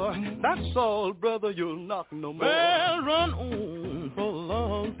door. That's all, brother, you'll knock no more. Well, run on for a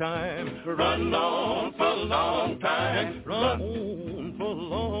long time. Run on for a long time. Run on for a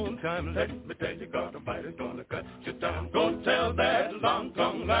long time. Let me tell you, God Almighty's gonna cut you down. Go tell that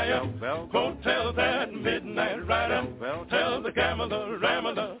long-tongued liar. Go tell that midnight rider. Tell the gambler,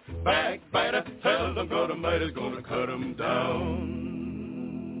 rambler, backbiter. Tell them God Almighty's gonna cut them down.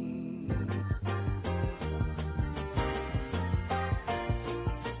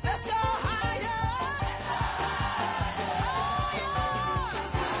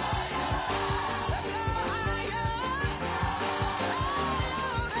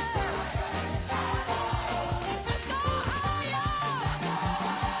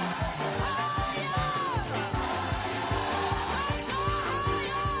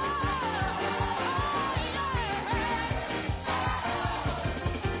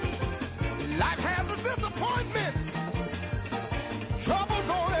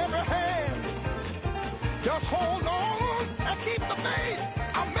 Hold on and keep the faith.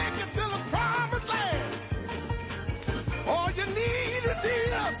 I'll make it to the promised land. All you need is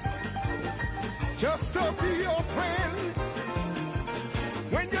just to be your friend.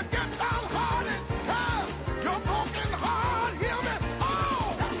 When you get downhearted, your broken heart, hear me.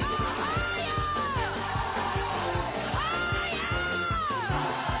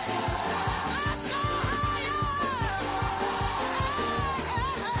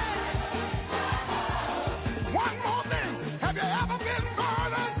 Have you ever been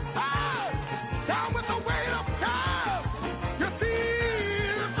burdened down with the weight of God? You see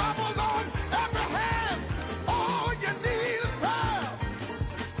the troubles on every hand.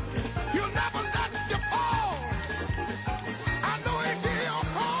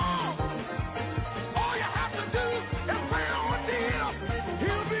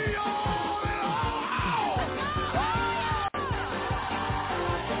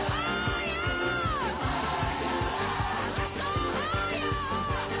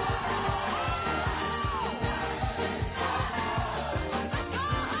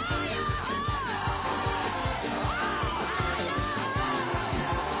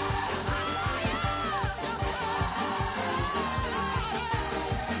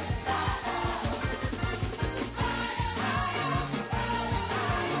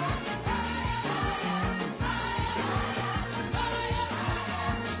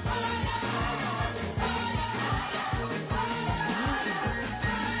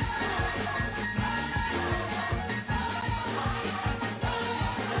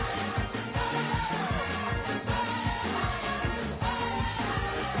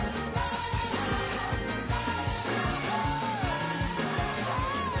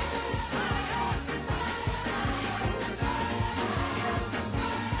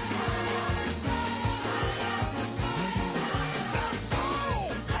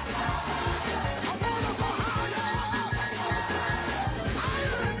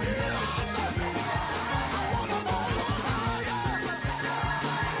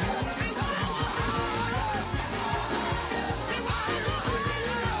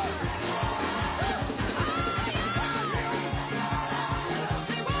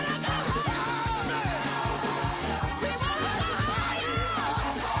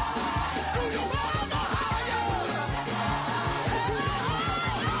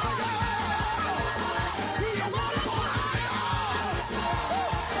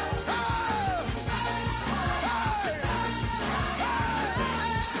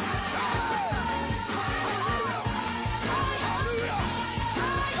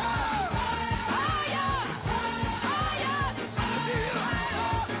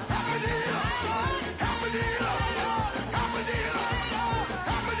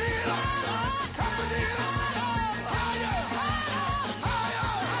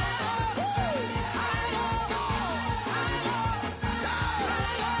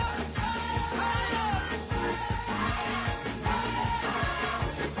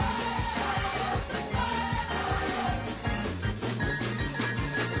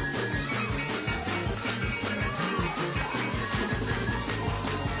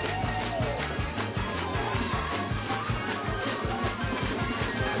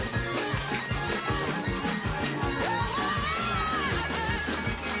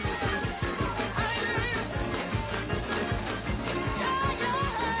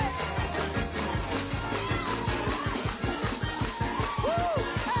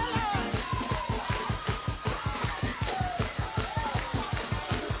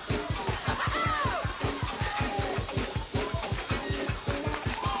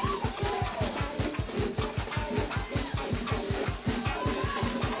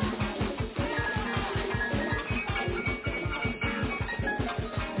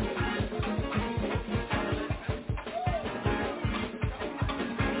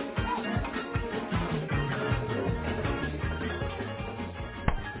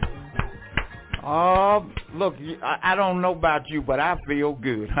 Look, I don't know about you, but I feel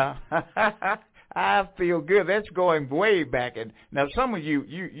good, huh? I feel good. That's going way back. And now some of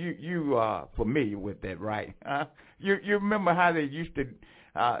you are familiar with that, right? You remember how they used to,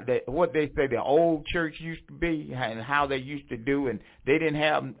 what they say the old church used to be and how they used to do, and they didn't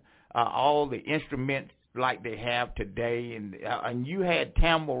have all the instruments like they have today, and you had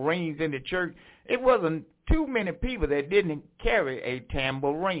tambourines in the church. It wasn't too many people that didn't carry a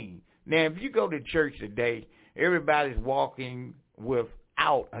tambourine. Now, if you go to church today, everybody's walking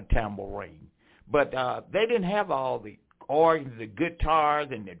without a tambourine. But they didn't have all the organs, the guitars,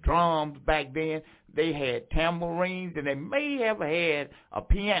 and the drums back then. They had tambourines, and they may have had a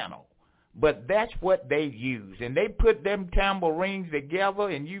piano. But that's what they used. And they put them tambourines together,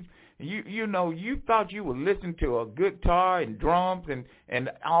 and you know, you thought you were listening to a guitar and drums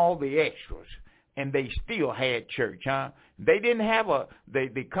and all the extras. And they still had church, huh? They didn't have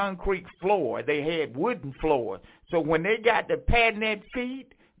the concrete floor. They had wooden floors. So when they got the padded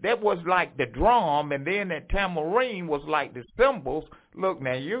feet, that was like the drum, and then that tambourine was like the cymbals. Look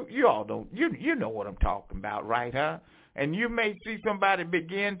now, you all don't, you know what I'm talking about, right, huh? And you may see somebody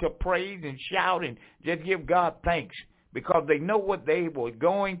begin to praise and shout and just give God thanks because they know what they were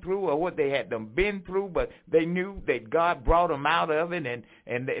going through or what they had been through, but they knew that God brought them out of it,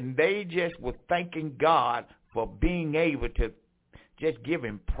 and they just were thanking God for being able to just give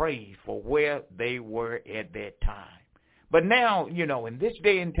him praise for where they were at that time. But now, you know, in this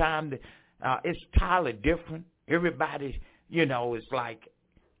day and time, it's entirely different. Everybody, you know, it's like,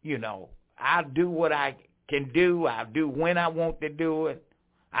 you know, I'll do what I can do. I'll do when I want to do it.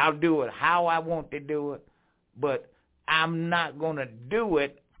 I'll do it how I want to do it. But I'm not going to do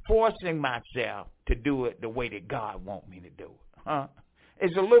it forcing myself to do it the way that God wants me to do it. Huh?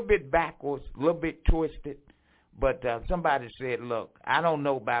 It's a little bit backwards, a little bit twisted. But somebody said, look, I don't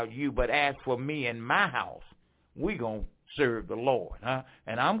know about you, but as for me and my house, we're going to serve the Lord. Huh?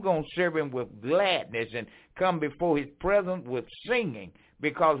 And I'm going to serve him with gladness and come before his presence with singing.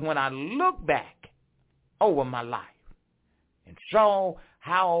 Because when I look back over my life and saw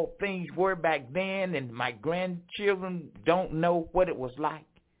how things were back then, and my grandchildren don't know what it was like,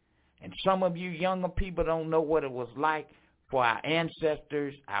 and some of you younger people don't know what it was like for our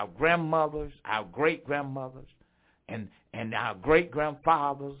ancestors, our grandmothers, our great-grandmothers, and our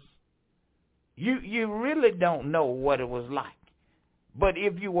great-grandfathers. You really don't know what it was like. But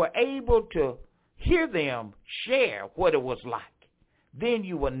if you were able to hear them share what it was like, then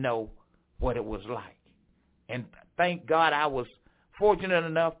you would know what it was like. And thank God I was fortunate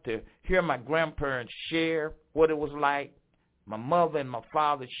enough to hear my grandparents share what it was like, my mother and my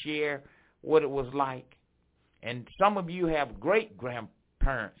father share what it was like. And some of you have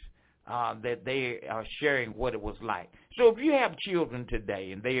great-grandparents that they are sharing what it was like. So if you have children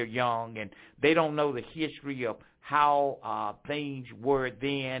today and they are young and they don't know the history of how things were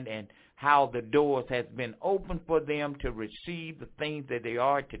then and how the doors has been opened for them to receive the things that they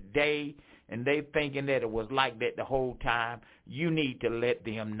are today, and they thinking that it was like that the whole time, you need to let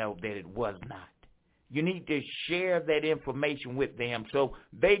them know that it was not. You need to share that information with them so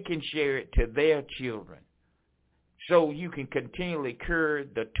they can share it to their children, so you can continually carry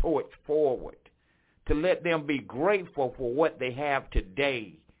the torch forward, to let them be grateful for what they have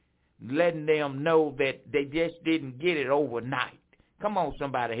today, letting them know that they just didn't get it overnight. Come on,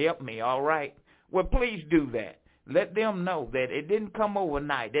 somebody, help me, all right? Well, please do that. Let them know that it didn't come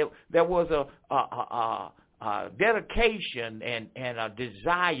overnight. There was a dedication and a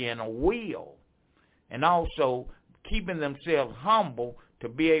desire and a will, and also keeping themselves humble to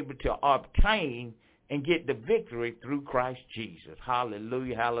be able to obtain and get the victory through Christ Jesus.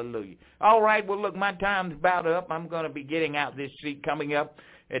 Hallelujah, hallelujah. All right, well, look, my time's about up. I'm going to be getting out this seat coming up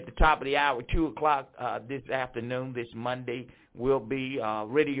at the top of the hour, 2 o'clock this afternoon, this Monday, will be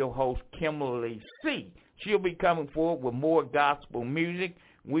radio host Kimberly C. She'll be coming forward with more gospel music.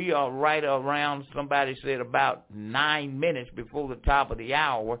 We are right around, somebody said, about 9 minutes before the top of the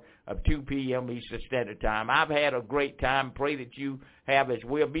hour of 2 p.m. Eastern Standard Time. I've had a great time. Pray that you have as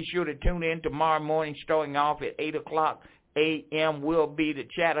well. Be sure to tune in tomorrow morning starting off at 8 o'clock a.m. will be the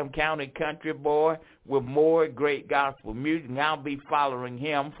Chatham County Country Boy with more great gospel music. And I'll be following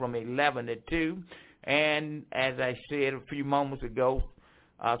him from 11 to 2. And as I said a few moments ago,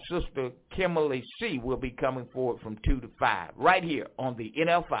 Sister Kimberly C. will be coming forward from 2 to 5 right here on the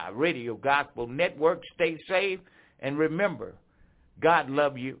NFI Radio Gospel Network. Stay safe, and remember, God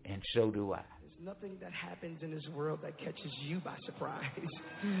loves you, and so do I. There's nothing that happens in this world that catches you by surprise.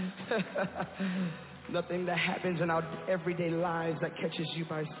 Nothing that happens in our everyday lives that catches you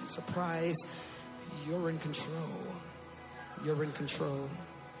by surprise. You're in control. You're in control.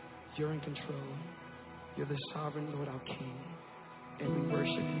 You're in control. You're the sovereign Lord, our King, and we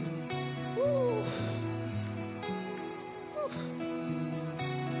worship you. Woo.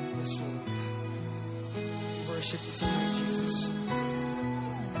 Yes, Lord. Worship you tonight, Jesus.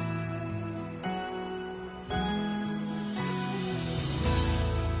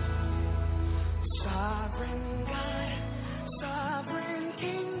 Sovereign God, sovereign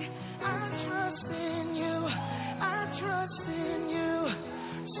King, I trust in you. I trust in you.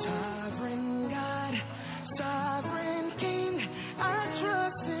 Sovereign God, sovereign King, I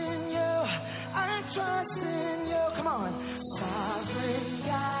trust in you. I trust in you. Come on. Sovereign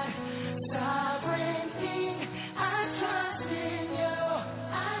God, sovereign King, I trust in you.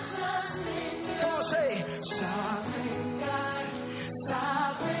 I trust in you. Come on, say, sovereign God,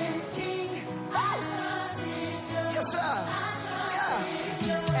 sovereign King, I trust in you. Yes, sir.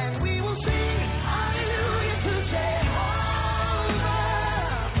 Yeah. And we will sing hallelujah to Jehovah.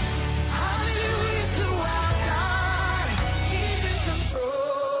 Hallelujah to our God. He's in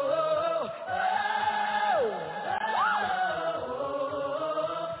control.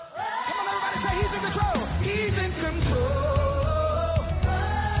 Come on, everybody say he's in control. He's in control.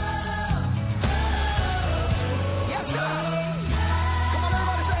 Yes, sir. Come on,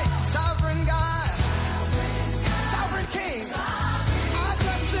 everybody say, sovereign God, sovereign King, I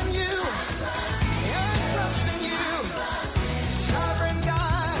trust in you. I trust in you. Sovereign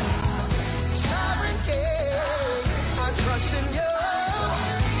God, sovereign King, I trust in you.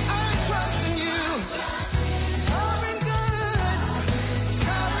 I trust in you. Sovereign God,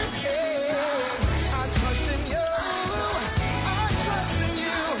 sovereign King, I trust in you.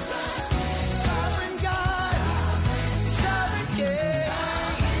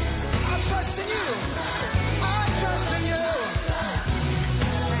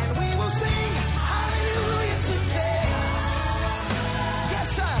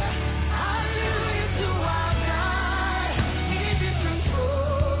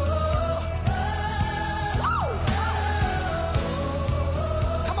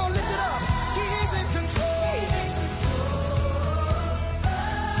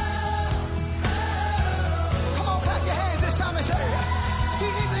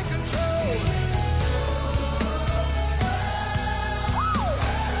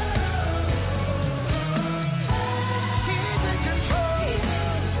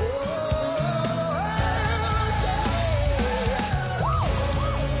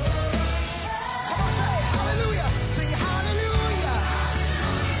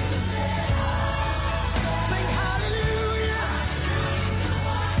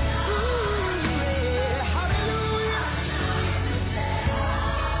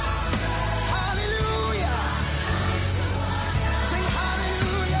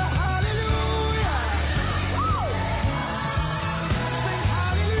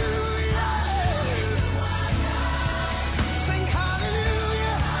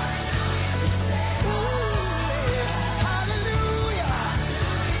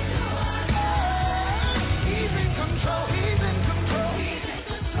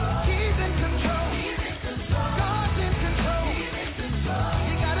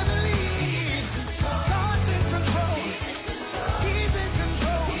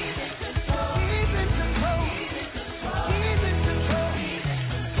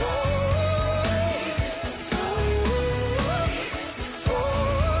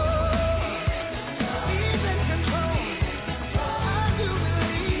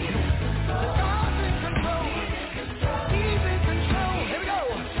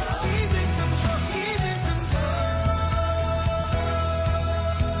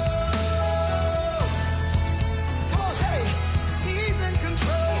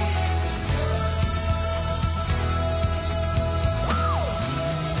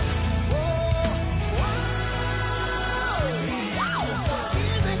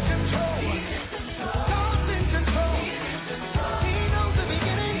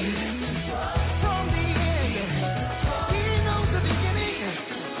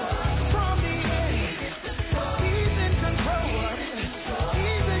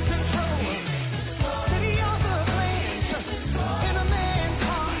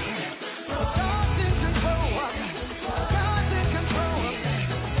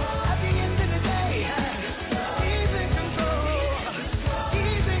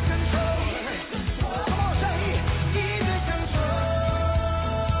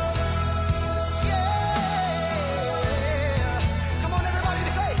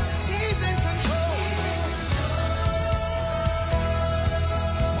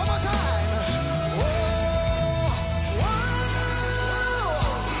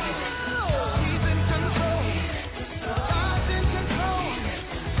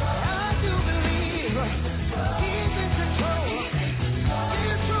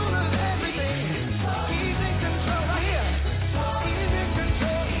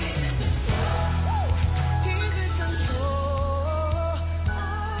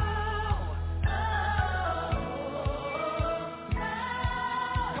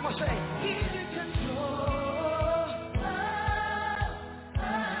 say,